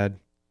go to bed.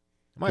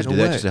 I might There's do no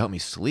that way. just to help me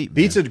sleep.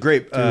 Beats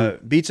man.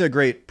 Beats a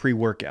great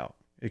pre-workout.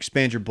 It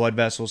expands your blood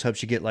vessels,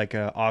 helps you get like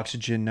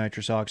oxygen,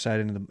 nitrous oxide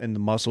in the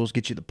muscles,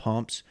 get you the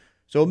pumps.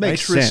 So it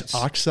makes Nitrous sense.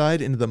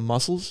 oxide into the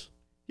muscles?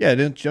 Yeah,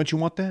 don't you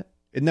want that?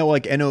 Isn't that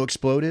what like NO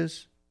Explode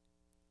is?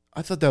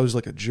 I thought that was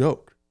like a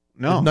joke.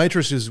 No. Like,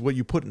 nitrous is what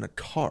you put in a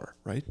car,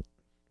 right?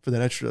 For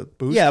that extra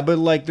boost? Yeah, but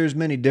like there's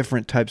many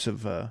different types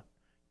of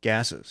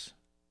gases.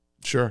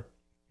 Sure.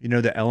 You know,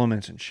 the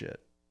elements and shit.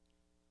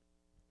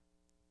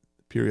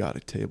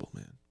 Periodic table,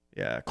 man.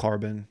 Yeah,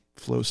 carbon,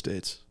 Flow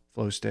states.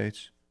 flow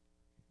states.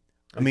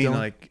 I Right, mean, Dylan?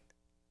 like,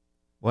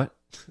 What?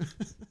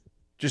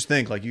 just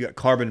think, like, you got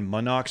carbon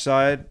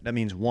monoxide, that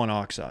means one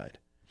oxide.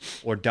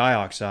 Or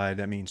dioxide,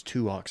 that means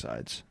two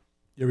oxides.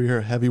 You ever hear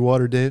of heavy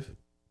water, Dave?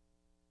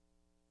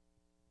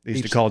 They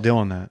used to call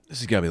Dylan that. This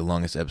has got to be the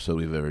longest episode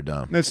we've ever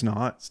done. It's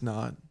not. It's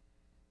not.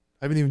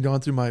 I haven't even gone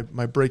through my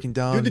breaking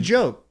down. Do the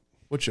joke.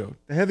 What joke?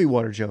 The heavy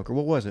water joke, or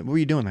what was it? What were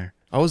you doing there?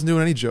 I wasn't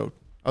doing any joke.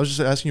 I was just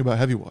asking you about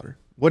heavy water.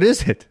 What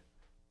is it?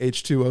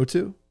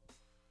 H2O2?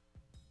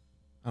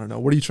 I don't know.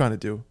 What are you trying to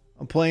do?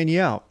 I'm playing you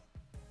out.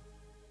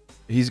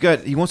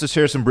 He wants to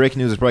share some breaking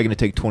news. It's probably going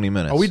to take 20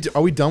 minutes.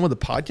 Are we done with the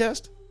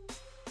podcast?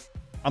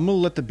 I'm going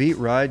to let the beat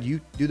ride. You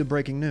do the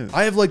breaking news.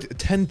 I have like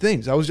 10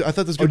 things. I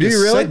thought this was Oh, going to do be a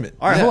you really? segment.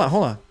 All right, Yeah.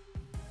 hold on.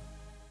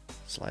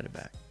 Slide it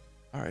back.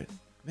 All right.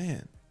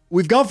 Man.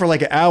 We've gone for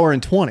like an hour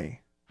and 20.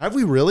 Have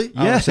we really?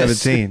 Hour Yes.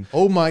 17.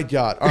 Oh my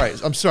God. All right.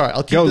 I'm sorry.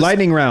 I'll keep Go, this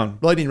lightning round.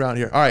 lightning round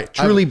here. All right.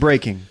 Truly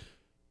breaking.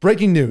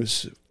 Breaking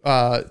news.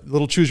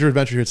 Little choose your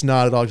adventure here. It's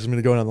not at all because I'm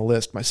going to go down the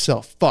list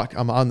myself. Fuck.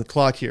 I'm on the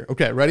clock here.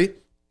 Okay. Ready?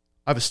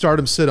 I have a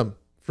stardom situm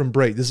from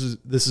Break. This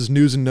is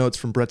news and notes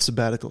from Brett's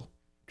sabbatical.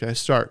 Okay.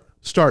 Start.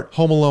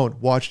 Home Alone.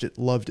 Watched it.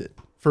 Loved it.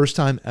 First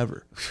time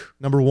ever.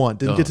 Number 1.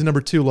 Didn't get to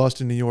number 2.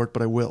 Lost in New York,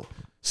 but I will.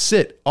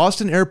 Sit.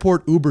 Austin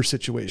Airport Uber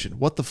situation.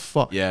 What the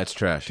fuck? Yeah, it's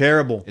trash.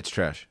 Terrible. It's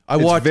trash. I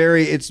watched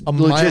It's a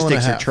mile and a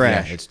logistics are half.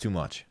 trash. Yeah, it's too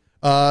much.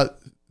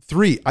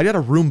 3. I got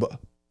a Roomba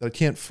that I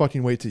can't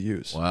fucking wait to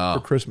use Wow.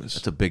 for Christmas.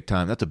 That's a big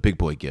time. That's a big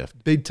boy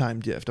gift. Big time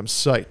gift. I'm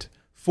psyched.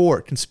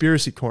 4.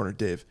 Conspiracy corner,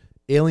 Dave.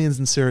 Aliens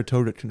in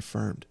Saratoga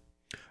confirmed.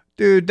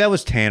 Dude, that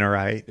was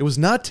Tannerite. It was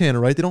not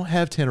Tannerite. They don't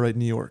have Tannerite in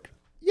New York.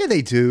 Yeah,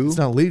 they do. It's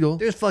not legal.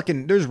 There's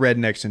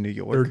rednecks in New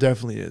York. There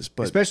definitely is,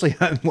 but Especially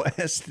out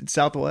west and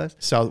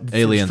southwest. South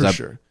Aliens, for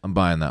sure. I'm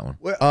buying that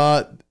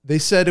one. They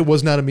said it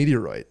was not a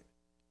meteorite.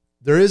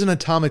 There is an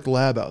atomic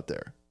lab out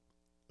there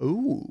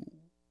Ooh.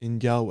 in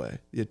Galway.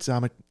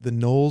 The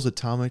Knowles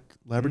Atomic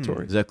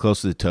Laboratory. Is that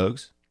close to the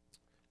Togs?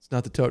 It's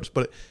not the Toads,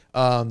 but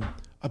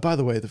by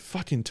the way, the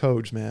fucking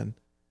Toads, man.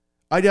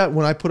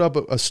 When I put up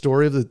a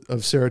story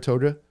of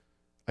Saratoga,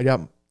 I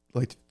got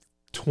like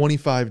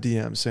 25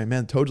 DMs saying,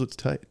 "Man, Toads looks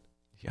tight."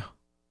 Yeah.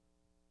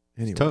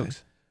 Anyway,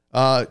 Togs.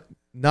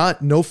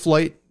 no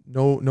flight.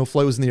 No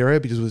flight was in the area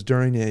because it was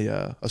during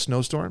a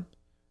snowstorm,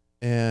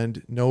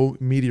 and no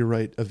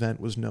meteorite event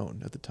was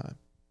known at the time.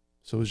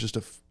 So it was just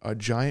a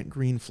giant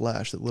green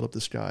flash that lit up the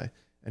sky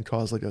and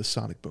caused like a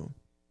sonic boom.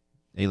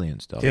 Alien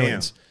stuff. Damn.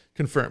 Aliens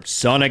confirmed.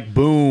 Sonic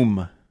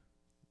Boom.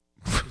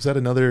 Is that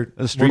another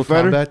A Street Mortal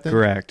Fighter? Kombat thing?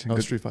 Correct. Oh,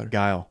 Good- Street Fighter.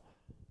 Guile.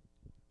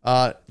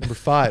 Number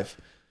 5.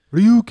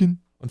 Ryukin.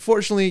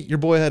 Unfortunately, your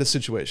boy had a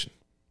situation.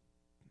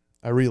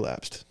 I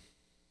relapsed.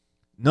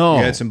 No.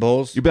 You had some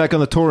bowls? You're back on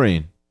the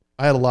taurine.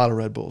 I had a lot of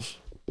Red Bulls.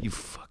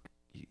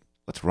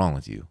 What's wrong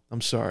with you?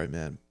 I'm sorry,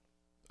 man.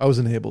 I was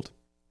enabled.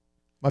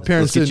 Let's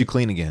Parents get you didn't.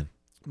 clean again.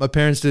 My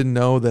parents didn't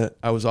know that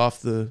I was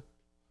off the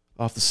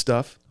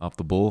stuff, Off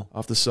the bull.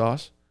 off the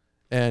sauce,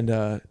 and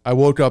I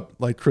woke up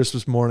like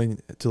Christmas morning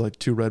to like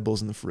 2 Red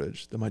Bulls in the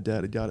fridge that my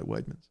dad had got at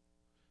Wegmans.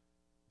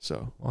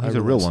 So Well, he's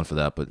a real one for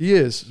that, but he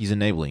is. he's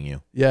enabling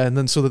you. Yeah, and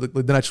then so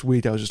the next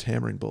week I was just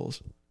hammering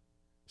bulls.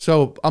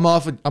 So I'm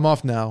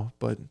off now,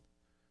 but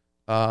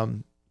I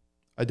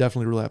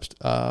definitely relapsed.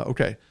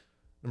 Okay,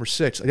 number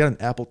 6. I got an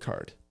Apple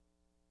Card.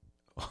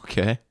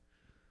 Okay.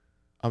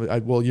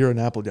 Well, you're an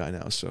Apple guy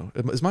now, so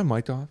is my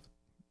mic off?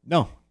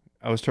 No,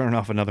 I was turning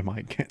off another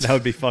mic. That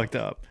would be fucked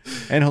up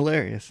and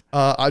hilarious.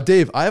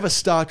 Dave, I have a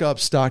stock up,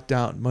 stock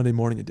down Monday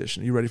morning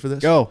edition. Are you ready for this?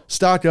 Go.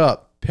 Stock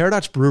up.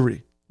 Paradox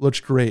Brewery looks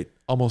great,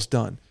 almost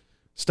done.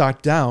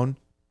 Stock down.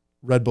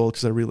 Red Bull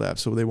because I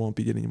relapsed, so they won't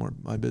be getting any more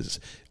of my business.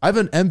 I have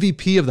an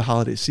MVP of the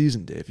holiday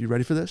season, Dave. You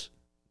ready for this?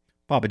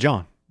 Papa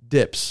John.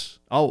 Dips.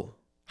 Oh.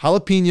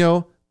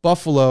 Jalapeno,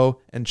 buffalo,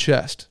 and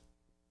chest.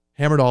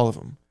 Hammered all of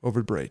them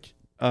over break.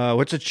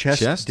 What's a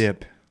chest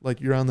dip? Like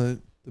you're on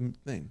the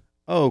thing.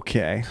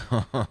 Okay.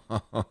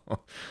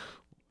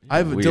 I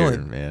have Weird,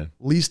 Dylan, man.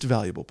 least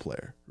valuable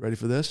player. Ready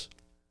for this?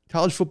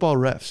 College football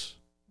refs.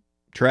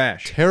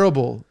 Trash.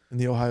 Terrible in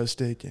the Ohio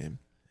State game.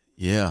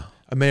 Yeah.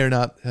 I may or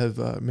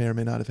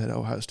may not have had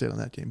Ohio State on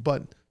that game,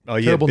 but Oh,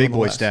 yeah, terrible big boy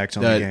nonetheless. stacks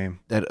on the game.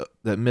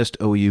 That missed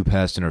OU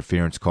pass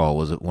interference call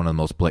was one of the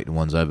most blatant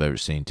ones I've ever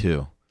seen,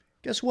 too.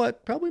 Guess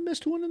what? Probably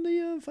missed one in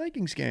the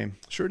Vikings game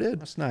Sure did.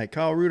 last night.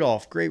 Kyle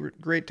Rudolph,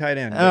 great tight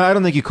end. I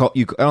don't think you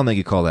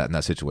call that in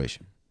that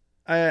situation.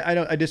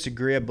 I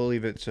disagree. I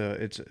believe it's a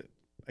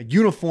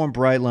uniform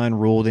bright line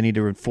rule. They need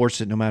to enforce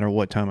it no matter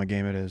what time of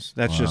game it is.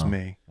 That's just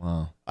me.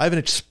 Wow. I have an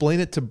explain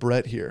it to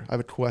Brett here. I have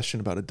a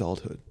question about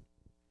adulthood.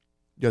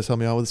 You guys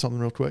help me out with something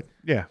real quick?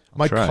 Yeah.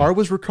 My try. car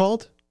was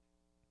recalled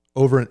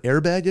over an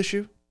airbag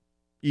issue.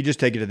 You just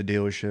take it to the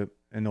dealership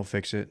and they'll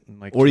fix it. In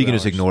like Or 2 you can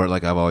just hours. ignore it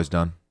like I've always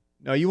done.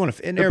 No, you want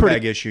an They're airbag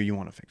pretty- issue. You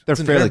want to fix it. They're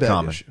It's an fairly airbag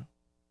common. issue.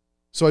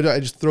 So I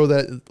just throw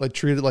that, like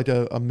treat it like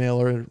a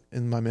mailer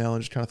in my mail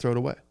and just kind of throw it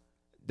away.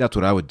 That's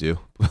what I would do.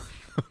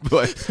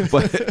 but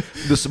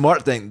the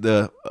smart thing,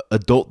 the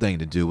adult thing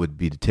to do would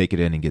be to take it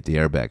in and get the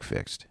airbag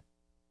fixed.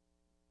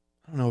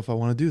 I don't know if I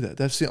want to do that.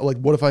 That's like,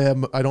 what if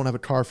I don't have a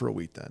car for a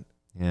week then?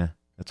 Yeah.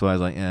 That's why I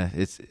was like,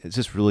 it's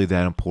just really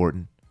that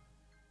important.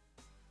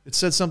 It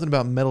said something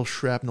about metal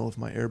shrapnel if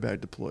my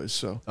airbag deploys.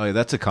 So Oh, yeah,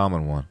 that's a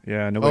common one.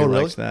 Yeah, nobody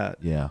really? likes that.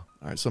 Yeah.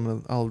 all right,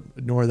 so I'll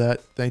ignore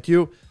that. Thank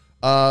you.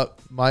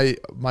 My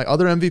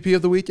other MVP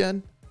of the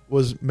weekend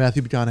was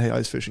Matthew McConaughey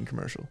ice fishing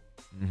commercial.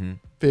 Mm-hmm.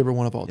 Favorite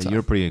one of all Yeah, time.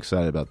 you're pretty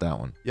excited about that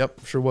one.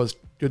 Yep, sure was.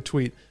 Good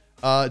tweet.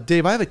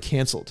 Dave, I have it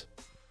canceled.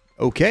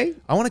 Okay.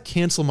 I want to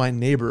cancel my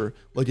neighbor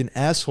like an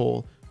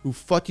asshole who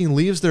fucking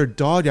leaves their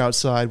dog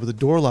outside with the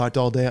door locked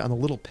all day on the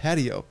little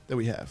patio that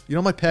we have. You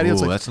know my patio?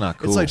 Ooh, that's not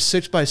cool. It's like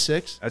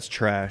 6x6. That's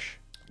trash.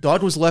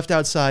 Dog was left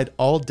outside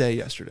all day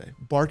yesterday,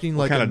 barking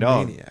like kind a of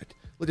dog? maniac.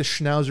 Like a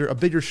schnauzer, a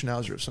bigger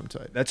schnauzer of some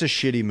type. That's a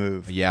shitty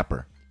move. A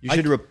yapper.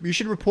 You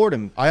should report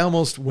him. I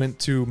almost went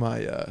to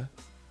my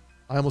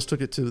I almost took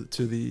it to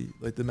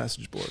the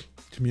message board,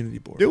 community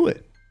board. Do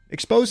it.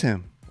 Expose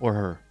him or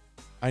her.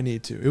 I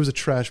need to. It was a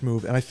trash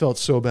move, and I felt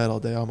so bad all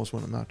day. I almost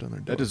went and knocked on their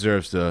door. That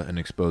deserves an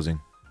exposing.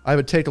 I have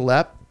a take a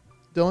lap,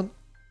 Dylan.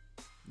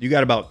 You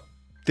got about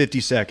 50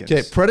 seconds.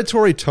 Okay,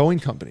 predatory towing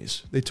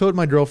companies. They towed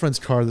my girlfriend's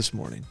car this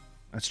morning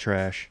That's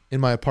trash.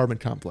 in my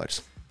apartment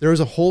complex. There was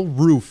a whole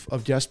roof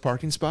of guest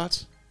parking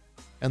spots,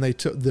 and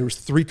there was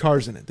 3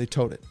 cars in it. They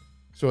towed it.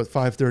 So at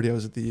 5:30, I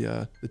was at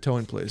the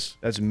towing place,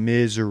 That's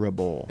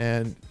miserable.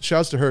 and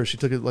shouts to her. She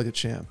took it like a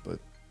champ, but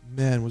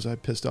man, was I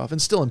pissed off,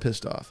 and still am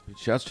pissed off.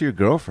 Shouts to your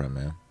girlfriend,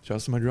 man.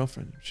 Shouts to my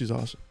girlfriend. She's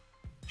awesome.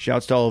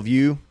 Shouts to all of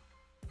you.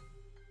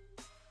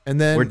 And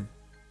then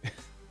I'm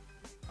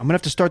gonna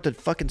have to start that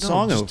fucking No,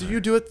 song just over. do you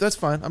do it? That's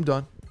fine. I'm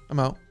done. I'm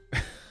out.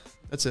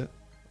 That's it.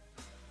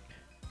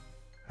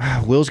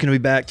 Will's gonna be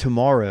back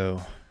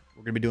tomorrow.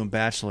 We're gonna be doing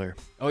Bachelor.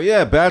 Oh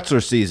yeah,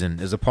 Bachelor season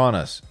is upon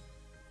us.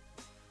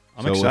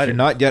 I'm so excited. if you're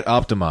not yet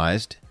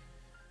optimized,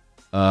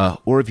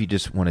 or if you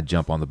just want to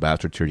jump on the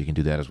Bachelor tier, you can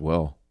do that as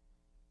well.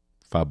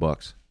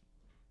 $5.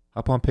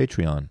 Hop on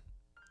Patreon.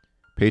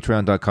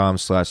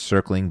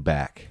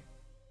 Patreon.com/circlingback.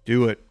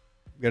 Do it.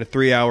 We got a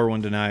 3-hour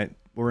one tonight.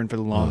 We're in for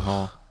the long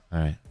haul. All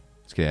right,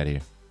 let's get out of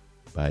here.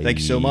 Bye. Thank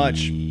you so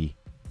much.